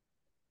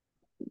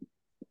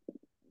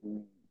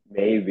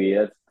 Maybe.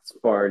 That's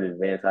far in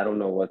advance. I don't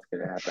know what's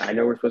going to happen. I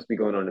know we're supposed to be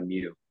going on a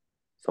Mew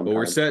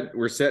Well, sometime.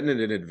 we're setting it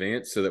in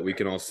advance so that we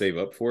can all save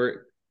up for it.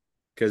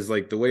 Because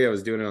like the way I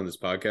was doing it on this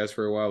podcast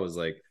for a while was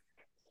like,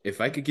 if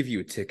I could give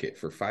you a ticket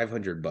for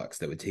 $500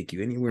 that would take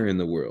you anywhere in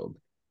the world,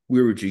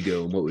 where would you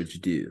go and what would you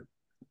do?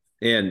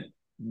 And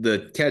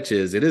the catch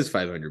is, it is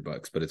 $500,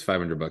 but it's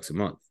 $500 a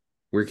month.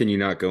 Where can you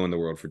not go in the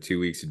world for 2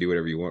 weeks to do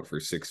whatever you want for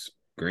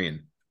 $6,000?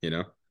 You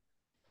know.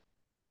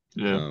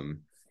 Yeah.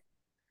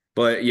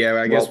 But yeah,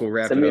 I guess Well, we'll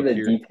wrap send it me up the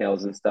here.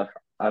 details and stuff.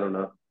 I don't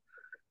know.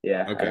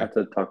 Yeah, I'd Okay, have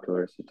to talk to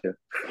Larissa too.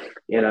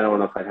 And I don't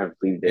know if I'd have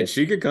leave and day.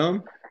 she could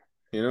come.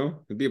 You know,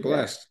 it'd be a Yeah.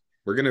 blast.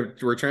 We're trying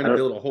I to don't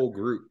build a whole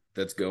group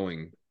that's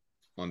going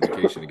on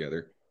vacation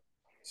together.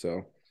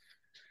 So,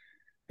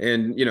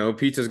 and you know,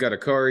 Pizza's got a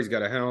car, he's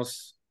got a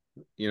house,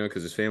 you know,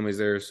 because his family's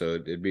there. So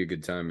it'd be a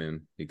good time,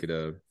 man. He could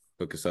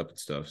hook us up and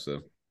stuff.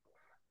 So,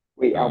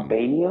 wait, um,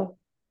 Albania?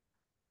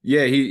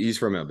 yeah, he's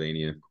from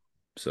Albania.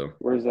 So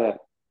Where's that?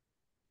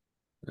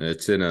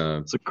 it's in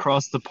It's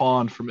across the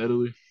pond from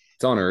Italy.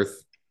 it's on Earth.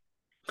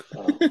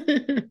 Oh,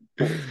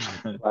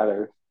 flat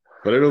Earth.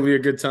 But it'll be a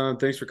good time.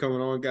 Thanks for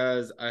coming on,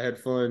 guys. I had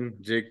fun.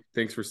 Jake,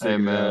 thanks for Hey,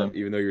 sticking it out, man.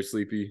 even though you're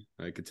sleepy.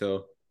 I could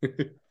tell.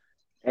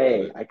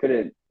 Hey, But I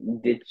couldn't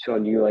ditch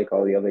on you like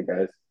all the other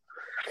guys.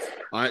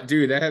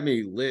 dude, that had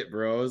me lit,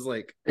 bro. I was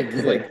like,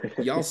 because like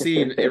y'all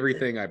seen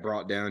everything I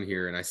brought down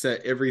here, and I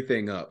set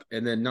everything up,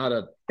 and then not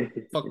a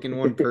fucking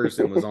one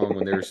person was on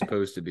when they were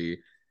supposed to be.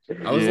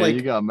 I was Yeah, you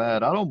like, got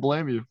mad. I don't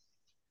blame you.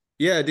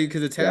 yeah, dude,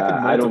 because it's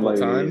happened Yeah, I don't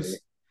multiple blame you either. times,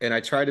 and I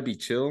try to be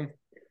chill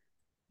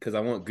because I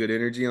want good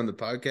energy on the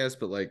podcast,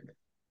 but like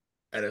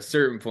at a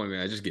certain point,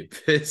 man, I just get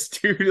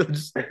pissed, dude.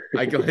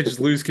 I just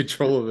lose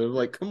control of it. I'm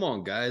like, come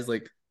on, guys.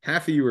 Like,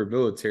 half of you are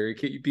military.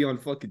 Can't you be on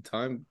fucking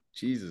time?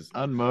 Jesus.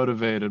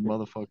 Unmotivated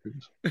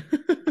motherfuckers.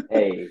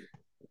 Hey,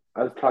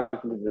 I was talking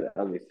to the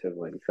other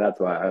siblings, so that's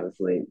why I was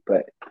late.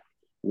 But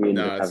we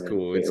ended up Nah, it's having to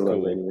cool. wait It's a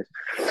little cool.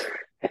 later.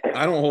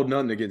 I don't hold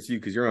nothing against you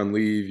because you're on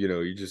leave. You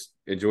know, you just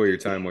enjoy your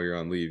time while you're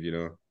on leave. You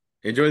know,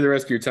 enjoy the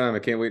rest of your time. I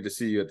can't wait to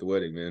see you at the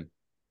wedding, man.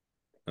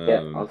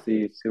 Yeah, I'll see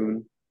you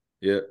soon.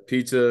 Yeah,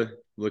 pizza.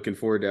 Looking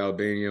forward to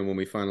Albania when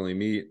we finally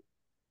meet.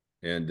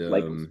 And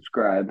Like and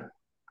subscribe.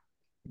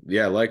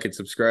 yeah, like and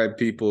subscribe,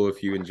 people,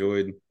 if you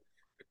enjoyed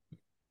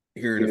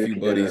hearing a Even if few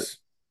you didn't. buddies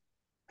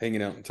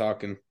hanging out and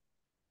talking.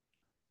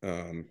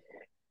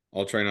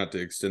 I'll try not to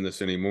extend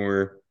this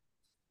anymore.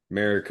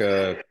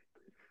 America.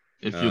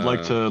 If you'd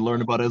like to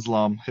learn about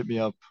Islam, hit me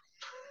up.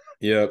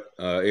 Yep.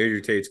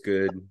 Andrew Tate's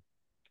good.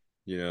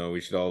 You know,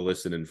 we should all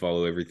listen and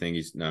follow everything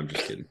he's. No, I'm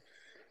just kidding.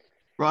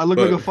 Bro, I look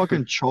like But a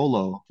fucking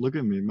cholo. Look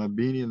at me, my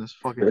beanie and this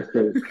fucking.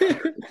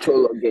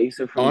 Cholo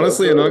Gangster from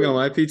honestly, the I'm hood. not gonna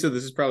lie, Pizza.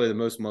 This is probably the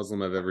most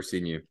Muslim I've ever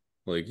seen you.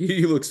 Like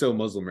you look so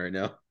Muslim right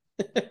now.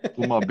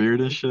 With my beard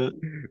and shit.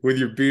 With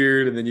your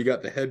beard, and then you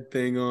got the head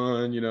thing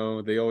on. You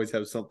know, they always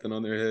have something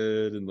on their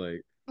head, and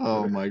like.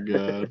 Oh my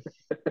god.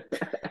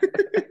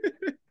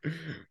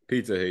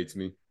 Pizza hates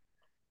me.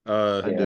 I do.